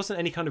there wasn't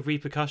any kind of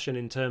repercussion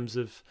in terms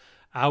of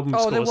album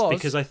scores,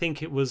 because I think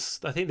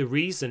the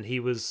reason he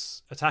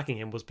was attacking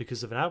him was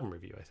because of an album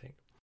review, I think.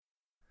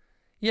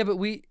 Yeah, but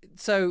we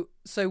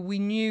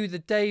knew the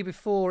day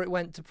before it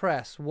went to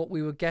press what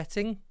we were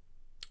getting.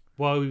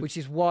 Well, which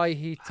is why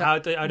he. How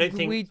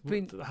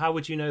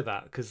would you know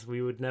that? Because we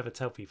would never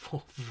tell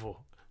people before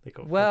they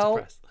got to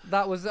press.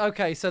 That was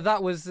okay. So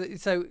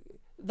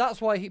that's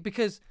why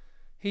because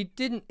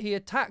he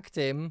attacked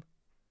him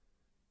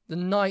the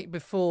night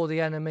before the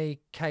NME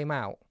came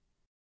out.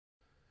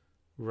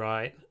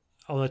 Right.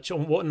 On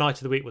what night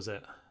of the week was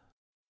it?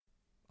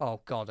 Oh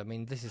God! I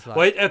mean, this is like.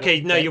 Wait, okay,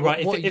 no, you're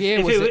right.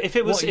 If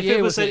it was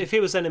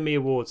NME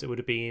Awards, it would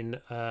have been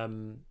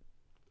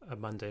a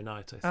Monday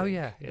night, I think. Oh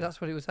yeah,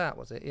 that's what it was at,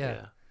 was it?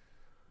 Yeah.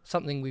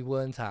 Something we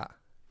weren't at.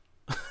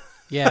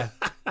 Yeah.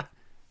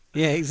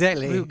 Yeah,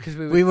 exactly. Because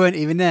we weren't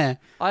even there.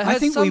 I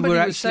think we were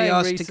actually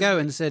asked to go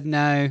and said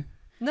no.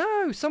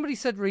 No, somebody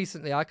said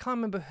recently. I can't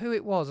remember who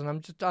it was,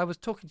 and I was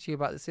talking to you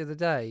about this the other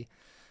day.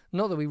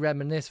 Not that we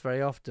reminisce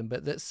very often,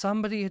 but that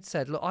somebody had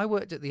said, look, I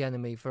worked at the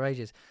NME for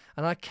ages,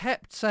 and I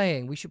kept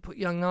saying we should put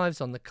Young Knives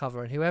on the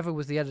cover, and whoever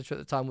was the editor at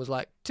the time was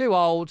like, too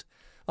old,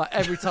 like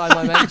every time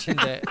I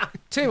mentioned it.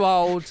 Too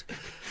old.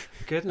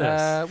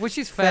 Goodness. Which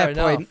is fair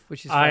enough. Point.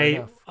 Which is fair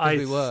enough.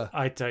 We were.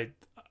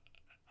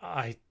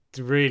 I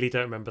really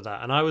don't remember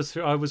that. And I was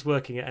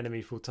working at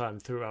NME full time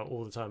throughout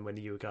all the time when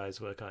you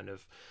guys were kind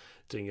of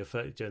doing your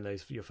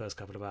first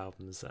couple of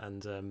albums,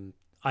 and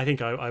I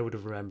think I would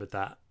have remembered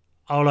that.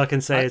 All I can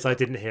say is I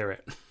didn't hear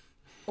it.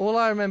 All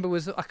I remember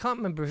was, I can't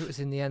remember if it was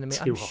in the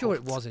NME. I'm sure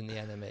it was in the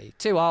NME.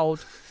 Too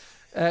old.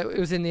 It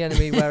was in the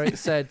NME where it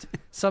said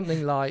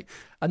something like,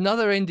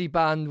 another indie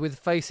band with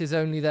faces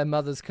only their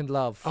mothers can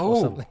love.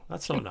 Oh,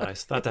 that's not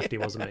nice. That definitely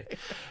wasn't me.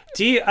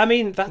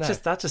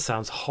 That just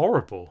sounds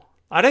horrible.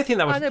 I don't think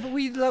that was. I know, but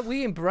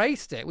we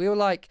embraced it. We were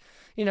like,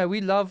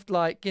 we loved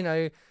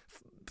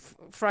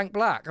Frank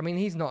Black. I mean,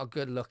 he's not a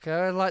good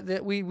looker. Like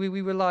that, we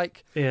were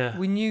like,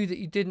 we knew that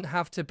you didn't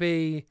have to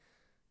be,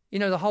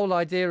 the whole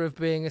idea of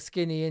being a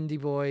skinny indie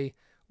boy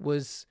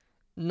was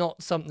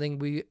not something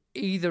we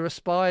either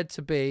aspired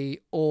to be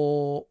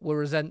or were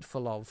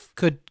resentful of.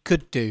 Could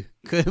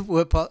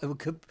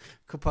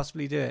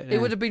possibly do it. Yeah.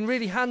 It would have been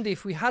really handy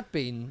if we had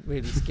been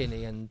really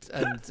skinny and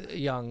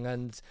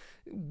young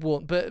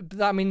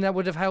but I mean that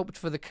would have helped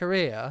for the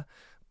career,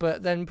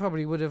 but then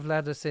probably would have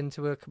led us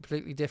into a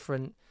completely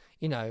different,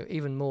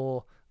 even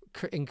more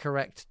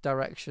incorrect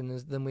direction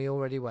than we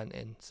already went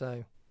in.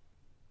 So,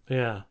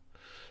 yeah.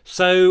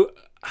 So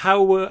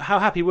how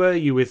happy were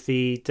you with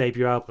the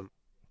debut album?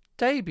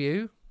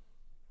 Debut.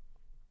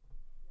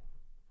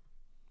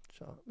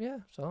 So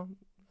it's all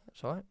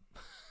right.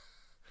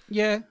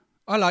 Yeah,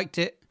 I liked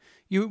it.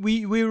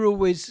 We were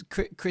always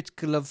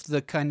critical of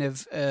the kind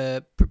of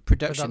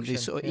production, the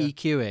sort of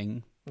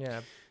EQing.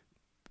 Yeah,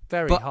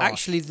 very but harsh.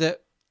 Actually, the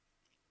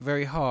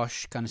very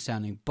harsh kind of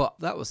sounding. But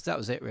that was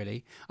it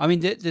really. I mean,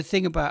 the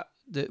thing about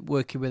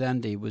working with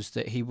Andy was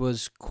that he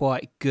was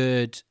quite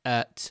good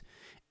at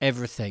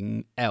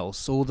everything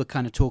else, all the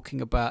kind of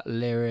talking about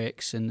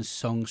lyrics and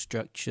song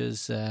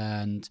structures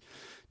and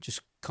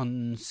just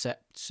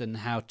concepts and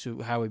how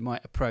we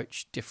might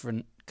approach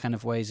different kind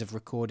of ways of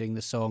recording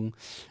the song.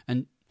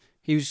 And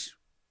he was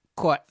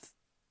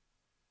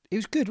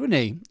good, wasn't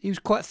he? He was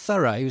quite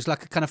thorough. He was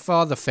like a kind of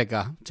father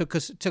figure. Took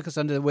us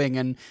under the wing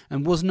and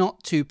was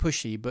not too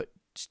pushy, but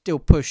still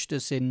pushed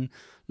us in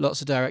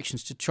lots of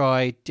directions to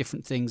try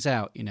different things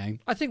out,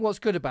 I think what's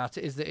good about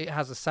it is that it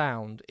has a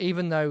sound.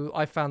 Even though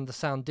I found the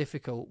sound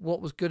difficult,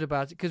 what was good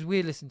about it, because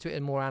we listened to it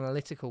in a more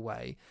analytical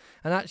way,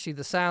 and actually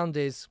the sound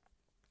is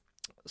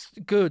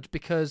good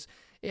because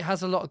it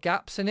has a lot of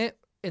gaps in it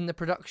in the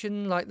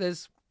production. Like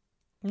there's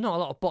not a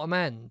lot of bottom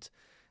end,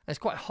 and it's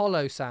quite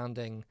hollow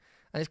sounding,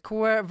 and it's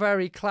quite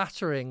very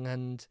clattering,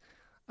 and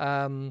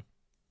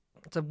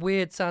it's a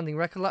weird sounding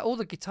record. Like all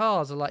the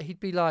guitars are like, he'd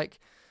be like,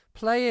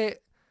 play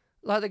it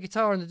like the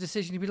guitar and the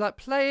Decision. He'd be like,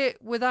 play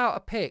it without a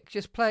pick,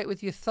 just play it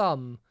with your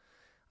thumb,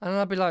 and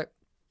I'd be like,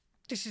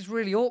 this is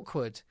really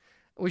awkward,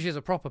 which is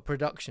a proper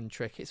production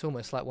trick. It's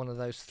almost like one of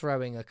those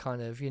throwing a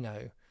kind of,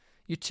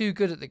 you're too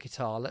good at the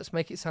guitar, let's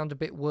make it sound a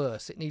bit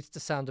worse. It needs to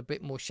sound a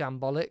bit more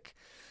shambolic.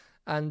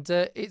 And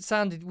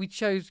we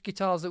chose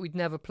guitars that we'd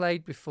never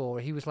played before.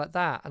 He was like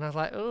that. And I was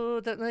like, oh,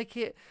 don't make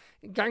it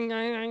gang,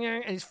 gang, gang,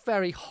 gang. And it's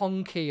very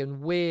honky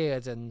and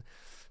weird. And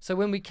so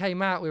when we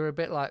came out, we were a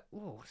bit like,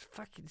 oh,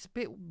 it's a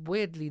bit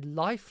weirdly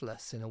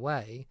lifeless in a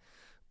way.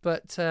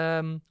 But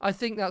I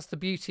think that's the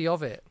beauty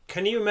of it.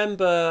 Can you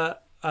remember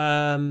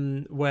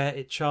where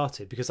it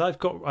charted? Because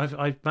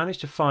I've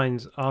managed to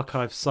find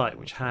Archive site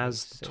which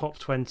has top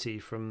 20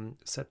 from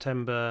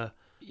September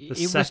the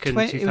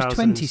 2nd, 2006. It was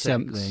 20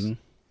 something.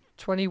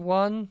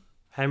 21.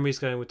 Henry's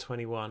going with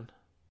 21.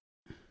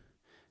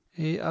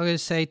 I'm going to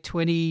say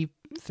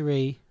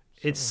 23.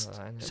 It's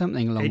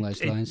something along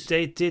those lines.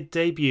 It did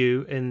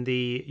debut in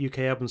the UK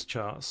albums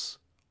charts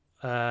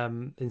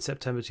in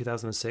September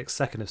 2006,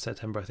 2nd of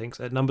September, I think,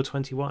 at number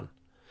 21.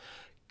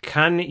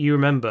 Can you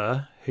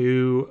remember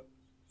who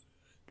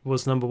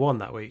was number 1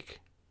 that week?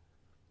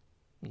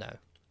 No.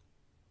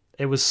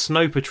 It was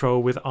Snow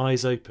Patrol with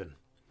Eyes Open.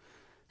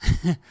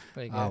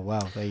 Oh wow,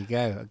 there you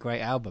go, a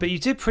great album. But you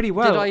did pretty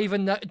well. Did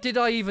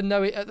I even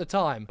know it at the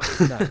time?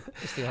 No,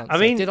 that's the answer. I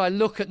mean, did I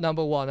look at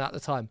number 1 at the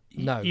time?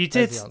 No, you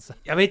did. The answer.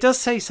 I mean, it does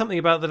say something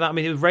about that. I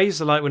mean,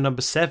 Razorlight were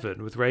number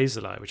 7 with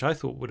Razorlight, which I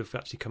thought would have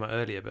actually come out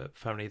earlier, but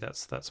apparently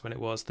that's when it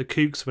was. The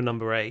Kooks were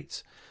number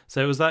 8,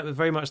 so it was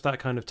very much that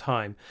kind of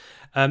time.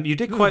 You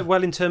did quite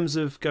well in terms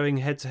of going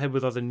head to head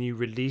with other new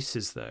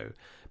releases, though,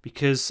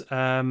 because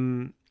at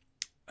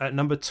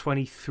number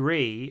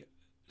 23.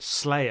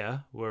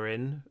 Slayer were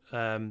in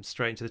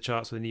straight into the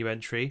charts with a new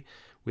entry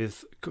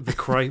with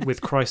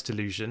Christ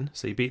Illusion,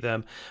 so you beat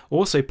them.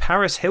 Also,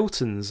 Paris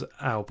Hilton's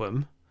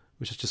album,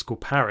 which is just called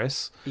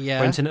Paris,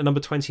 went in at number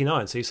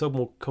 29, so you sold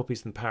more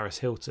copies than Paris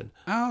Hilton.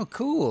 Oh,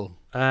 cool.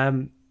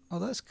 Oh,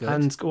 that's good.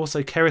 And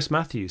also Keris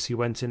Matthews, who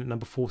went in at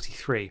number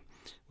 43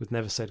 with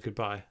Never Said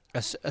Goodbye.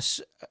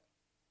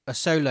 A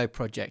solo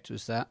project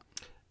was that?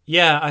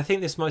 Yeah, I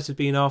think this might have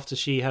been after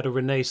she had a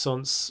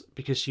renaissance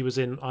because she was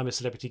in I'm a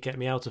Celebrity, Get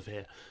Me Out of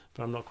Here,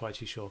 but I'm not quite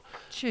too sure.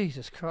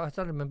 Jesus Christ,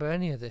 I don't remember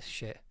any of this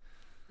shit.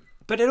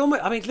 But it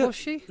almost, I mean,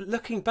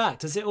 looking back,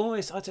 does it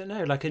almost, I don't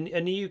know, like a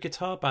new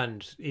guitar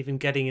band even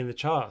getting in the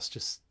charts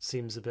just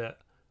seems a bit,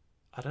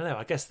 I don't know,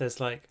 I guess there's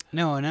like...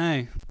 No, I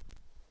know.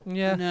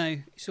 Yeah. No,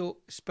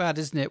 it's bad,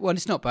 isn't it? Well,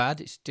 it's not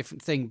bad, it's a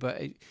different thing,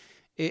 but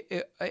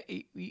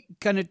you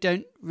kind of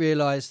don't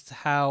realise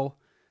how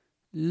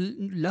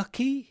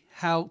lucky,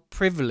 how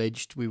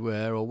privileged we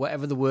were, or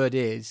whatever the word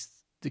is,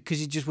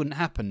 because it just wouldn't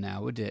happen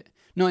now, would it?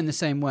 Not in the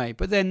same way.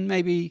 But then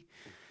maybe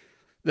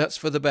that's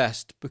for the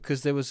best,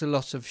 because there was a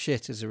lot of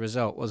shit as a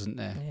result, wasn't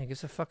there? Yeah,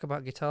 gives a fuck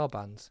about guitar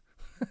bands.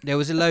 There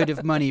was a load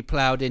of money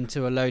ploughed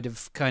into a load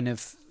of kind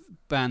of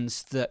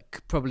bands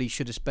that probably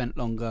should have spent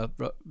longer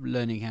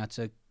learning how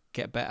to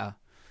get better.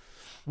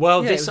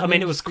 Well,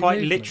 it was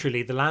quite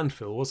literally the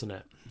landfill, wasn't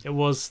it? It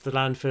was the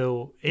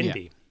landfill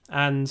indie,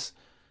 and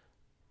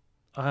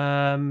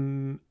I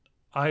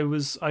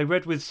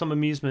read with some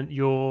amusement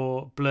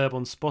your blurb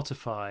on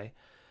Spotify,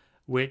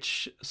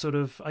 which sort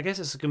of, I guess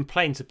it's a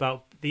complaint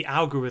about the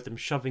algorithm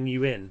shoving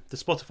you in. The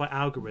Spotify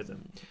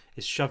algorithm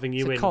is shoving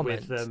you in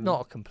with. It's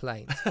not a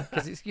complaint,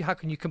 because how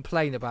can you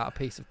complain about a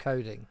piece of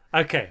coding?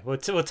 Okay, well,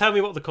 tell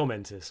me what the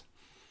comment is.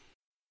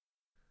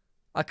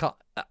 I can't.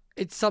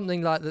 It's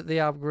something like that. The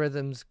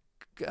algorithms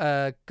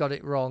got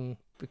it wrong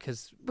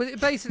because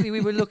basically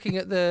we were looking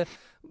at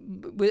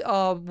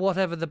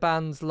whatever the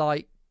bands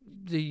like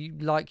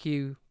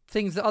you,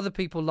 things that other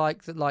people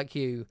like that like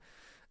you,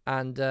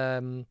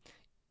 and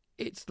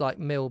it's like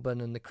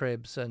Milburn and the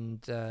Cribs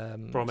and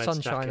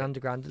Sunshine Jacket.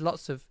 Underground.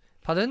 Lots of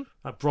pardon.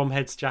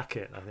 Bromhead's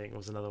Jacket, I think,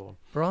 was another one.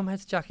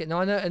 Bromhead's Jacket. No,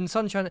 I know, and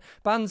Sunshine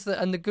bands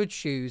and the Good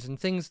Shoes and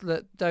things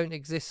that don't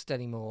exist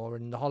anymore,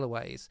 and the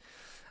Holloways.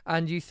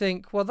 And you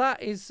think, well,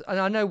 that is, and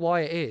I know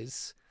why it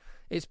is.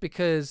 It's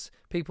because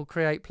people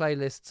create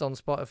playlists on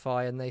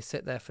Spotify and they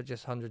sit there for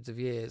just hundreds of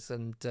years,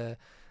 and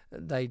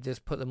they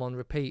just put them on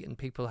repeat, and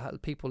people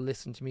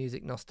listen to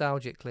music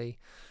nostalgically.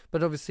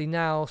 But obviously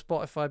now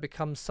Spotify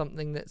becomes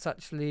something that's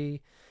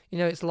actually,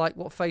 it's like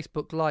what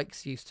Facebook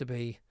likes used to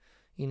be.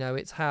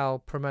 It's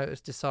how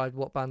promoters decide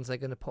what bands they're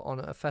going to put on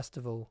at a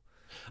festival.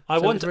 I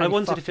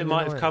wondered if it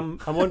might have come.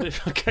 I wondered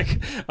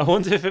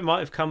if it might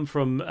have come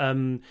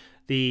from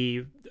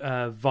the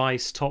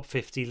Vice Top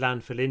 50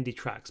 Landfill Indie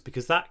Tracks,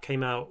 because that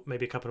came out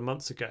maybe a couple of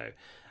months ago,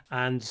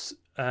 and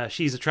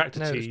She's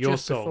Attracted to Your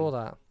just song. Before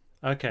that.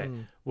 Okay,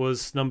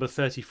 was number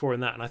 34 in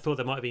that, and I thought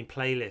there might have been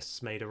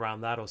playlists made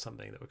around that or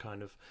something that were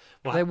kind of.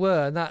 Well, there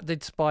were, and that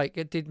did spike.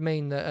 It did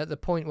mean that at the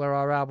point where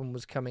our album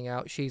was coming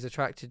out, She's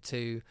Attracted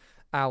to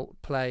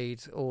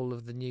outplayed all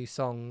of the new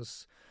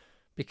songs,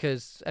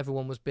 because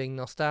everyone was being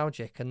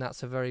nostalgic, and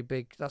that's a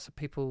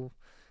people,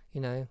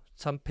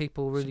 some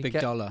people really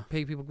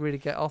people really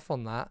get off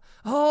on that.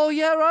 Oh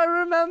yeah, I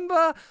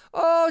remember.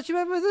 Oh, do you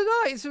remember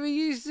the nights we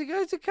used to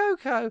go to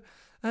Coco,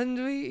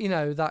 and we,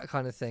 that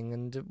kind of thing,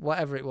 and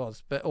whatever it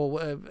was. But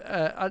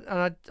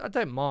I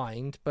don't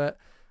mind, but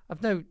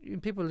I've no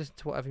people listen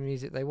to whatever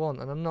music they want,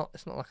 and I'm not.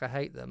 It's not like I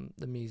hate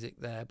the music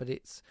there, but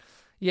it's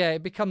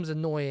it becomes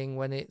annoying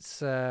when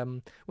it's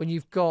when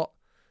you've got.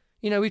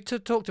 We've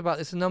talked about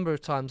this a number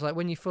of times. Like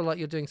when you feel like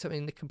you're doing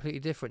something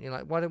completely different, you're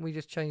like, why don't we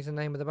just change the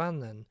name of the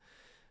band then?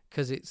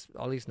 Because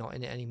Ollie's not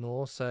in it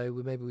anymore,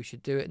 so maybe we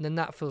should do it. And then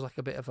that feels like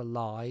a bit of a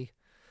lie.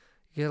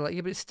 You're like,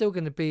 yeah, but it's still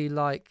going to be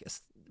like,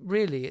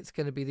 really, it's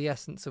going to be the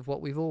essence of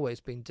what we've always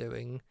been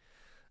doing,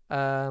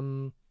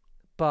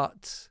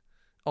 but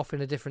off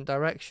in a different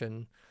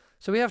direction.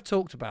 So we have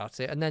talked about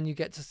it, and then you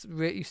get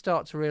to you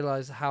start to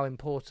realise how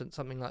important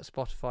something like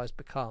Spotify has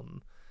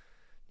become.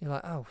 You're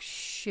like, oh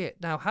shit,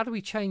 now how do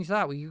we change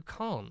that? Well, you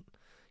can't.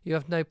 You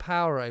have no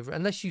power over it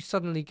unless you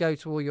suddenly go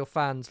to all your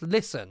fans.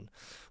 Listen,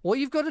 what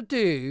you've got to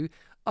do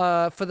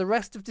for the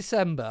rest of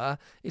December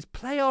is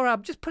play our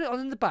album. Just put it on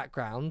in the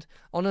background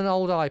on an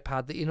old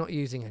iPad that you're not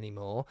using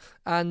anymore,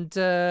 and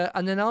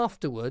then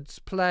afterwards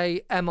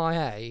play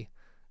MIA,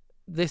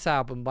 this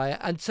album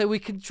and so we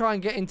can try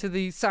and get into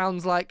the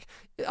sounds like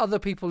other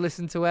people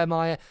listen to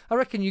MIA. I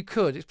reckon you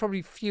could. It's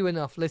probably few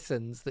enough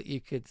listens that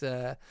you could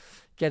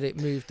get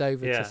it moved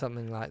over to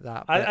something like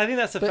that. But, I think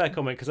that's a fair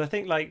comment, because I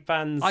think like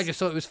bands. I just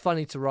thought it was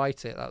funny to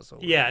write it. That's all.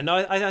 Yeah, no,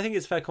 I think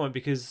it's a fair comment,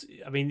 because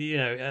I think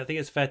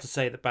it's fair to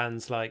say that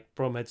bands like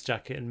Bromhead's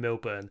Jacket and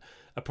Milburn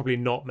are probably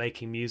not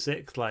making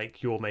music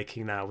like you're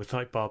making now with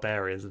like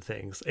Barbarians and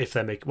things. If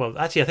they're making, well,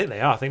 actually, I think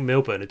they are. I think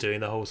Milburn are doing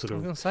the whole sort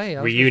of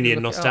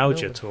reunion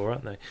nostalgia tour,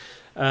 aren't they?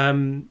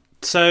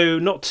 So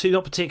not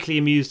particularly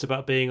amused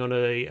about being on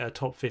a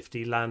top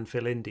 50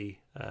 landfill indie.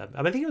 I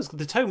think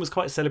the tone was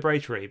quite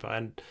celebratory, but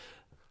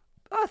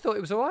I thought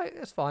it was all right.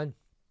 It's fine.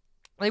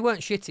 They weren't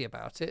shitty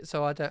about it,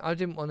 so I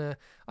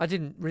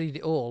didn't read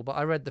it all, but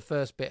I read the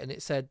first bit, and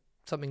it said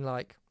something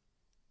like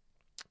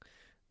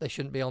they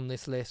shouldn't be on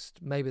this list.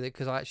 Maybe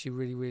because I actually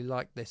really, really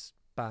like this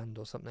band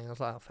or something. I was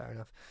like, oh, fair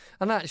enough.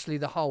 And actually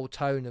the whole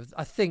tone of,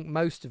 I think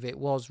most of it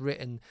was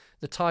written,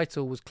 the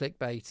title was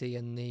clickbaity,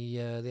 and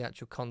the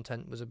actual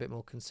content was a bit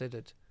more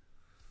considered.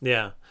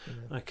 Yeah.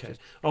 Okay.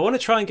 I want to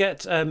try and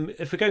get,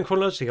 if we're going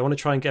chronologically, I want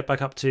to try and get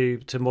back up to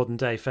modern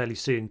day fairly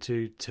soon,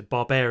 to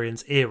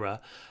Barbarians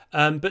era.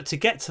 But to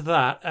get to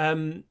that,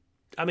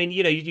 I mean,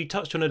 you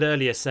touched on it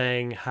earlier,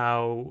 saying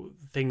how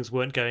things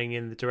weren't going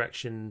in the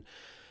direction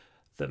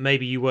that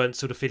maybe you weren't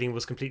sort of feeling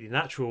was completely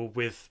natural,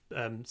 with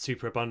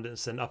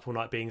Superabundance and Up All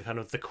Night being kind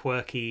of the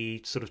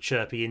quirky, sort of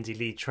chirpy indie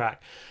lead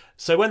track.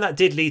 So when that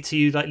did lead to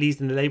you like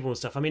leaving the label and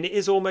stuff, I mean, it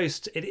is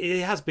almost,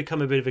 it has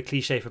become a bit of a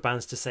cliche for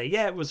bands to say,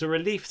 yeah, it was a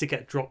relief to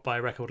get dropped by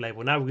a record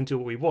label. Now we can do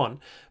what we want.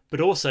 But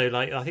also,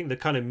 like, I think the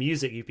kind of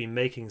music you've been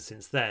making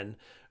since then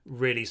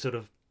really sort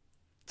of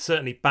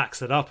certainly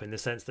backs it up, in the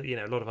sense that,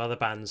 a lot of other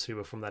bands who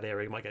were from that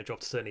era who might get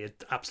dropped certainly are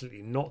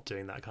absolutely not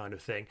doing that kind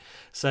of thing.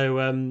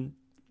 So,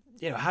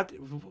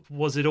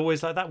 was it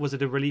always like that? Was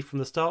it a relief from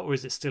the start, or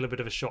is it still a bit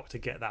of a shock to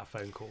get that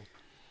phone call?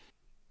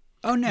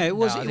 Oh no, it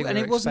wasn't, No, and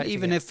it wasn't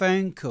even a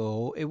phone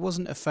call. It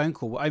wasn't a phone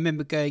call. I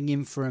remember going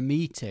in for a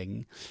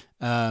meeting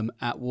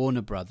at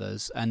Warner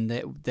Brothers, and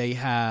they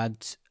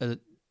had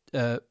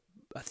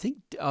I think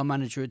our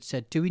manager had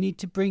said, "Do we need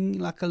to bring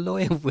like a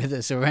lawyer with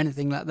us or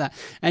anything like that?"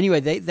 Anyway,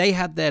 they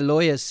had their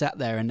lawyers sat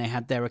there and they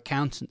had their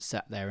accountants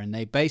sat there, and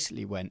they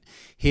basically went,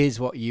 "Here's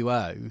what you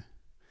owe.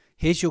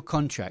 Here's your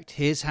contract.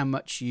 Here's how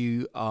much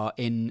you are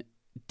in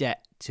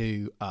debt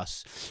to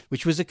us,"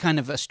 which was a kind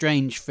of a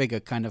strange figure,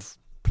 kind of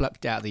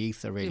plucked out of the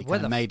ether, really,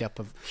 kind of made up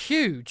of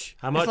huge.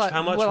 How much? Like,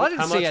 how much? Well, I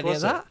didn't how see much any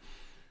was of that.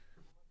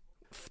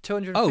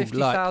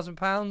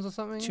 £250,000 or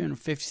something.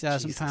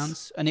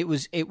 £250,000, and it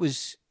was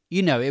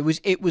you know it was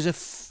a.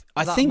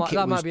 I think it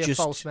that was might be just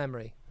a false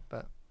memory,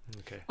 but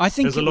Okay. I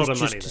think There's it a lot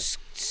was of just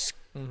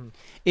money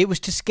it was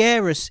to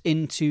scare us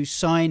into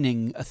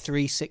signing a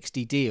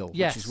 360 deal,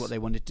 Yes. which is what they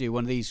wanted to do.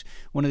 One of these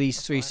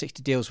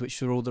 360 deals, which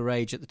were all the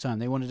rage at the time.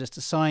 They wanted us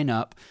to sign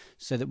up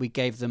so that we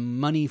gave them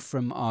money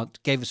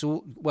gave us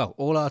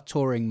all our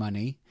touring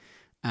money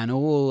and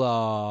all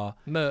our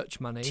merch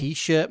money,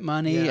 T-shirt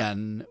money,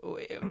 and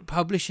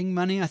publishing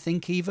money. I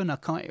think even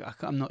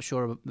I'm not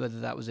sure whether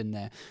that was in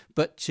there,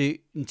 but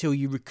until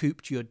you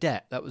recouped your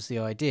debt, that was the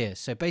idea.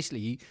 So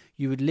basically,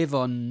 you would live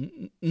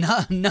on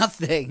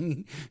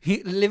nothing,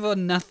 live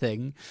on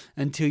nothing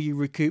until you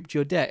recouped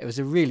your debt. It was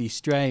a really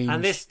strange.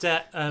 And this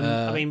debt,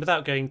 I mean,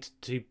 without going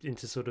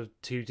into sort of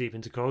too deep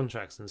into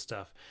contracts and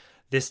stuff.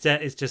 This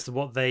debt is just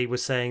what they were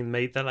saying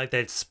that like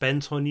they'd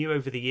spent on you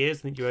over the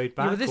years and that you owed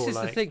back. Yeah, but this is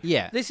like... the thing.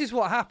 Yeah. This is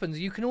what happens.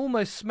 You can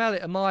almost smell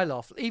it a mile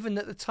off. Even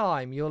at the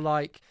time, you're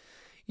like,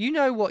 you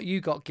know what you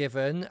got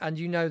given, and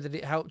you know that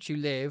it helped you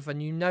live,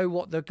 and you know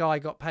what the guy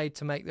got paid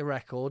to make the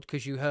record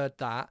because you heard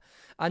that,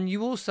 and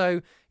you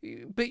also,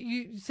 but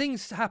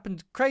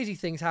crazy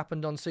things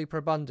happened on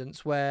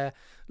Superabundance where,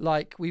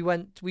 like, we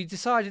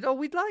decided,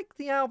 we'd like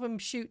the album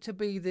shoot to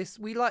be this.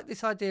 We like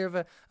this idea of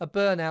a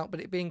burnout,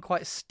 but it being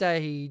quite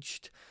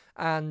staged.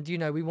 And, you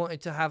know, we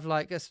wanted to have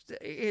like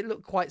it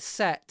looked quite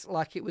set,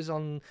 like it was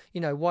on, you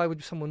know, why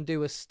would someone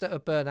do a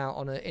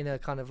burnout in a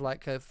kind of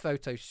like a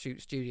photo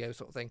shoot studio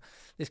sort of thing?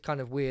 This kind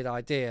of weird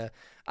idea.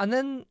 And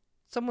then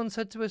someone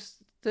said to us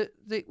that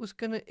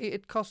it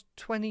had cost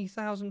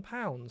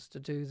 £20,000 to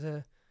do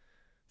the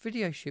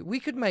video shoot. We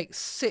could make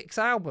 6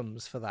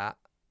 albums for that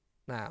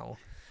now.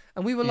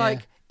 And we were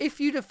like,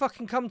 if you'd have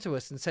fucking come to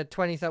us and said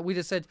 20,000, we'd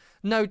have said,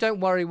 no, don't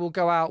worry, we'll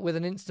go out with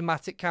an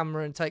Instamatic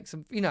camera and take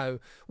some, you know,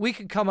 we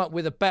could come up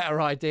with a better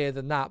idea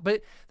than that.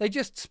 But they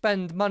just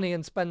spend money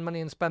and spend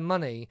money and spend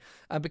money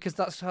because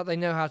that's how they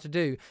know how to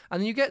do.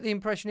 And you get the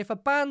impression if a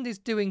band is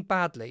doing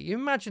badly, you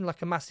imagine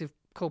like a massive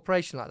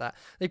corporation like that,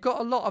 they've got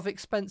a lot of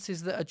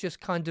expenses that are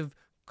just kind of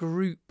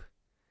group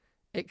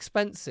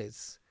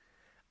expenses.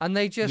 And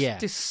they just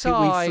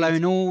decide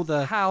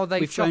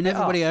we've flown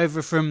everybody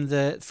over from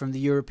the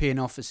European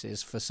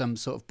offices for some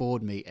sort of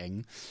board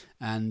meeting,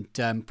 and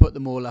put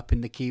them all up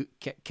in the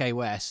K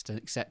West,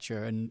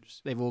 etc. And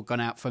they've all gone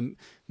out for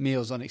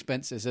meals on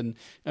expenses, and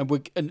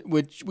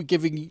we're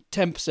giving you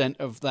 10%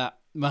 of that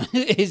money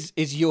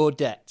is your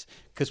debt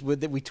because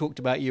we talked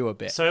about you a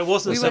bit. So it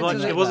wasn't so much.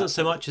 It wasn't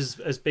so much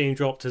as being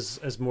dropped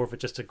as more of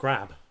just a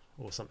grab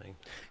or something.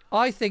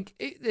 I think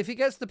if it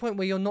gets to the point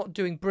where you're not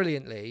doing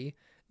brilliantly,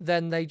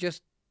 then they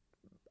just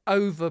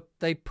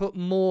they put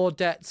more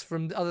debts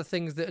from other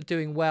things that are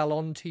doing well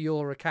onto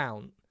your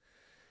account,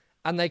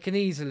 and they can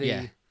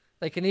easily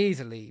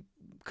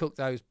cook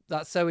those.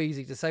 That's so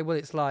easy to say. Well,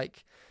 it's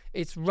like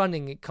it's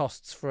running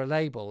costs for a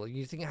label.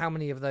 You think how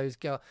many of those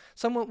go?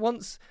 Someone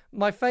once,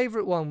 my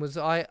favourite one was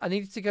I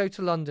needed to go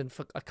to London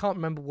for, I can't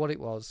remember what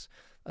it was,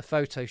 a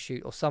photo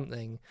shoot or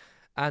something,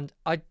 and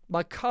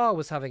my car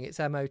was having its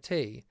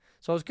MOT.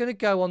 So I was going to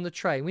go on the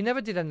train. We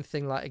never did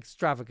anything like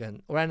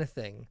extravagant or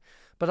anything.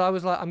 But I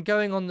was like, I'm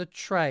going on the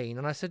train.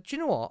 And I said, do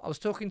you know what? I was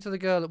talking to the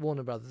girl at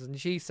Warner Brothers and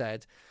she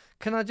said,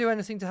 can I do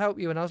anything to help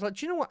you? And I was like,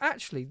 do you know what?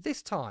 Actually,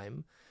 this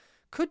time,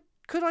 could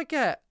I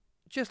get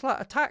just like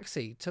a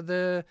taxi to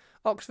the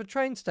Oxford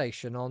train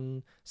station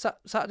on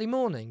Saturday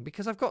morning?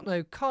 Because I've got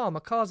no car. My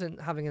car's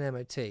isn't having an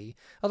MOT.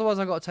 Otherwise,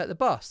 I've got to take the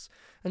bus.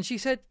 And she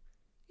said,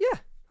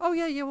 yeah. Oh,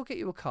 yeah, we'll get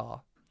you a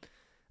car.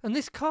 And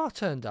this car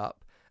turned up.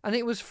 And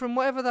it was from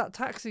whatever that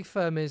taxi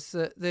firm is,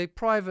 the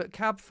private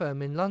cab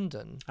firm in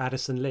London.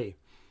 Addison Lee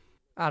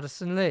car.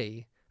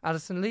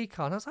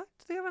 And I was like,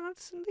 do they have an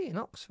Addison Lee in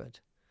Oxford?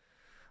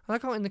 And I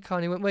got in the car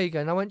and he went, where are you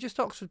going? And I went, just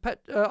Oxford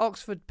petrol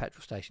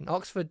station,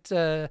 Oxford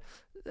train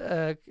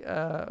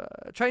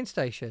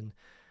station. And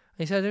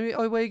he said,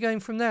 oh, where are you going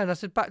from there? And I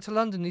said, back to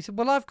London. And he said,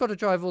 well, I've got to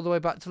drive all the way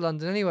back to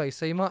London anyway,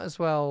 so you might as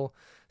well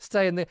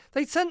stay in there.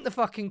 They sent the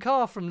fucking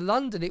car from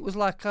London. It was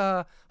like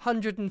a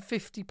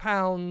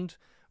 £150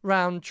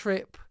 round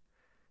trip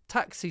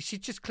taxi. She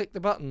just clicked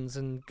the buttons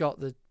and got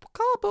the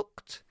car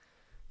booked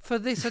for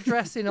this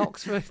address in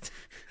Oxford.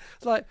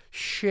 Like,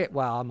 shit,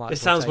 wow, I might. It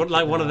sounds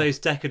like one of those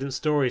decadent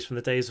stories from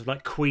the days of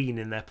like Queen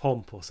in their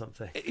pomp or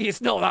something. It's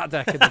not that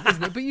decadent,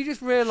 isn't it? But you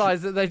just realise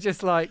that they're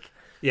just like,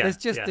 There's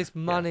just this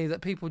money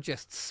that people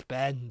just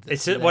spend.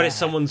 It's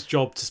someone's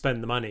job to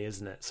spend the money,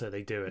 isn't it? So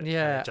they do it.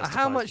 Yeah.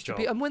 How much do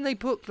and when they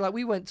book, like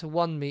we went to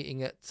one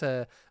meeting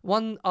at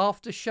one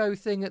after show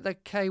thing at the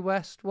K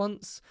West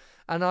once,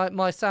 and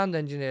my sound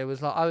engineer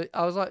was like,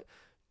 I was like,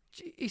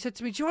 he said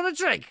to me, "Do you want a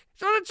drink?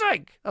 Do you want a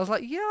drink?" I was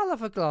like, "Yeah, I'll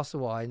have a glass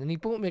of wine." And he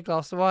bought me a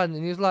glass of wine,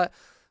 and he was like,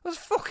 "That was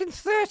fucking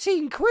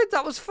 13 quid.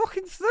 That was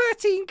fucking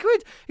 13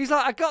 quid." He's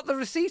like, "I got the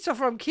receipt off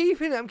her. I'm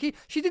keeping it.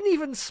 She didn't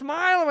even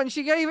smile when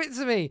she gave it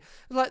to me."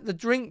 Like the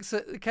drinks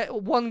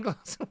one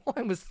glass of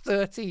wine was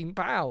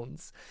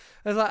 £13.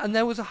 I was like, and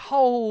there was a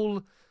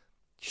whole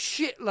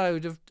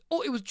shitload of.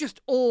 It was just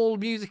all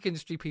music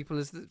industry people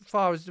as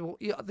far as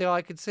the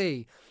eye could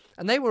see,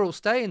 and they were all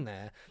staying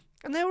there.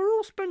 And they were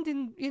all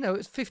spending,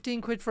 it's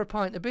 15 quid for a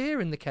pint of beer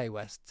in the K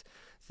West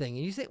thing.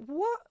 And you think,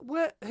 what?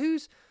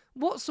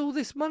 What's all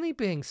this money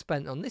being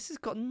spent on? This has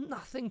got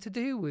nothing to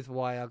do with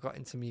why I got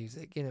into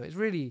music. It's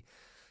really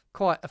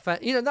quite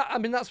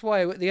that's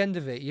why at the end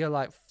of it, you're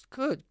like,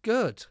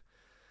 good.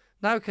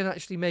 Now we can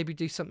actually maybe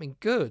do something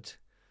good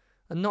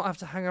and not have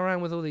to hang around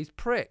with all these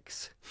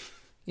pricks,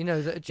 that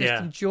are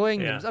just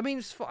enjoying them. I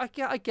mean,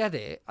 I get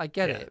it,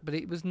 but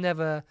it was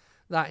never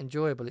that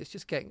enjoyable. It's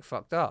just getting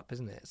fucked up,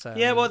 isn't it? So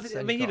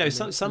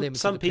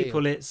some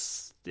people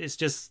it's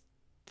just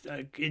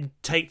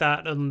take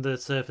that on the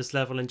surface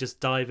level and just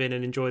dive in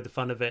and enjoy the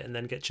fun of it, and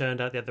then get churned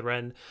out the other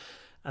end,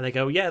 and they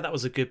go, yeah, that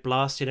was a good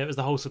blast. It was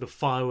the whole sort of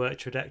firework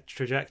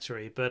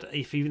trajectory. But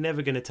if you're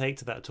never going to take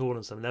to that at all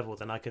on some level,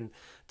 then I can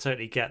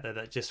totally get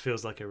that just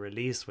feels like a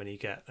release when you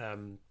get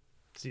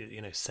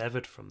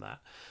severed from that.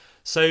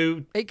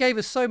 So it gave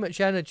us so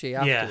much energy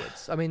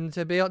afterwards. I mean,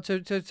 to be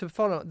to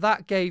follow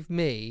that gave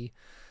me.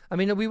 I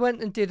mean, we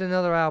went and did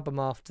another album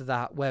after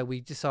that where we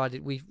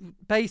decided we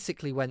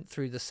basically went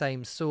through the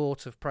same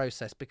sort of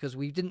process because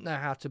we didn't know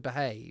how to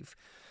behave.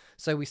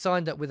 So we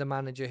signed up with a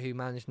manager who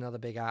managed another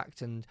big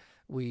act, and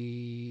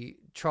we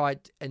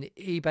tried, and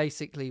he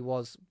basically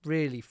was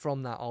really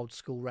from that old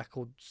school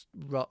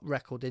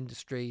record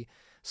industry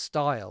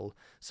style.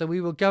 So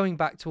we were going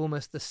back to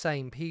almost the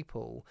same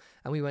people,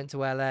 and we went to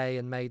LA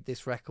and made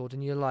this record,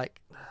 and you're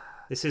like,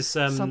 this is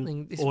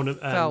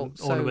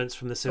ornaments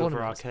from the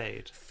Silver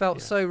Arcade.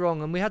 Felt so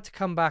wrong, and we had to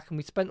come back, and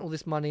we spent all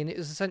this money, and it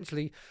was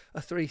essentially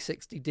a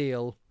 360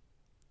 deal.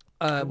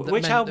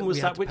 Which album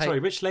was that?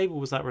 Which label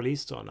was that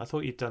released on? I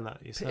thought you'd done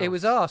that yourself. It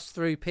was us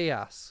through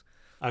Pias.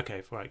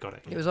 Okay, right, got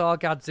it. Yeah. It was our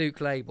Gadzook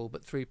label,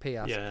 but through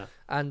Pias. Yeah.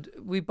 And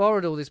we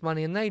borrowed all this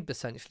money, and they'd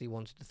essentially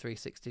wanted a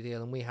 360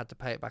 deal, and we had to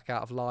pay it back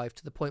out of Live,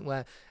 to the point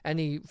where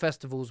any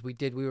festivals we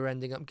did, we were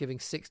ending up giving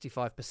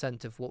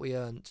 65% of what we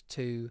earned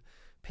to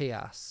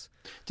Pias.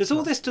 Does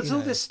all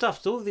this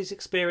stuff, all these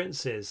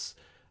experiences,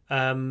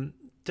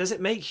 does it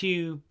make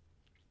you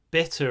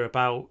bitter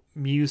about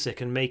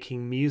music and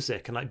making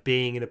music and like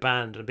being in a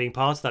band and being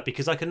part of that?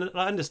 Because I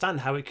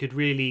understand how it could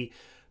really,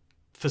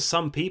 for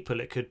some people,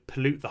 it could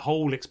pollute the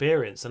whole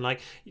experience, and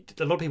like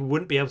a lot of people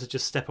wouldn't be able to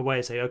just step away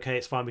and say, okay,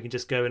 it's fine, we can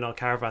just go in our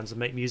caravans and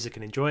make music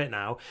and enjoy it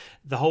now.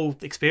 The whole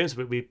experience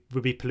would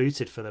be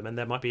polluted for them, and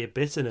there might be a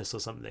bitterness or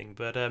something.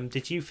 But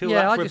did you feel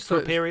that for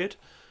a period?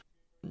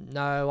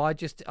 No,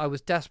 I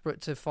was desperate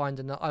to find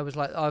another. I was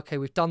like, okay,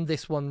 we've done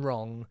this one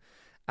wrong.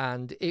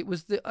 And it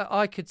was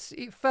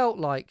it felt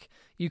like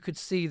you could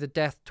see the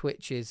death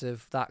twitches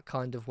of that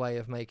kind of way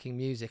of making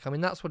music. I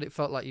mean, that's what it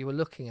felt like you were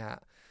looking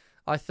at.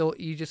 I thought,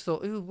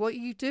 ooh, what are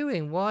you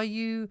doing? Why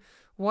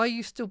are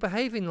you still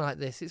behaving like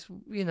this? It's,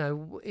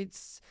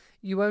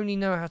 you only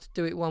know how to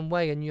do it one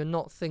way, and you're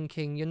not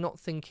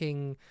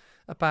thinking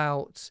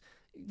about.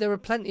 There are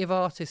plenty of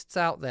artists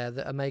out there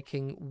that are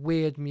making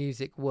weird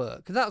music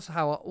work. That's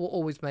how it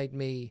always made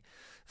me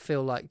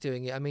feel like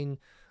doing it. I mean,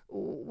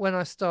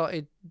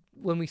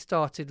 when we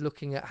started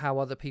looking at how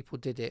other people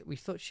did it, we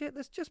thought, shit,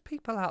 there's just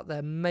people out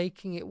there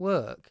making it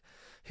work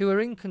who are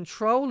in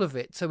control of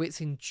it, so it's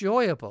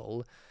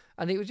enjoyable.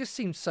 And it just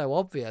seems so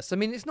obvious. I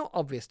mean, it's not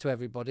obvious to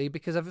everybody,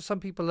 because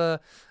some people are.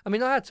 I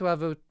mean, I had to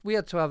go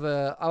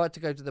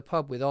to the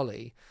pub with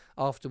Ollie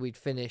after we'd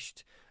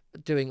finished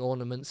doing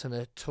Ornaments and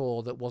a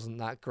tour that wasn't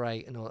that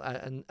great,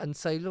 and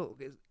say,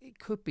 look, it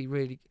could be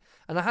really.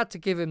 And I had to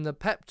give him the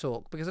pep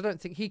talk, because I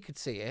don't think he could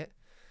see it.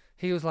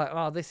 He was like,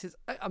 "Oh, this is."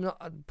 I'm not.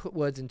 I put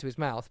words into his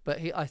mouth, but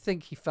I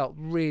think he felt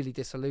really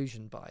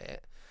disillusioned by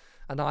it,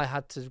 and I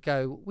had to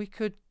go. We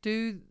could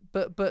do,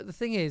 but the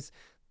thing is,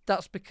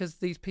 that's because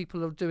these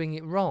people are doing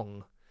it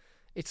wrong.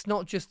 It's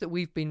not just that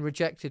we've been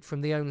rejected from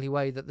the only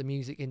way that the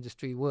music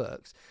industry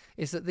works.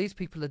 It's that these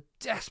people are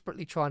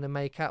desperately trying to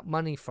make out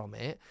money from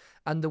it,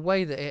 and the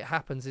way that it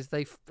happens is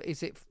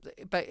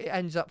it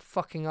ends up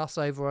fucking us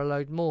over a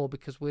load more,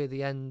 because we're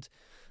the end.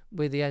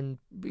 We're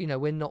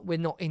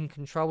not in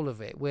control of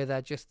it.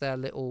 They're just their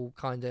little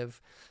kind of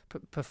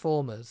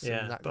performers.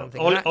 Yeah, and that kind of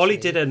thing. Ollie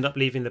did end up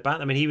leaving the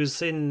band. I mean, he was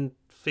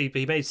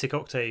he made Sick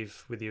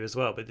Octave with you as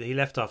well, but he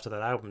left after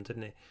that album,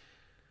 didn't he?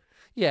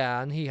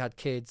 Yeah, and he had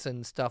kids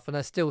and stuff, and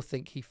I still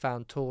think he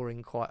found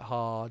touring quite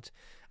hard,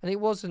 and it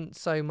wasn't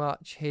so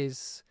much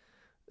his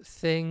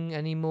thing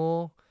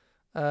anymore.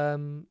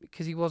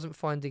 because he wasn't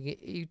finding it.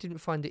 He didn't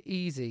find it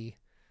easy,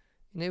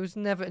 and it was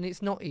never. And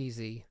it's not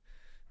easy.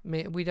 I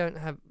mean, we don't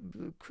have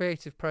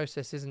creative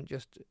process. Isn't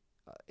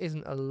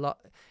a lot.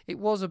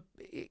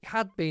 It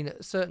had been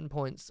at certain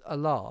points a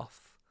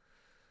laugh,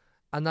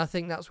 and I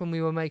think that's when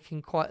we were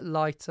making quite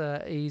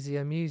lighter,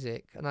 easier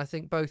music. And I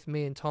think both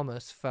me and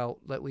Thomas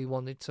felt that we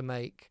wanted to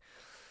make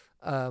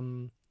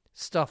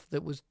stuff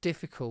that was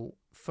difficult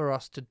for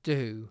us to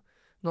do,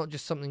 not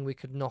just something we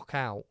could knock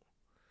out.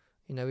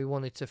 You know, we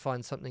wanted to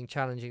find something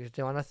challenging to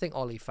do, and I think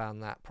Ollie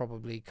found that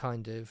probably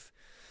kind of.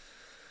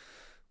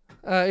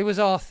 It was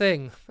our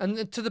thing,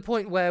 and to the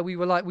point where we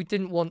were like, we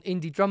didn't want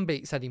indie drum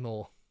beats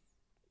anymore.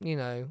 You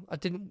know,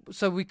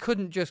 so we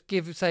couldn't just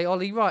say,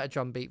 Ollie, write a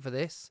drum beat for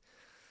this.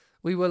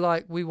 We were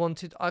like, I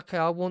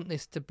want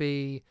this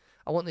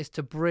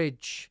to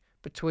bridge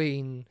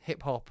between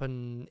hip hop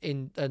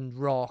and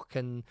rock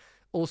and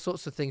all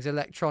sorts of things,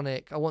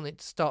 electronic. I want it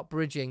to start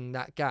bridging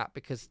that gap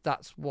because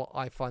that's what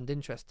I find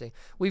interesting.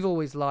 We've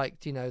always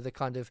liked, you know, the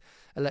kind of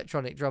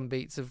electronic drum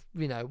beats of,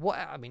 you know,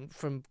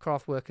 from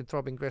Kraftwerk and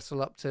Throbbing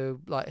Gristle up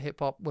to like hip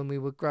hop when we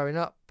were growing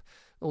up,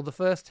 all the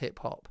first hip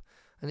hop.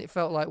 And it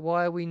felt like,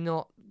 why are we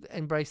not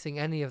embracing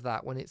any of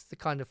that when it's the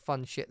kind of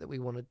fun shit that we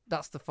want to?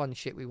 That's the fun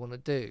shit we want to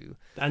do.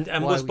 And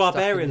was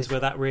Barbarians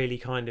where that really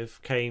kind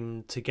of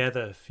came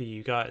together for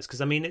you guys?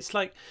 Because I mean, it's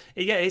like,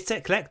 yeah, it's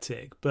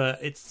eclectic, but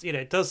it's, you know,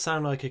 it does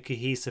sound like a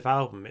cohesive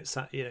album. It's,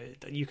 you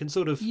know, you can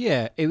sort of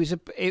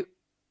It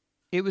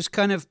was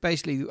kind of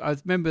basically. I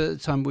remember at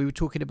the time we were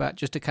talking about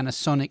just a kind of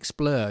sonic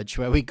splurge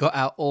where we got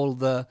out all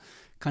the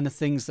kind of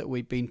things that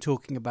we'd been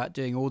talking about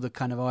doing, all the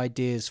kind of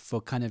ideas for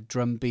kind of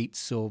drum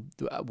beats or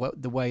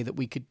the way that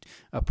we could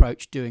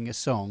approach doing a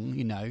song,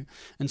 you know.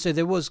 And so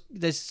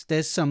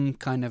there's some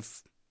kind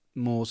of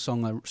more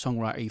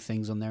songwriter-y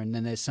things on there, and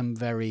then there's some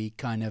very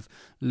kind of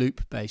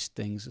loop-based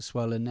things as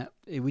well. And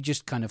we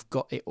just kind of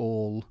got it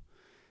all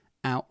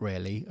out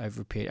really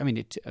over a period. I mean,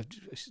 it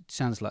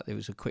sounds like it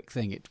was a quick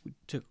thing. It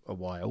took a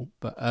while,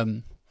 but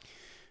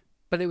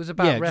it was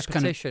about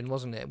repetition,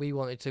 wasn't it? We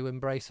wanted to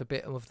embrace a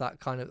bit of that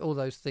kind of, all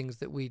those things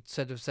that we'd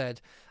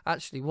said,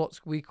 actually,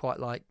 we quite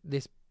like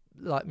this,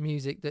 like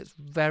music that's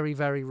very,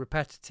 very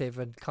repetitive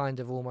and kind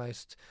of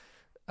almost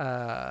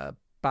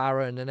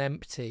barren and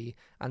empty,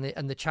 and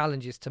the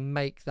challenge is to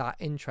make that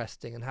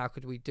interesting. And how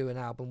could we do an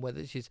album where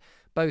it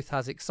both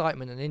has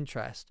excitement and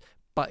interest,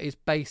 but is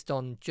based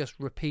on just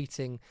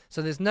repeating?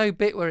 So there's no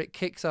bit where it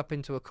kicks up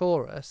into a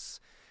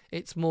chorus.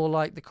 It's more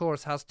like the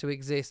chorus has to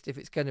exist, if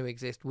it's going to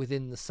exist,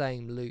 within the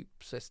same loop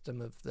system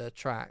of the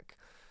track.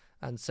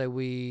 And so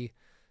the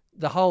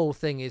whole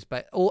thing is,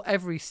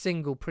 every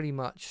single pretty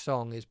much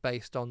song is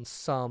based on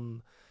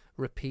some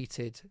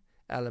repeated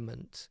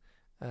element,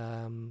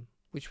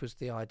 which was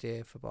the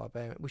idea for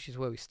Barbarian, which is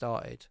where we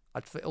started.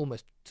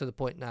 Almost to the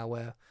point now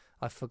where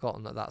I've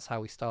forgotten that that's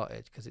how we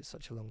started because it's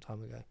such a long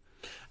time ago.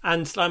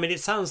 And I mean, it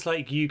sounds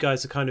like you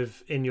guys are kind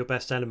of in your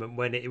best element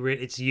when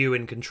it's you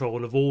in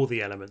control of all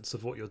the elements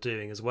of what you're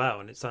doing as well.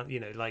 And it's,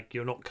 you know, like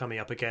you're not coming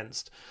up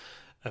against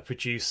a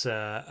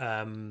producer,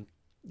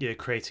 you know,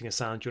 creating a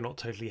sound you're not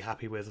totally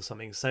happy with or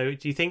something. So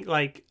do you think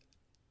like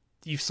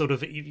you've sort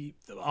of,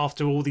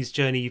 after all these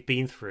journey you've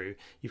been through,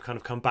 you've kind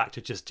of come back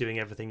to just doing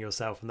everything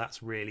yourself, and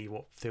that's really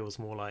what feels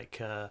more like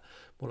kind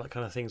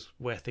of things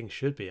where things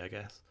should be, I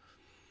guess?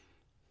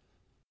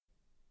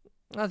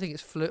 I think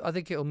it's I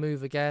think it'll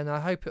move again.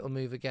 I hope it'll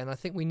move again. I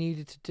think we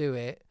needed to do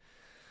it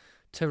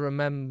to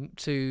remember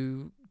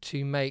to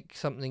make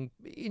something.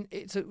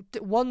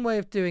 One way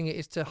of doing it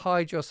is to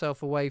hide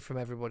yourself away from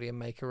everybody and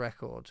make a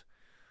record,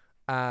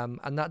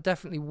 and that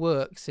definitely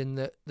works in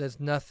that there's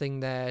nothing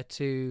there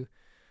to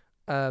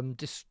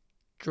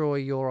destroy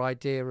your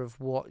idea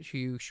of what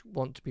you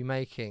want to be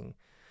making.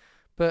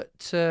 But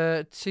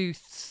to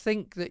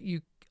think that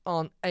you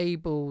aren't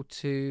able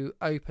to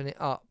open it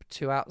up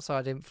to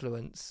outside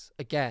influence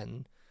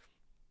again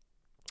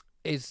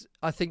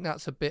I think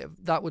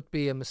that would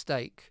be a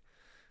mistake,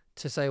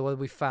 to say, well,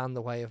 we found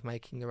the way of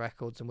making the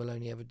records and we'll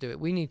only ever do it.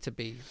 We need to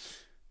be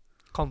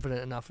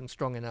confident enough and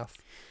strong enough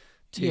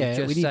to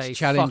just we need say, to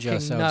challenge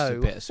ourselves no.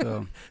 a bit as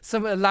well.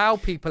 Allow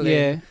people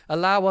in,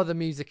 allow other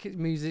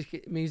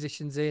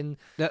musicians in.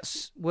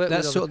 That's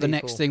sort of the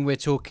next thing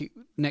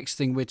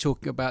we're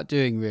talking about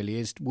doing, really,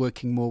 is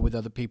working more with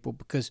other people,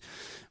 because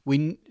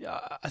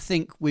I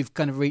think we've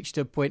kind of reached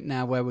a point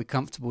now where we're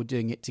comfortable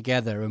doing it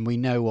together, and we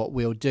know what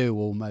we'll do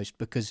almost,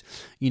 because,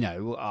 you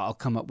know, I'll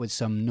come up with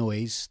some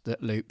noise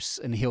that loops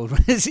and he'll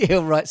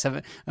write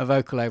a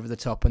vocal over the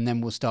top, and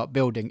then we'll start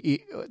building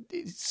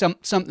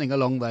something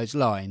along those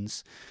lines.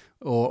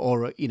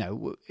 Or you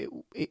know,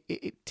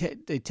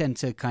 they tend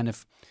to kind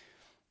of,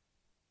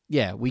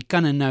 we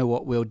kind of know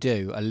what we'll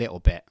do a little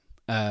bit,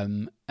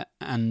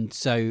 and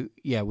so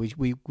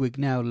we're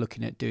now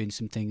looking at doing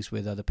some things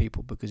with other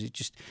people, because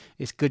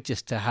it's good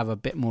just to have a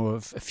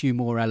few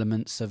more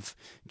elements of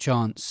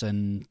chance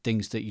and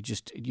things that you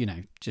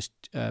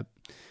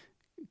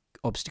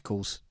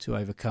obstacles to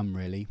overcome,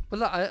 really.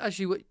 Well,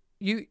 actually,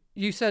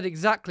 You said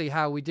exactly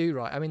how we do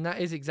write. I mean, that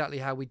is exactly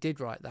how we did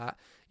write that.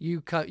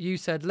 You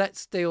said, let's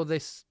steal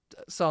this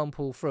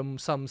sample from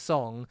some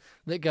song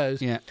that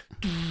goes... Yeah.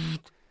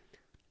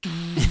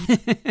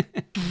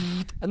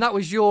 And that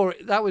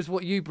was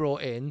what you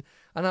brought in.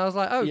 And I was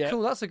like, oh,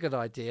 cool, that's a good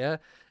idea.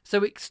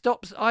 So it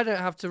stops. I don't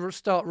have to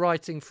start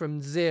writing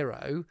from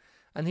zero.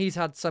 And he's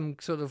had some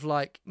sort of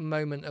like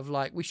moment of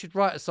like, we should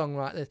write a song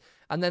like this.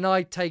 And then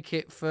I take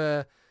it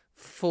for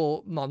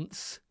 4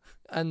 months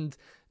and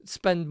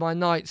spend my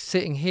nights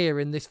sitting here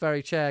in this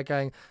very chair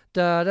going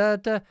da da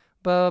da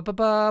ba ba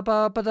ba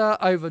ba ba da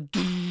over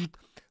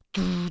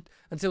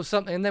until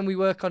something, and then we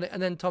work on it,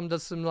 and then Tom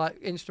does some like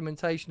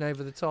instrumentation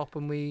over the top,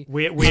 and we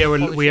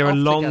are a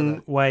long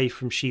together. Way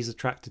from She's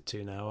Attracted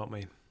To now, aren't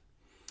we?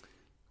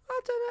 I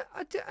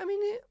don't know. I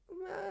mean,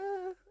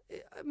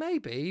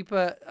 maybe,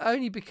 but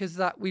only because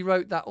that we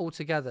wrote that all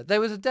together. There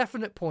was a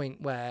definite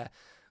point where,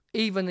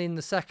 even in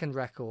the second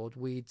record,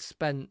 we'd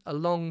spent a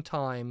long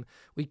time.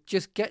 We'd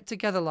just get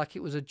together like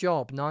it was a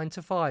job, 9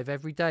 to 5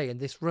 every day in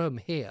this room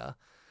here,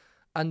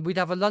 and we'd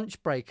have a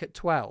lunch break at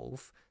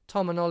 12.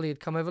 Tom and Ollie had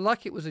come over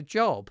like it was a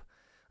job.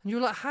 And you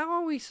were like, how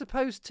are we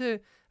supposed to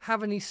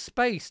have any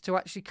space to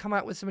actually come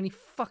out with so many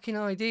fucking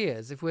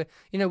ideas? If we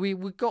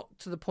got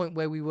to the point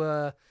where we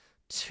were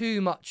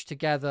too much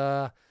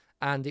together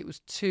and it was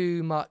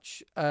too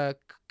much a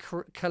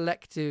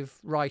collective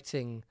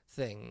writing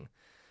thing.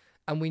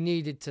 And we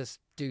needed to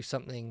do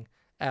something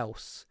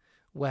else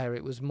where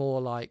it was more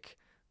like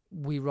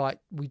we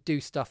do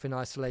stuff in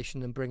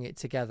isolation and bring it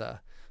together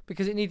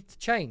because it needed to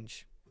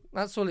change.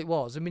 That's all it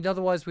was. I mean,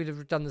 otherwise we'd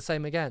have done the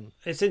same again.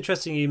 It's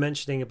interesting you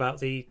mentioning about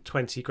the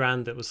 20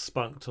 grand that was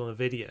spunked on a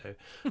video.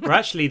 Or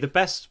actually, the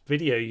best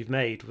video you've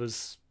made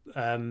was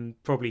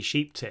probably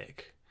Sheep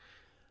Tick.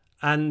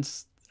 And,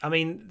 I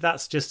mean,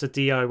 that's just a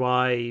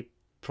DIY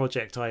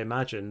project, I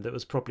imagine, that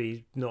was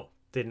probably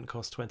didn't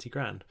cost 20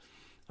 grand.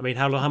 I mean,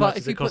 how much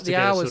does it cost to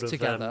get a sort of...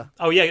 together.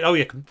 Oh,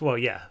 yeah. Well,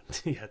 yeah.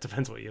 Yeah, it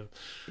depends what you...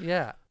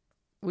 Yeah.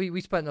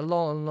 We spent a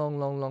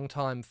long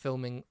time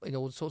filming in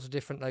all sorts of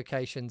different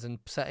locations and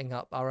setting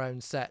up our own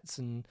sets,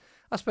 and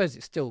I suppose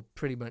it's still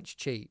pretty much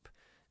cheap.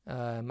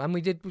 And we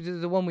did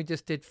the one we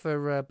just did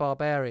for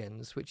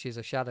Barbarians, which is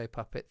a shadow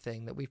puppet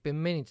thing that we've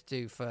been meaning to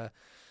do for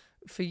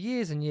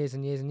years and years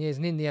and years and years.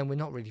 And in the end, we're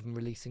not really even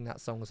releasing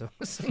that song as a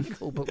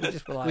single, but we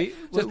just were like,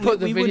 put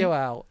the video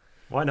out.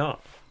 Why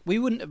not? We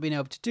wouldn't have been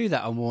able to do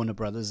that on Warner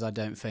Brothers, I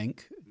don't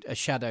think. A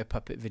shadow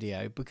puppet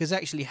video, because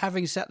actually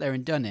having sat there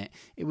and done it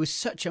was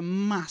such a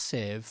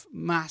massive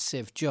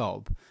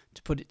job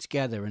to put it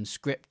together and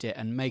script it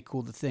and make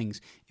all the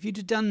things. If you'd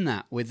have done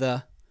that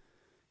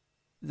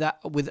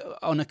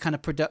on a kind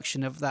of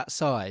production of that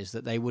size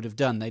that they would have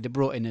done, they'd have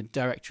brought in a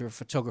director of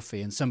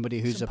photography and somebody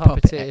who's a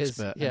puppet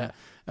expert,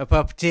 a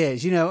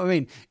puppeteers. You know what I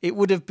mean? It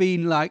would have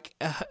been like,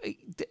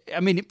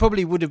 it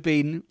probably would have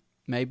been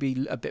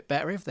maybe a bit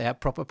better if they had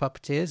proper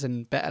puppeteers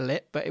and better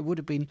lit, but it would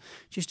have been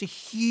just a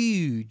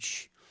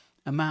huge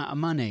amount of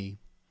money.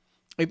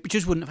 It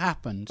just wouldn't have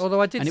happened. Although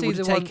I did see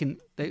the one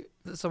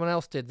that someone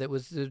else did that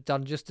was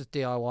done just as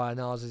DIY, and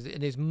ours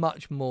is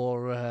much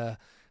more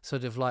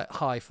sort of like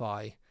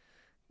hi-fi,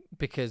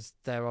 because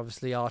they're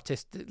obviously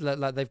artists.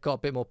 Like they've got a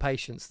bit more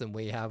patience than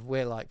we have.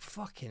 We're like,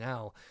 fucking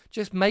hell,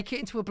 just make it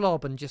into a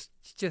blob and just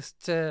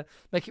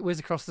make it whiz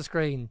across the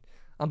screen.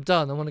 I'm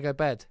done. I want to go to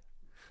bed.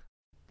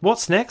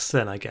 What's next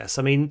then, I guess?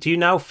 I mean, do you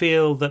now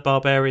feel that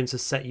Barbarians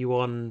has set you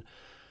on,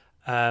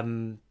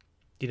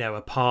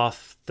 a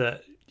path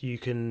that you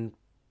can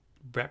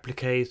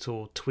replicate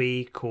or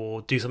tweak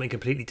or do something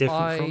completely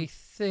different from? I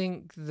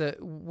think that,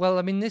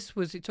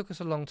 it took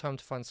us a long time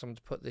to find someone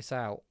to put this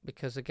out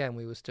because, again,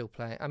 we were still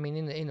playing. I mean,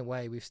 in a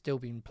way, we've still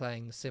been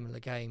playing the similar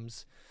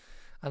games.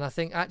 And I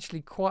think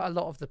actually quite a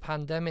lot of the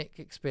pandemic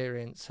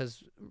experience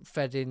has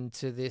fed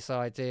into this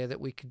idea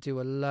that we could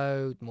do a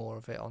load more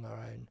of it on our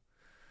own.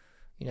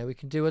 We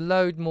can do a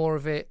load more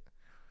of it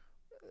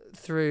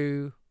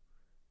through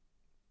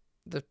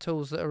the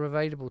tools that are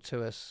available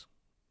to us,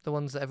 the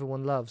ones that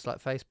everyone loves,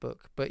 like Facebook.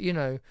 But,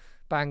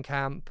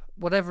 Bandcamp,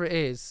 whatever it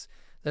is,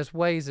 there's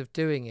ways of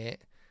doing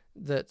it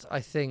that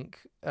I think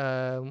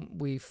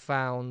we've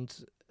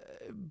found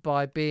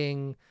by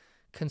being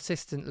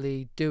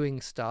consistently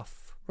doing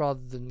stuff rather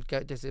than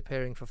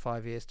disappearing for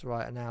 5 years to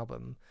write an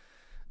album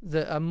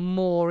that are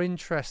more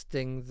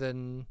interesting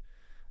than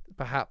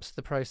perhaps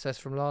the process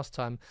from last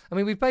time. I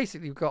mean, we've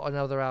basically got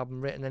another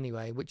album written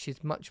anyway, which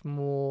is much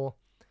more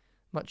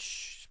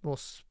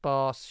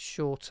sparse,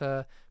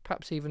 shorter,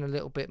 perhaps even a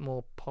little bit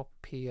more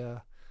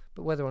poppier.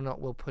 But whether or not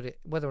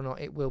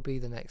it will be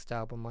the next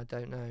album, I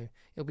don't know.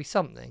 It'll be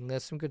something.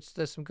 There's some good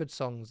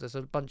songs. There's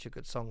a bunch of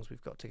good songs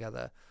we've got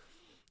together,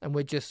 and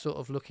we're just sort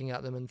of looking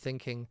at them and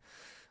thinking,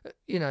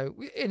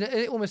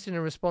 almost in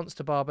a response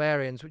to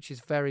Barbarians, which is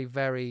very,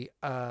 very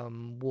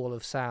wall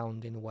of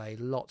sound in a way.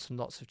 Lots and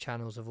lots of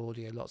channels of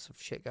audio, lots of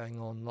shit going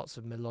on, lots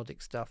of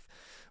melodic stuff.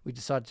 We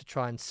decided to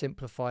try and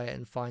simplify it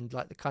and find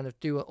like the kind of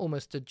do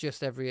almost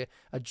just a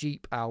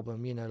Jeep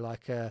album,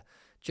 like a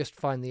just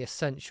find the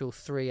essential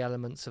 3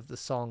 elements of the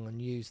song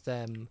and use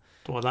them.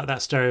 Well, like that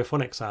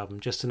Stereophonics album,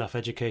 Just Enough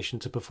Education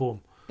to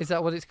Perform. Is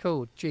that what it's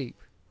called? Jeep.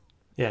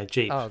 Yeah,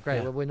 Jeep. Oh, great.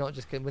 Yeah. Well, we're not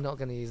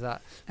going to use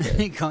that.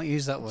 You can't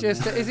use that one.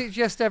 Is it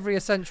just every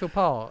essential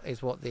part?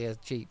 Is what the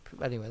Jeep?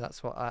 Anyway,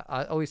 that's what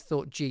I always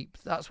thought. Jeep.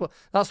 That's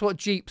what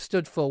Jeep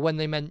stood for when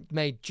they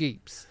made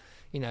Jeeps.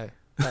 You know,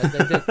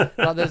 they did,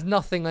 like, there's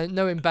nothing,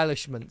 no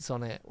embellishments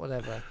on it,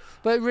 whatever.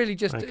 But really,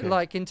 just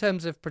like in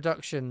terms of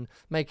production,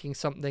 making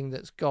something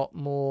that's got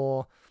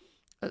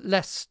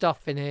less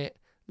stuff in it.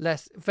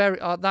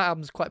 That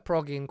album's quite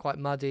proggy and quite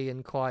muddy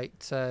and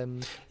quite. I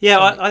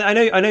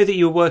know that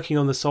you were working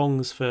on the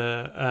songs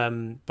for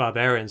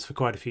Barbarians for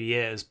quite a few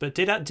years, but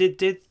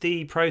did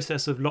the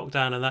process of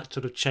lockdown and that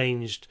sort of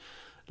changed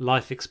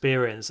life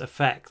experience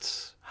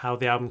affect how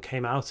the album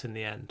came out in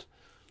the end?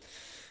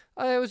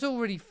 It was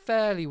already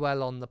fairly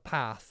well on the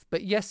path,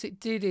 but yes, it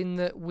did. In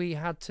that we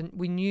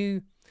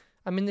knew.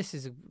 I mean, this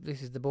is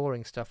the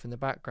boring stuff in the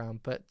background,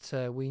 but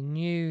we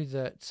knew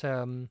that.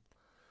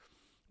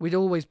 We'd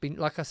always been,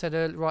 like I said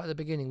right at the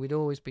beginning, we'd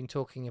always been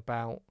talking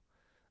about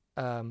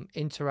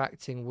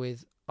interacting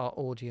with our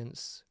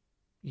audience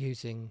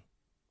using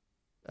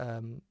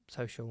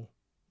social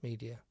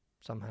media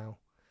somehow,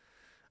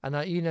 and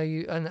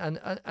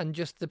and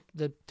just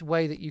the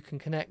way that you can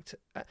connect.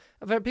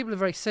 People are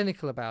very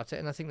cynical about it,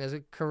 and I think there's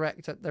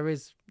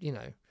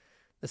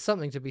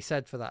something to be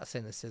said for that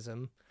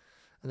cynicism,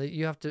 and that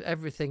you have to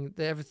everything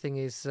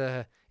is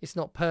it's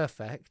not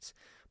perfect,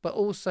 but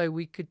also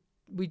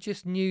we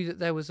just knew that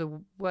there was a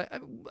way.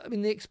 I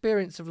mean, the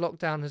experience of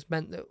lockdown has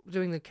meant that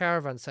doing the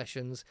caravan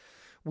sessions,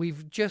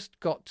 we've just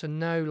got to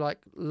know like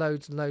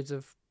loads and loads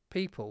of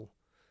people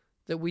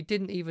that we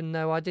didn't even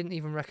know. I didn't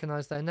even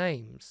recognise their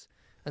names,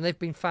 and they've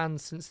been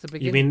fans since the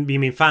beginning. You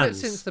mean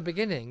fans? Since the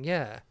beginning,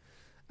 yeah.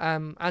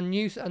 And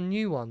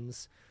new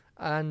ones,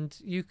 and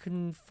you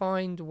can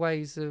find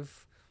ways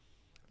of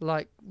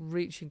like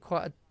reaching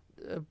quite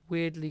a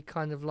weirdly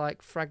kind of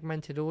like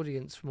fragmented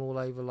audience from all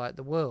over like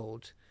the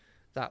world.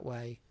 That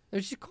way,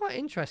 which is quite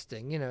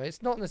interesting. You know,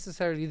 it's not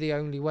necessarily the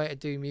only way to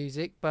do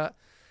music, but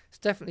it's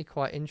definitely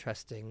quite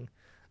interesting.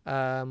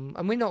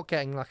 And we're not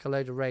getting like a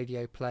load of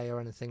radio play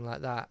or anything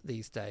like that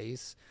these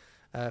days,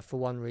 for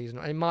one reason.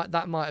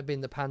 That might have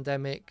been the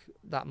pandemic.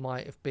 That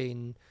might have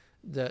been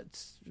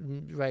that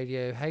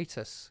radio hate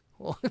us.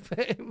 Or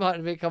it might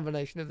have been a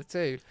combination of the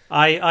two.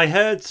 I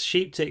heard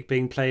Sheeptick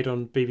being played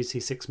on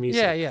BBC Six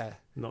Music. Yeah.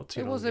 Not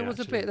too long. There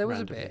was a bit. There was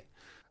randomly. a bit.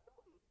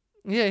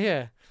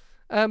 Yeah.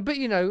 But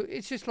you know,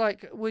 it's just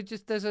like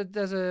there's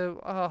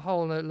a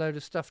whole load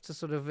of stuff to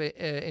sort of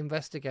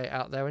investigate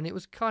out there, and it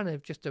was kind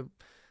of just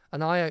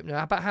an eye opener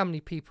about how many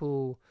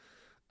people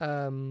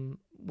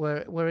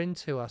were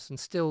into us and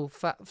still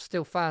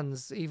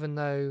fans, even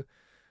though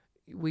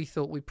we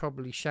thought we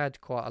probably shed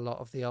quite a lot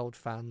of the old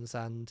fans,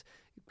 and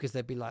because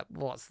they'd be like,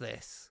 "What's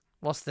this?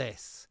 What's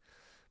this?"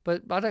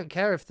 But I don't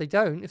care if they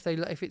don't. If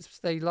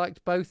they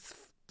liked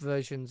both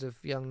versions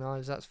of Young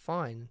Knives, that's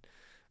fine.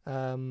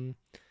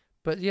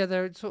 But yeah,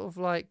 they're sort of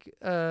like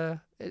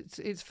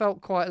it's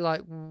felt quite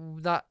like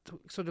that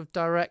sort of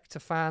direct to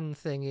fan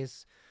thing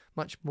is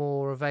much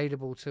more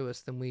available to us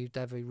than we've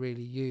ever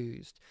really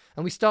used,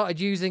 and we started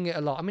using it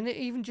a lot. I mean,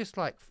 even just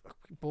like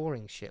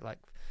boring shit like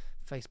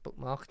Facebook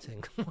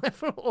marketing,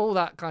 all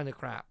that kind of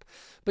crap.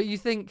 But you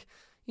think,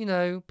 you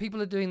know,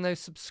 people are doing those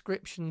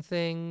subscription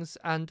things,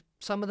 and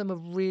some of them are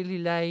really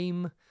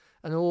lame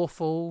and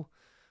awful.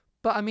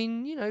 But I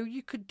mean, you know,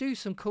 you could do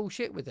some cool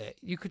shit with it.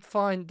 You could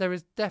find there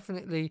is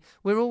definitely.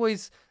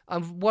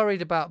 I'm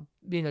worried about,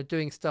 you know,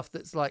 doing stuff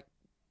that's like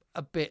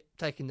a bit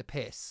taking the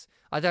piss.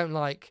 I don't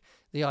like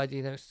the idea,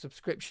 you know,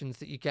 subscriptions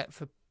that you get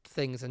for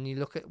things, and you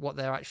look at what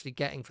they're actually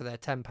getting for their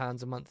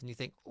 £10 a month, and you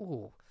think,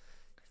 oh.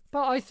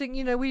 But I think,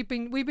 you know, we've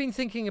been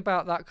thinking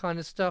about that kind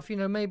of stuff. You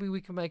know, maybe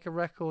we can make a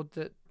record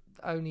that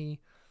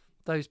only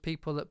those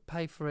people that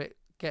pay for it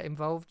get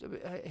involved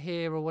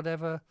here or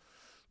whatever.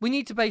 We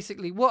need to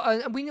basically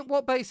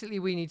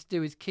we need to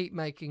do is keep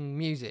making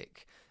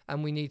music,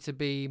 and we need to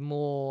be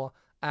more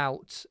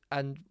out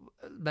and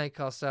make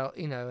ourselves,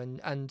 you know,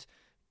 and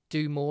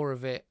do more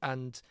of it,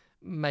 and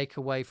make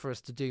a way for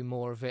us to do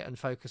more of it and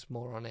focus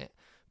more on it,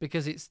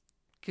 because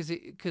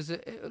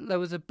there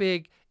was a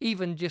big,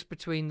 even just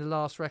between the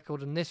last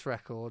record and this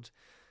record,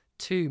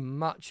 too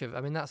much of.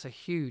 I mean, that's a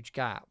huge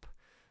gap.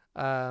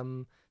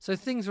 So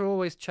things are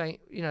always change.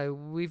 You know,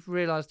 we've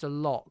realised a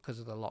lot because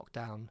of the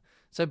lockdown.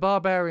 So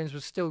Barbarians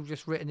was still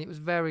just written. It was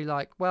very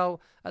like, well,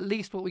 at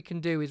least what we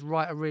can do is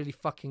write a really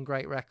fucking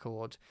great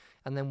record,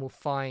 and then we'll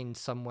find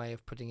some way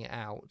of putting it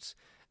out.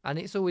 And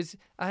it's always,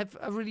 I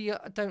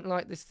don't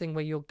like this thing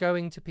where you're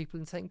going to people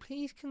and saying,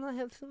 please, can I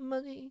have some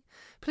money?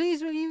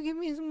 Please, will you give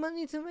me some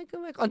money to make a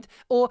record?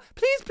 Or,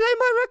 please play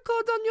my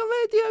record on your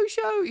radio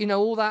show. You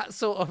know, all that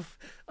sort of,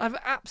 I've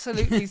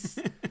absolutely,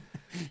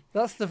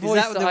 that's the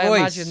voice that I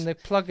imagine the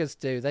pluggers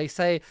do. They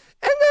say,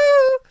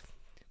 hello.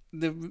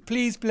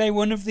 Please play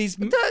one of these.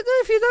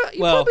 If you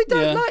probably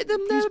don't like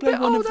them. Please play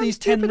one of these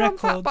 10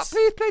 records. But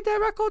please play their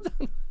record.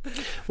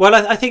 Well,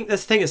 I think the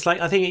thing is, like,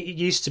 I think it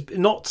used to,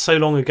 not so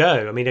long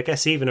ago. I mean, I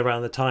guess even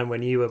around the time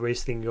when you were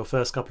releasing your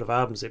first couple of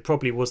albums, it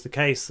probably was the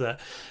case that,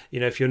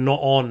 if you're not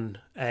on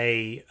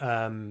a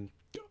a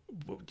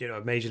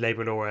major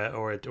label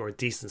or a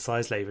decent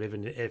sized label,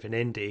 even if an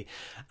indie,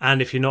 and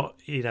if you're not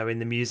in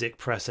the music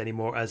press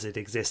anymore as it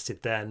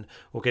existed then,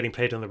 or getting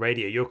played on the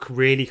radio, you're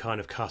really kind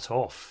of cut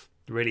off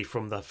really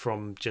from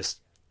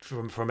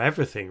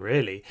everything,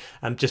 really,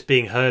 and just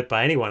being heard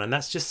by anyone. And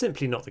that's just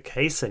simply not the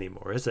case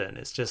anymore, is it? And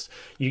it's just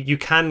you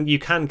can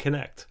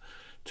connect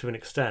to an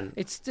extent.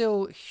 It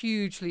still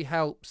hugely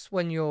helps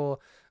when you're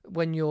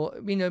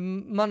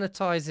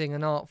monetizing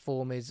an art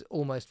form is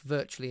almost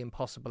virtually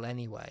impossible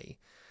anyway.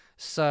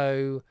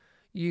 So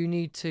you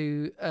need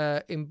to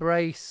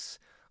embrace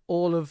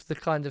all of the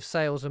kind of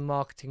sales and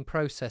marketing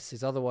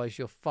processes, otherwise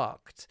you're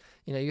fucked.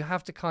 You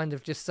have to kind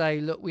of just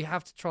say, look, we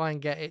have to try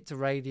and get it to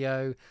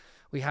radio,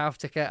 we have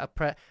to get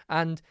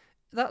and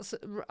that's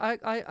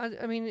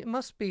I mean, it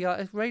must be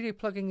radio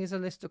plugging is a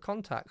list of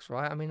contacts,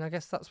 right? I mean, I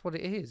guess that's what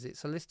it is.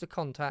 It's a list of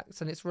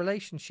contacts and it's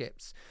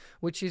relationships,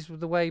 which is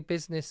the way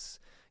business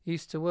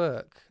used to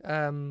work.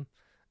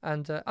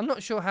 And I'm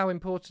not sure how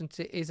important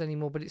it is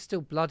anymore, but it's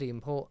still bloody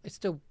important. It's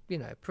still,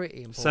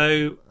 pretty important.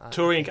 So,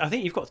 touring, I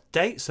think you've got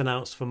dates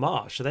announced for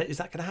March. Is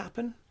that going to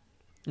happen?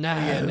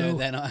 No, no,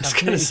 they're not. I was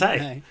going to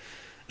say.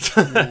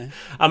 No.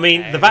 I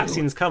mean, the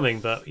vaccine's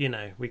coming, but we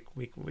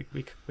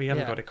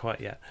haven't got it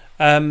quite yet.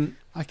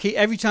 I keep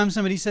every time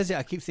somebody says it,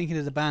 I keep thinking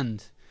of the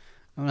band.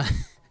 I'm like,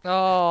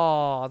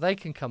 oh, they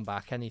can come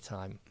back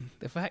anytime.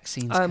 The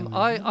vaccine's coming.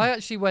 I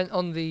actually went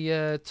on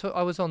the.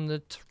 I was on the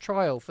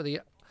trial for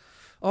the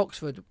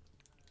Oxford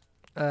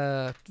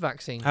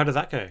vaccine. How did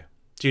that go?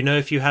 Do you know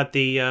if you had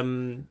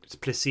the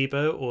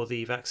placebo or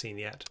the vaccine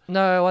yet?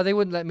 No, they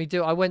wouldn't let me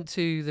do it. I went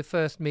to the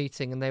first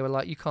meeting and they were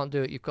like, you can't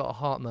do it, you've got a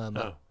heart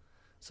murmur. Oh.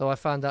 So I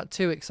found out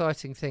two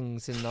exciting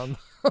things in on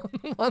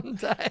one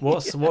day.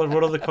 What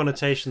are the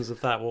connotations of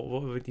that?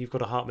 What you've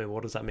got a heart murmur?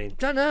 What does that mean?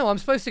 Don't know. I'm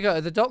supposed to go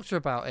to the doctor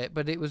about it,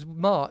 but it was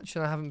March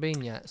and I haven't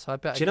been yet, so I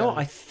better. Do you know what?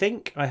 I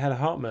think I had a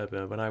heart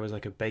murmur when I was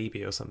like a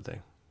baby or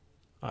something.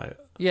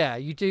 Yeah,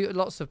 you do.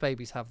 Lots of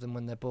babies have them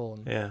when they're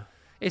born. Yeah.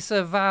 It's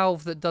a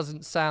valve that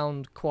doesn't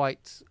sound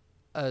quite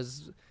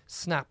as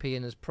snappy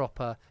and as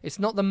proper. It's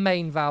not the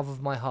main valve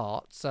of my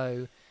heart,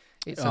 so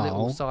it's a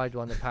little side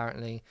one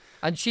apparently.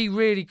 And she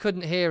really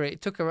couldn't hear it.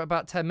 It took her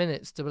about 10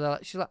 minutes to be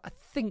like, she's like, I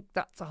think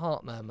that's a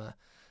heart murmur.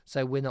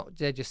 So we're not.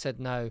 They just said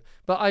no.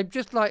 But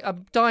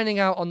I'm dining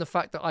out on the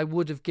fact that I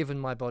would have given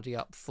my body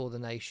up for the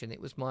nation.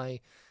 It was my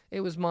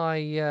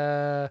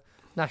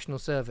national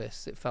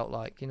service. It felt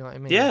like, you know what I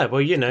mean? Yeah.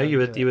 Well,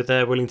 you were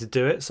there willing to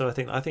do it. So I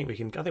think we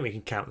can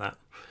count that.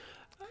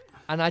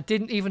 And I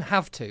didn't even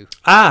have to.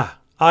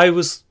 There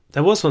was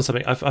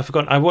something I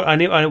forgot.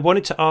 I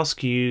wanted to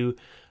ask you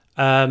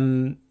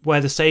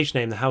where the stage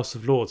name, the House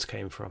of Lords,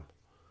 came from.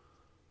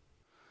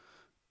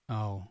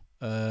 Oh,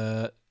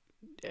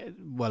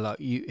 well,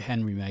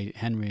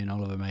 Henry and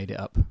Oliver made it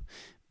up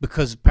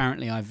because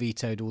apparently I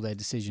vetoed all their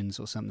decisions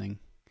or something,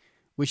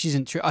 which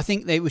isn't true. I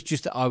think it was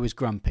just that I was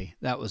grumpy.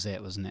 That was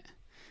it, wasn't it?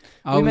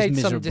 We made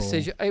some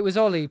decision. It was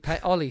Ollie.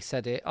 Ollie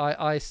said it.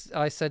 I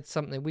said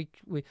something.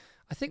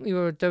 I think we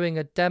were doing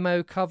a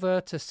demo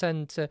cover to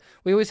send to.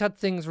 We always had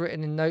things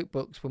written in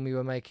notebooks when we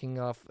were making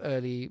our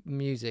early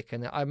music,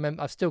 and I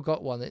remember I've still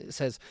got one. It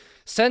says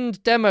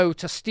 "Send demo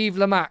to Steve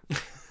Lamacq,"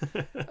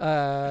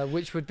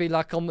 which would be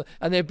like and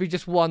there'd be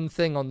just one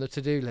thing on the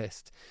to-do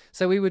list.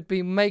 So we would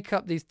make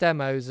up these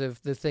demos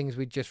of the things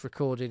we'd just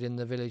recorded in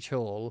the village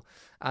hall,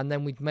 and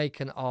then we'd make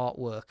an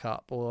artwork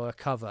up or a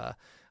cover.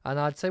 And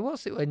I'd say,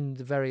 what's it in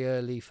the very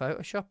early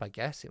Photoshop? I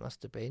guess it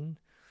must have been.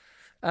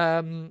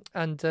 And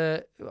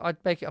I'd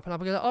make it up and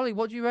I'd be like, Ollie,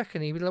 what do you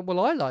reckon? He'd be like, well,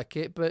 I like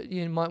it, but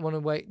you might want to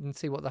wait and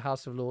see what the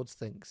House of Lords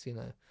thinks,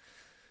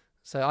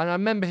 So, and I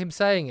remember him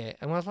saying it,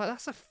 and I was like,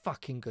 that's a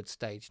fucking good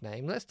stage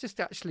name. Let's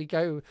just actually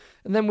go.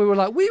 And then we were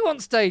like, we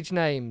want stage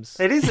names.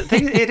 It is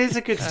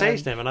a good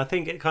stage name, and I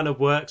think it kind of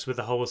works with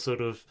the whole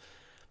sort of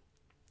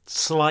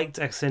slight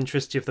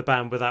eccentricity of the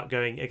band without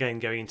going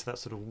into that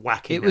sort of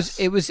wackiness.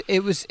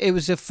 It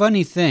was a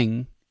funny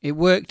thing. It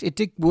worked. It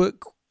did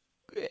work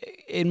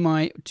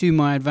to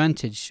my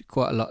advantage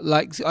quite a lot.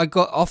 Like, I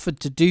got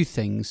offered to do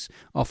things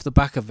off the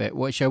back of it,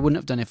 which I wouldn't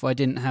have done if I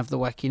didn't have the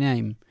wacky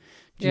name.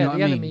 Do you know what I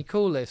mean? Enemy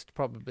call list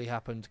probably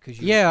happened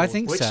because I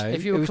think so.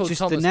 If you were called just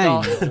Thomas the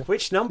name. Dartnell.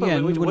 Which number? Yeah,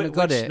 we wouldn't have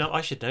got it. No,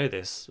 I should know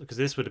this because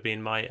this would have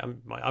been my.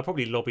 I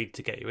probably lobbied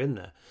to get you in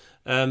there.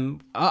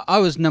 I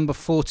was number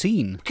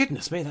 14.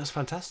 Goodness me, that's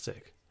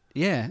fantastic.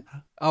 Yeah,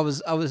 I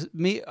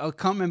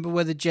can't remember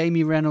whether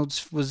Jamie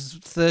Reynolds was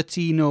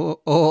 13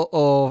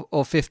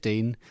 or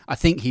 15. I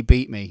think he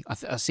beat me.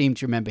 I seem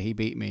to remember he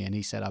beat me, and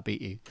he said I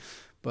beat you.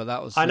 But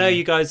that was. I know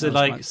you guys are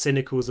like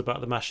cynicals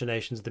about the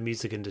machinations of the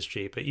music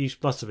industry, but you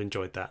must have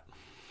enjoyed that.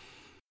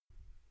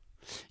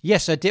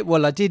 Yes, I did.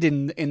 Well, I did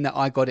in that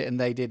I got it and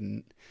they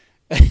didn't.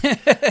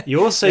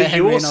 You also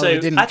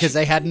didn't because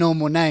they had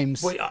normal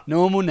names.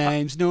 Normal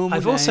names.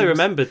 I've also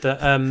remembered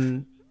that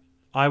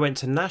I went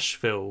to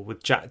Nashville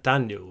with Jack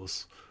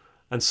Daniels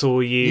and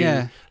saw you.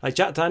 Yeah. Like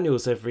Jack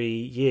Daniels, every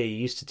year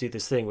used to do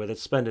this thing where they'd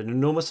spend an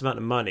enormous amount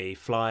of money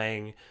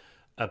flying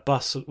a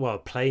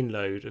plane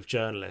load of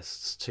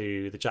journalists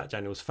to the Jack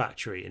Daniels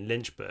factory in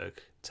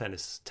Lynchburg,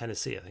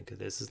 Tennessee, I think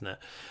it is, isn't it?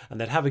 And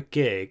they'd have a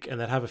gig,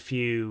 and they'd have a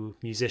few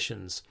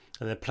musicians,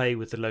 and they'd play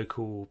with the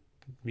local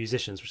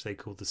musicians, which they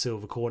called the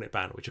Silver Cornet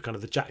Band, which are kind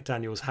of the Jack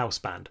Daniels house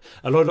band.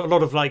 A lot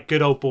of like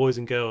good old boys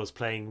and girls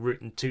playing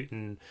rootin'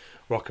 tootin'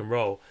 rock and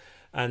roll.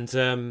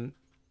 And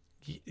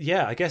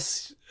yeah, I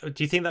guess,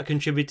 do you think that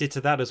contributed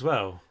to that as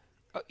well?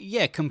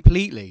 Yeah,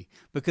 completely.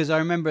 Because I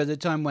remember at the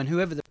time when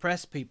whoever the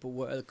press people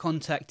were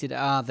contacted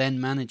our then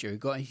manager,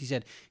 he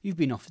said, "You've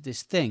been offered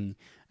this thing,"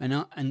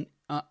 and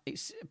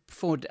it's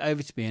forwarded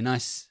over to me, and I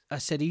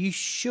said, "Are you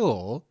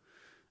sure?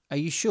 Are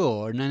you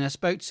sure?" And then I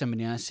spoke to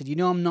somebody, and I said,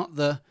 I'm not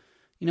the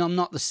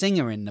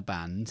singer in the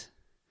band,"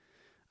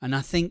 and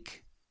I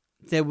think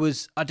there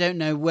was, I don't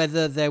know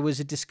whether there was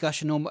a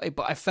discussion or,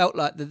 but I felt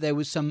like that there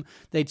was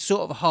they'd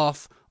sort of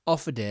half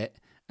offered it,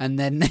 and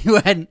then they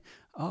went,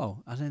 "Oh,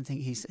 I don't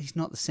think he's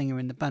not the singer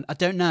in the band." I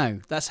don't know.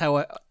 That's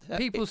how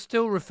people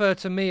still refer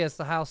to me as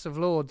the House of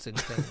Lords in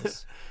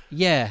things.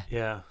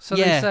 Yeah. So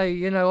they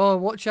say, "Oh,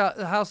 watch out,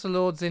 the House of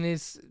Lords in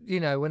his,"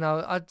 when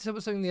I put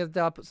something the other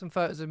day, I put some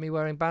photos of me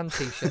wearing band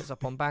t-shirts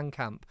up on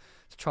Bandcamp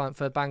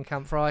for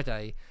Bandcamp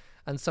Friday,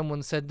 and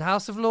someone said,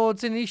 "House of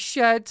Lords in his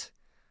shed."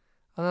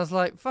 And I was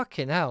like,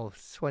 fucking hell,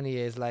 20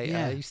 years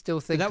later, you still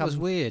think that was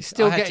weird.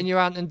 Still getting your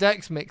Ant and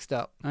Dex mixed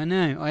up. I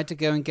know. I had to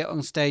go and get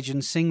on stage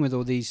and sing with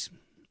all these,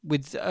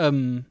 with,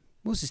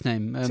 what's his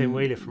name? Tim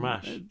Wheeler from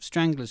Ash.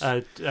 Stranglers.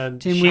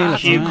 Tim Wheeler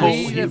from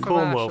Ash. Hugh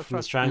Cornwell from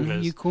the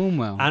Stranglers. Hugh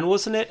Cornwell. And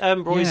wasn't it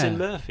Roisin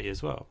Murphy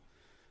as well?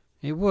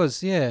 It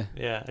was, yeah.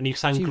 Yeah, and you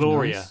sang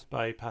Gloria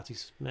by Patti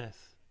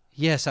Smith.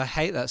 Yes, I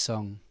hate that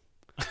song.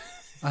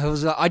 I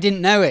was like, I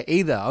didn't know it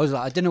either. I was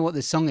like, I don't know what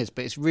this song is,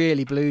 but it's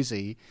really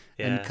bluesy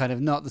and kind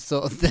of not the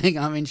sort of thing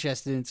I'm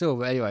interested in at all.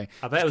 But anyway,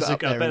 I bet it was a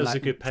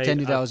good payday.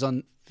 Pretended I was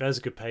on. That was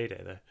a good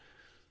payday, though.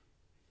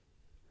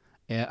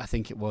 Yeah, I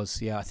think it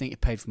was. Yeah, I think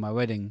it paid for my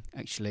wedding,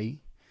 actually.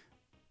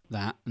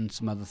 That and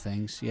some other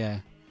things.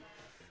 Yeah.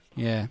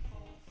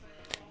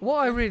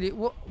 What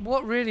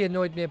really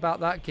annoyed me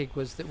about that gig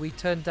was that we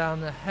turned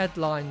down a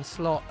headline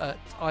slot at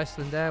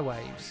Iceland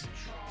Airwaves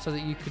so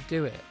that you could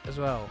do it as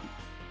well.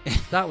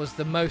 That was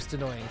the most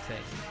annoying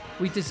thing.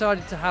 We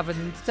decided to have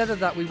instead of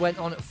that, we went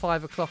on at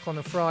 5:00 on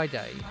a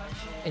Friday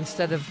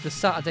instead of the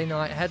Saturday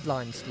night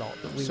headline slot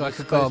that we. So I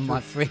could go on my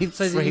free.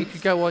 So that you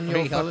could go on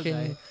your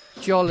fucking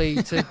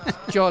jolly to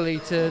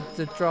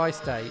the dry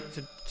state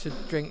to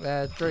drink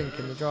their drink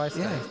in the dry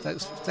state. Yeah,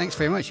 thanks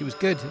very much. It was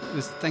good.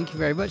 Thank you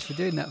very much for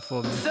doing that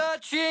for me.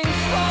 Searching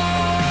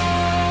for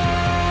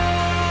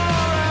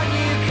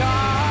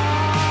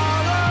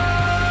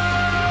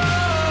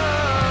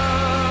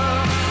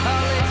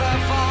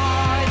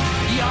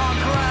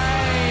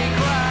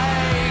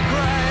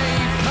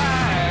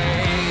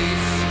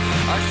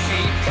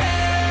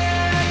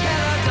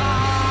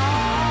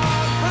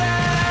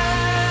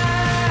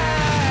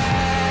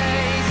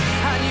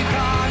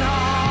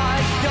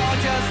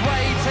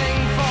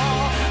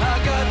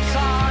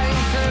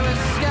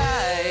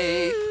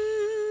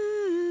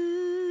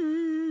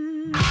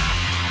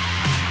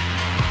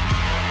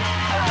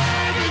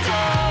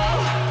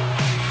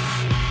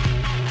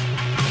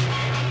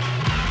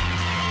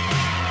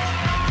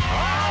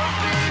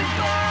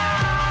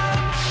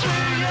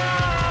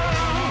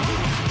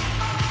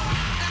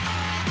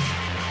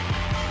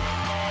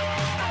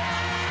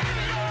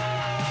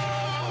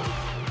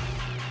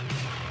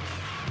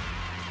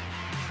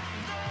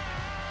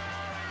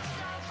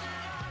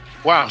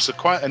Wow, so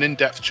quite an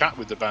in-depth chat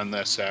with the band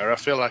there, Sarah. I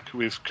feel like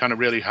we've kind of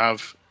really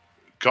have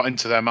got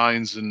into their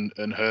minds and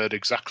heard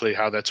exactly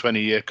how their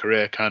 20-year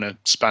career kind of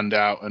spanned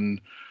out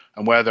and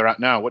where they're at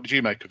now. What did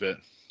you make of it?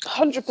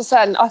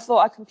 100%.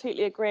 I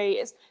completely agree.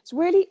 It's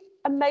really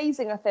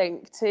amazing, I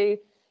think, to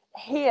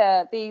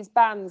hear these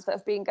bands that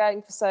have been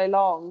going for so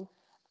long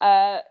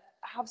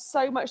have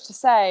so much to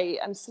say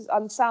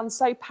and sound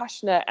so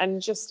passionate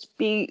and just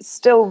be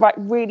still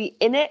really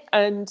in it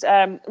and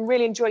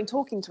really enjoying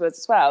talking to us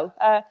as well.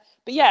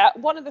 But yeah,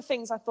 one of the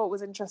things I thought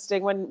was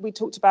interesting when we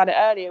talked about it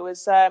earlier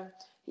was,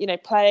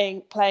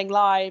 playing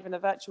live in a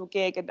virtual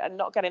gig and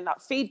not getting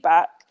that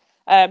feedback.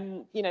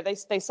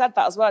 They said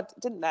that as well,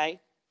 didn't they?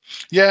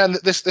 Yeah, and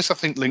this I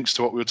think links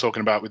to what we were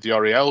talking about with the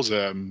Oriel's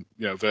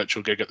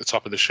virtual gig at the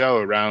top of the show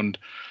around,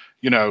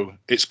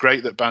 it's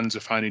great that bands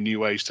are finding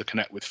new ways to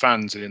connect with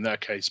fans, and in their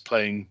case,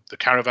 playing the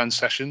caravan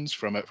sessions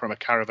from a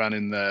caravan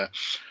in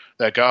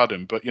their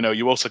garden. But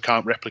you also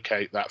can't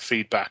replicate that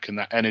feedback and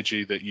that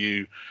energy that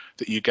you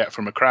get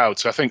from a crowd.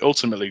 So I think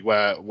ultimately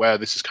where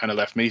this has kind of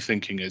left me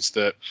thinking is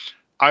that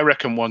I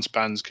reckon once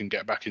bands can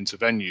get back into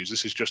venues,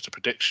 this is just a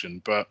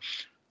prediction, but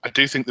I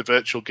do think the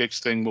virtual gigs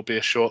thing will be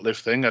a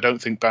short-lived thing. I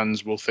don't think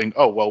bands will think,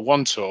 oh well,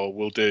 one tour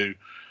we'll do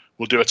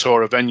a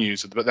tour of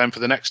venues, but then for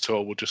the next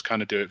tour we'll just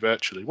kind of do it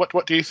virtually.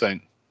 What do you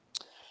think?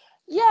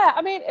 Yeah,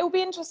 I mean, it will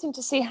be interesting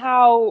to see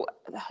how,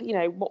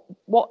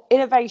 what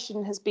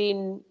innovation has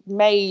been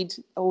made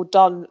or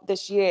done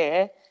this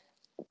year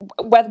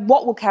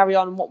what will carry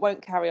on and what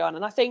won't carry on.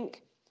 And I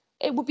think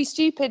it would be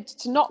stupid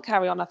to not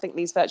carry on, I think,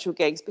 these virtual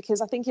gigs,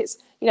 because I think it's,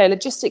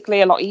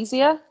 logistically a lot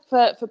easier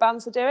for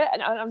bands to do it.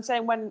 And I'm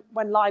saying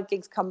when live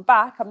gigs come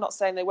back, I'm not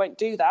saying they won't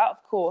do that.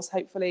 Of course,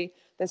 hopefully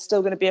there's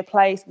still going to be a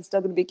place, there's still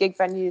going to be gig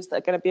venues that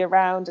are going to be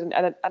around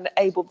and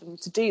enable them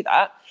to do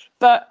that.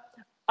 But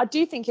I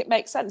do think it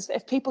makes sense that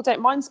if people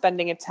don't mind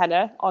spending a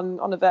tenner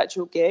on a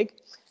virtual gig,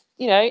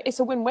 it's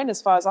a win-win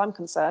as far as I'm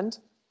concerned.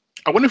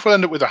 I wonder if we'll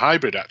end up with a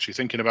hybrid, actually,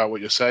 thinking about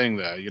what you're saying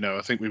there.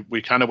 I think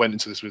we kind of went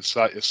into this with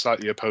a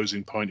slightly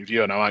opposing point of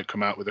view, and I might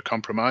come out with a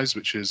compromise,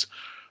 which is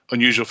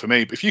unusual for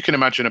me. But if you can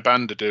imagine a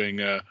band are doing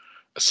a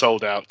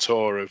sold-out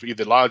tour of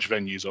either large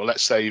venues or,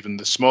 let's say, even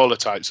the smaller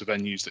types of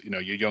venues that,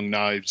 your Young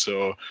Knives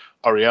or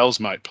Oriel's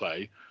might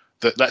play,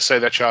 that let's say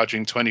they're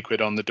charging 20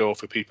 quid on the door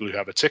for people who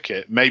have a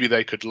ticket, maybe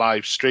they could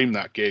live stream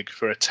that gig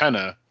for a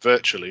tenner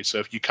virtually. So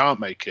if you can't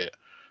make it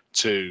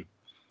to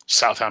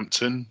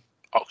Southampton,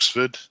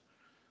 Oxford,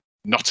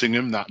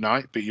 Nottingham that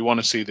night, but you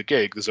want to see the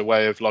gig, there's a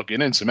way of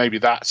logging in. So maybe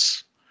I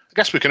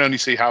guess we can only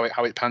see how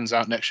it pans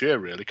out next year,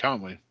 really,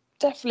 can't we?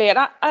 Definitely.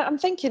 And I'm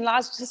thinking,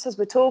 just as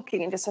we're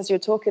talking and just as you're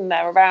talking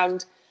there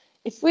around,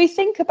 if we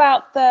think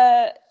about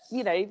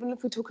even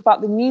if we talk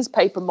about the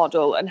newspaper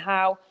model and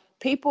how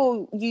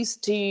people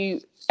used to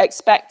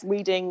expect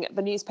reading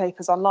the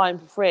newspapers online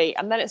for free,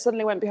 and then it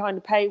suddenly went behind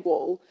a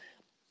paywall,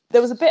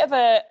 there was a bit of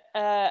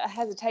a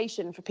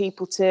hesitation for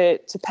people to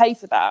pay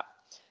for that.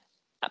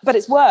 But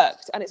it's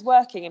worked and it's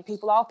working and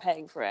people are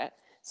paying for it.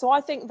 So I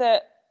think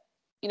that,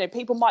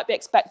 people might be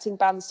expecting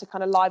bands to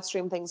kind of live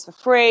stream things for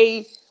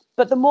free,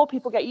 but the more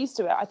people get used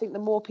to it, I think the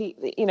more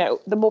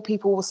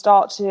people will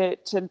start to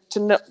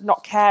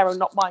not care or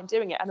not mind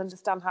doing it and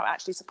understand how it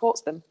actually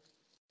supports them.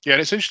 Yeah,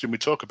 and it's interesting we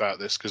talk about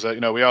this because,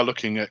 we are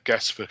looking at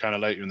guests for kind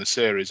of later in the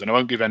series, and I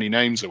won't give any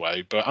names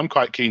away, but I'm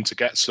quite keen to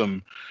get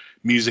some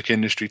music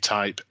industry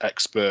type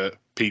expert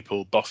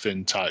people,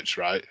 boffin types,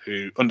 right,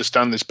 who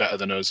understand this better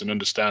than us and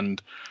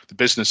understand the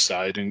business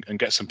side and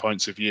get some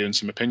points of view and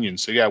some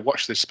opinions. So yeah,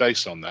 watch this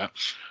space on that.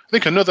 I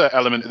think another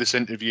element of this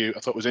interview I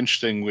thought was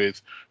interesting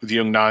with the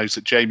Young Knives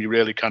that Jamie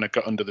really kind of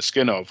got under the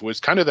skin of was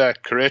kind of their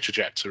career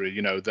trajectory.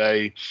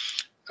 They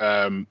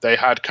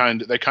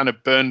kind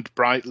of burned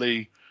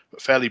brightly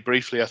but fairly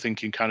briefly, I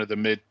think, in kind of the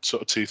mid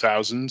sort of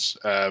 2000s.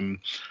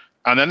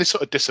 And then they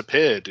sort of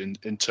disappeared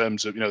in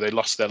terms of, they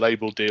lost their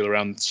label deal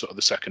around sort of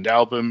the second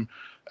album,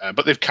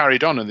 but they've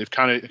carried on and they've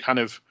kind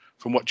of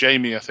from what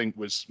Jamie, I think,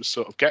 was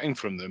sort of getting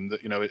from them,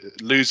 that,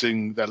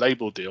 losing their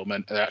label deal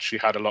meant they actually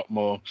had a lot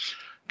more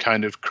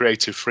kind of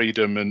creative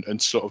freedom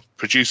and sort of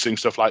producing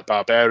stuff like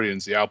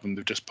Barbarians, the album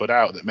they've just put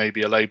out, that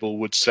maybe a label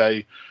would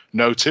say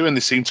no to. And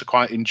they seem to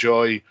quite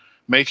enjoy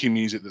making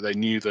music that they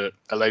knew that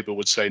a label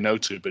would say no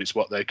to, but it's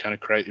what they kind of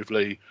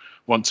creatively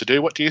want to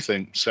do. What do you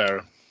think,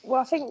 Sarah?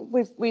 Well, I think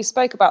we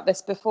spoke about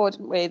this before,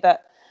 didn't we?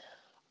 That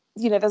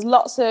there's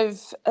lots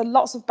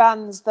of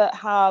bands that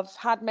have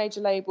had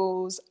major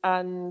labels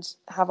and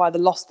have either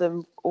lost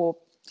them or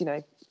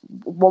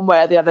one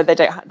way or the other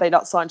they're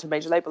not signed to a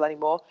major label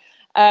anymore.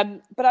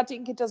 But I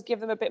think it does give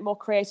them a bit more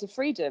creative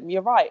freedom.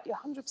 You're right, you're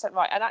 100%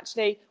 right. And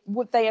actually,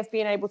 would they have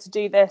been able to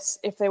do this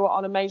if they were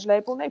on a major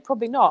label? No,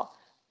 probably not.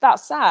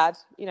 That's sad,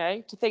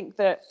 to think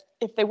that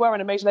if they were on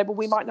a major label,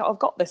 we might not have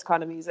got this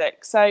kind of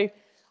music. So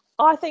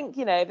I think,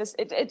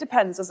 it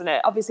depends, doesn't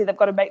it? Obviously, they've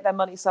got to make their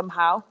money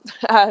somehow.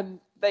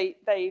 They've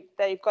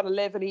got to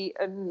live and eat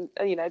and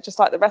just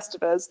like the rest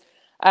of us.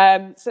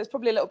 So it's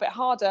probably a little bit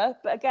harder.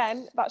 But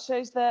again, that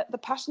shows the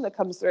passion that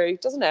comes through,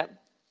 doesn't it?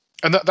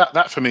 And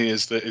that for me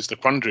is the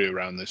quandary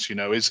around this,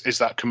 is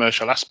that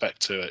commercial aspect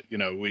to it.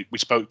 We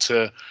spoke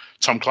to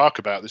Tom Clark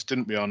about this,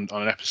 didn't we, on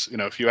an episode,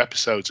 a few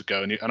episodes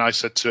ago, and I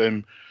said to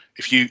him,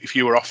 if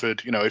you were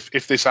offered,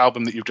 if this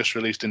album that you've just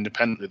released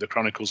independently, The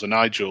Chronicles of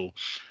Nigel,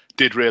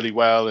 did really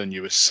well and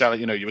you were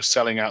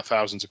selling out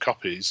thousands of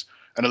copies,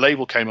 and a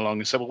label came along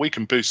and said, well, we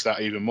can boost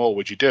that even more,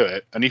 would you do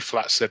it? And he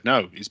flat said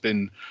no. He's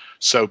been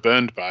so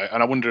burned by it.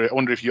 And I wonder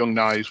if Young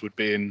Knives would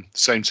be in the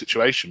same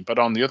situation. But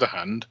on the other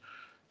hand,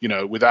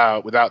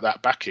 without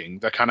that backing,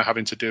 they're kind of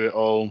having to do it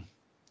all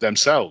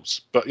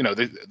themselves. But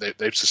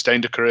they've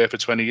sustained a career for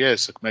 20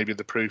 years, so maybe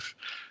the proof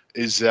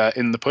is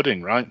in the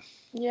pudding, right?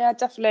 Yeah,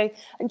 definitely.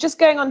 And just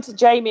going on to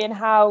Jamie and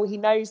how he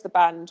knows the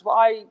band, what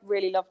I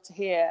really loved to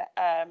hear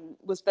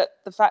was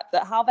the fact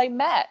that how they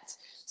met.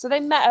 So they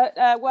met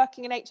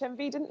working in HMV,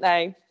 didn't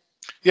they?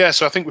 Yeah,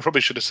 so I think we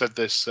probably should have said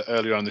this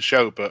earlier on the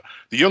show, but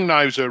the Young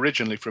Knives are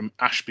originally from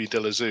Ashby de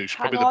la Zouch.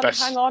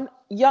 Hang on,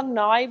 Young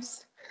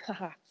Knives.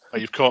 Oh,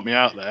 you've caught me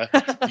out there.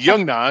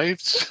 Young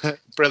Knives,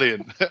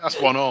 brilliant. That's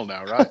 1-1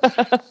 now,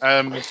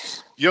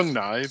 right? Young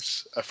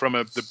Knives are from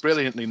the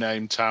brilliantly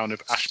named town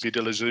of Ashby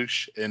de la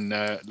Zouch in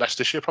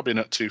Leicestershire, probably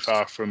not too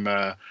far from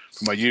where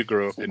you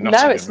grew up in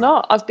Nottingham. No, it's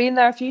not. I've been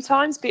there a few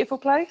times. Beautiful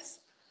place.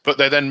 But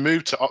they then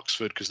moved to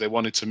Oxford because they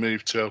wanted to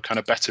move to a kind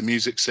of better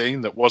music scene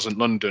that wasn't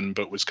London,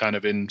 but was kind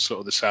of in sort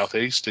of the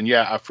southeast. And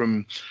yeah,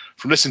 from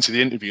listening to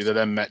the interview, they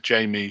then met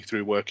Jamie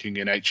through working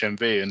in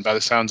HMV, and by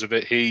the sounds of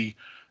it, he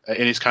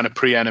in his kind of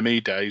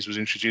pre-NME days, was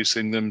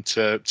introducing them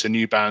to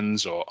new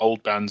bands or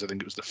old bands. I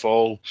think it was The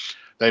Fall.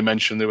 They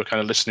mentioned they were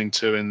kind of listening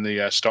to in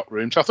the stock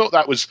room. So I thought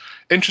that was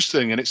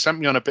interesting, and it sent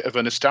me on a bit of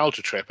a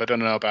nostalgia trip. I don't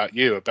know about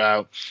you,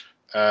 about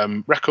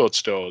record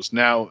stores.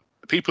 Now,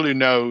 people who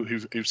know,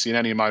 who've seen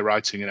any of my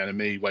writing in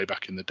NME way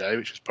back in the day,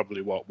 which is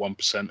probably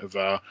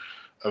 1%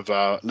 of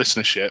our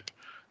listenership,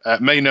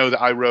 may know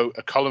that I wrote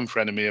a column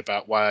for NME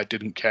about why I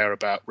didn't care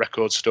about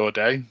Record Store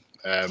Day.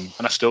 And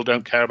I still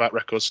don't care about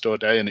Record Store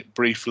Day, and it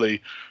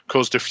briefly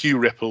caused a few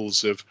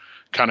ripples of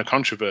kind of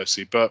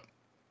controversy. But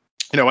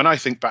when I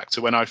think back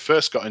to when I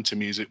first got into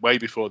music, way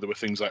before there were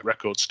things like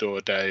Record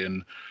Store Day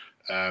and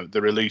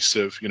the release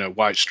of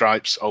White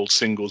Stripes old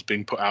singles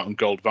being put out on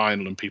gold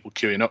vinyl and people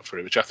queuing up for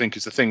it, which I think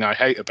is the thing I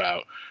hate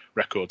about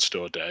Record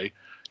Store Day.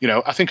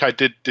 I think I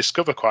did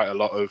discover quite a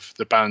lot of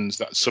the bands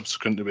that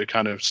subsequently were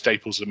kind of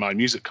staples of my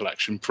music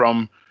collection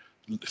from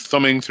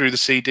thumbing through the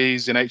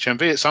CDs in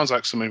HMV. It sounds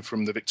like something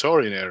from the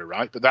Victorian era,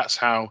 right? But that's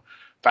how,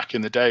 back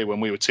in the day when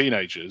we were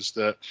teenagers,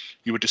 that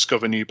you would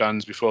discover new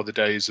bands before the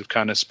days of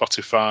kind of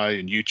Spotify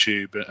and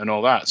YouTube and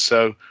all that.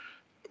 So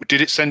did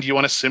it send you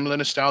on a similar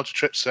nostalgia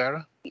trip,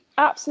 Sarah?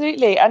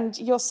 Absolutely. And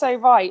you're so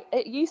right.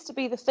 It used to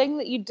be the thing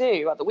that you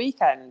do at the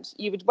weekend.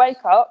 You would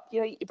wake up,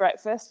 eat your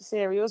breakfast, your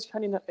cereals, your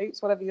honey nut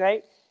oats, whatever you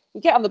ate.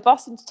 You get on the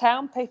bus into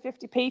town, pay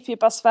 50p for your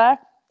bus fare,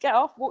 get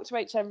off, walk to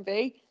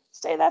HMV,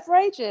 stay there for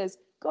ages.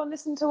 Go and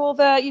listen to all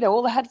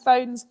the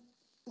headphones.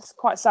 It's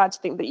quite sad to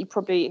think that you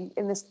probably,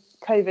 in this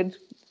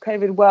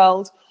COVID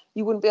world,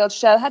 you wouldn't be able to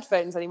share the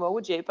headphones anymore,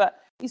 would you? But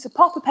you used to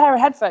pop a pair of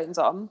headphones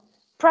on,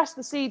 press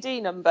the CD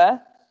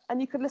number,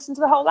 and you could listen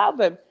to the whole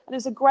album. And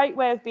it's a great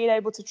way of being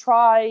able to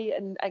try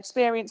and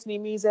experience new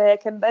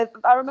music. And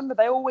I remember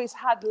they always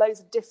had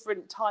loads of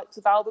different types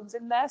of albums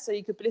in there. So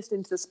you could be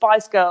listening to the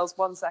Spice Girls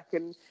 1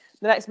 second.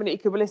 The next minute you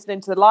could be listening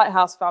to the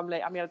Lighthouse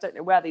Family. I mean, I don't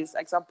know where these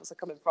examples are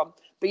coming from,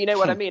 but you know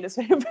what I mean. It's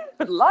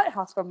the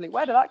Lighthouse Family.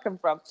 Where did that come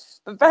from?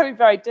 But very,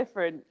 very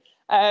different.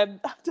 I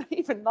don't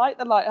even like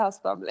the Lighthouse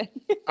Family.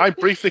 I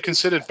briefly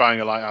considered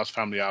buying a Lighthouse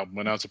Family album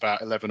when I was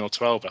about 11 or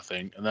 12, I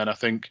think. And then I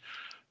think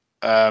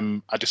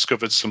I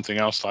discovered something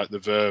else like The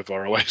Verve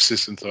or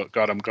Oasis and thought,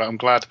 God, I'm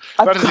glad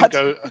I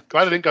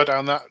didn't go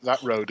down that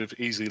road of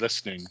easy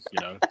listening.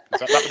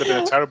 That would have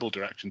been a terrible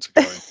direction to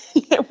go in.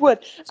 It would,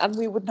 and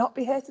we would not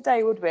be here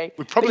today, would we?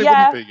 We probably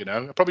wouldn't be.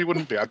 I probably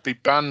wouldn't be. I'd be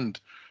banned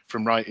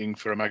from writing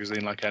for a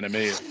magazine like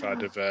NME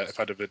if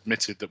I'd have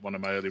admitted that one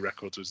of my early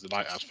records was the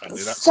Lighthouse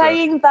Family.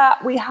 That,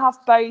 we have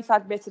both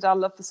admitted our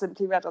love for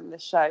Simply Red on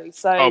this show.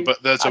 So,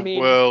 but there's a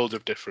world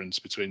of difference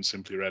between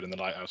Simply Red and the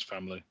Lighthouse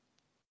Family.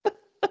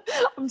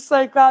 I'm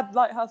so glad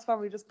Lighthouse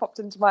Family just popped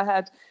into my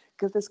head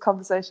because this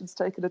conversation's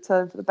taken a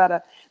turn for the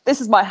better. This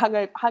is my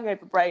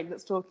hangover brain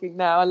that's talking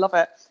now. I love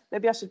it.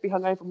 Maybe I should be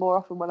hungover more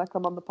often when I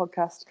come on the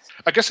podcast.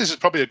 I guess this is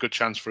probably a good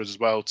chance for us as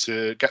well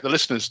to get the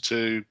listeners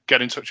to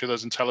get in touch with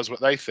us and tell us what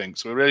they think.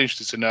 So we're really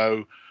interested to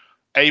know,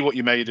 what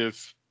you made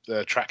of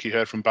the track you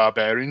heard from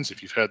Barbarians.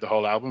 If you've heard the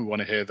whole album, we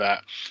want to hear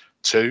that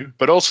too.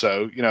 But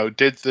also,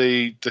 did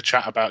the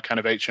chat about kind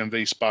of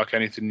HMV spark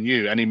anything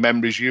new? Any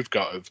memories you've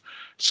got of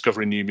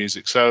discovering new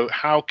music? So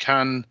how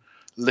can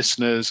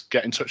listeners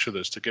get in touch with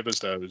us to give us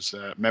those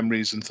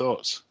memories and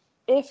thoughts?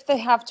 If they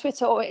have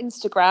Twitter or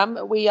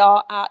Instagram, we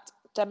are at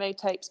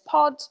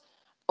DemoTapesPod,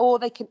 or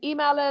they can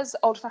email us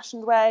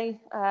old-fashioned way,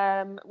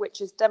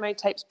 which is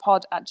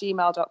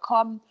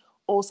demotapespod@gmail.com,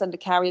 or send a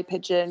carrier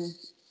pigeon,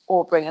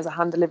 or bring us a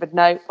hand-delivered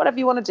note, whatever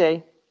you want to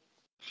do.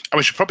 And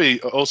we should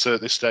probably also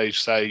at this stage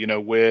say,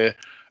 we're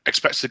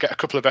expected to get a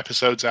couple of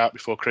episodes out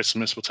before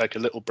Christmas. We'll take a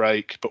little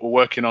break, but we're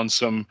working on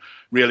some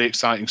really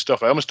exciting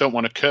stuff. I almost don't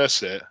want to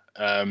curse it,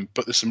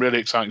 but there's some really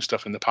exciting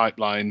stuff in the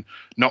pipeline.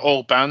 Not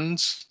all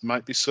bands,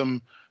 might be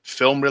some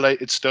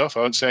film-related stuff.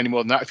 I won't say any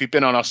more than that. If you've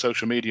been on our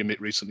social media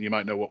recently, you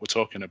might know what we're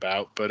talking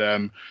about. But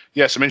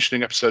some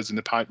interesting episodes in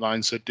the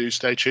pipeline, so do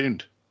stay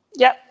tuned.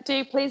 Yep,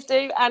 please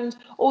do. And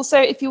also,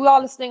 if you are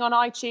listening on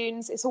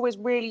iTunes, it's always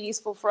really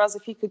useful for us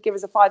if you could give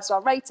us a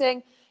 5-star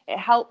rating. It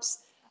helps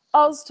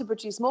us to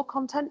produce more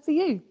content for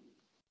you.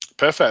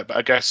 Perfect. But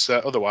I guess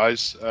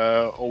otherwise,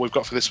 all we've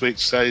got for this week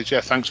to say is,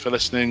 thanks for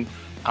listening,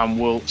 and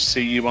we'll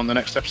see you on the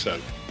next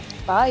episode.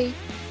 Bye.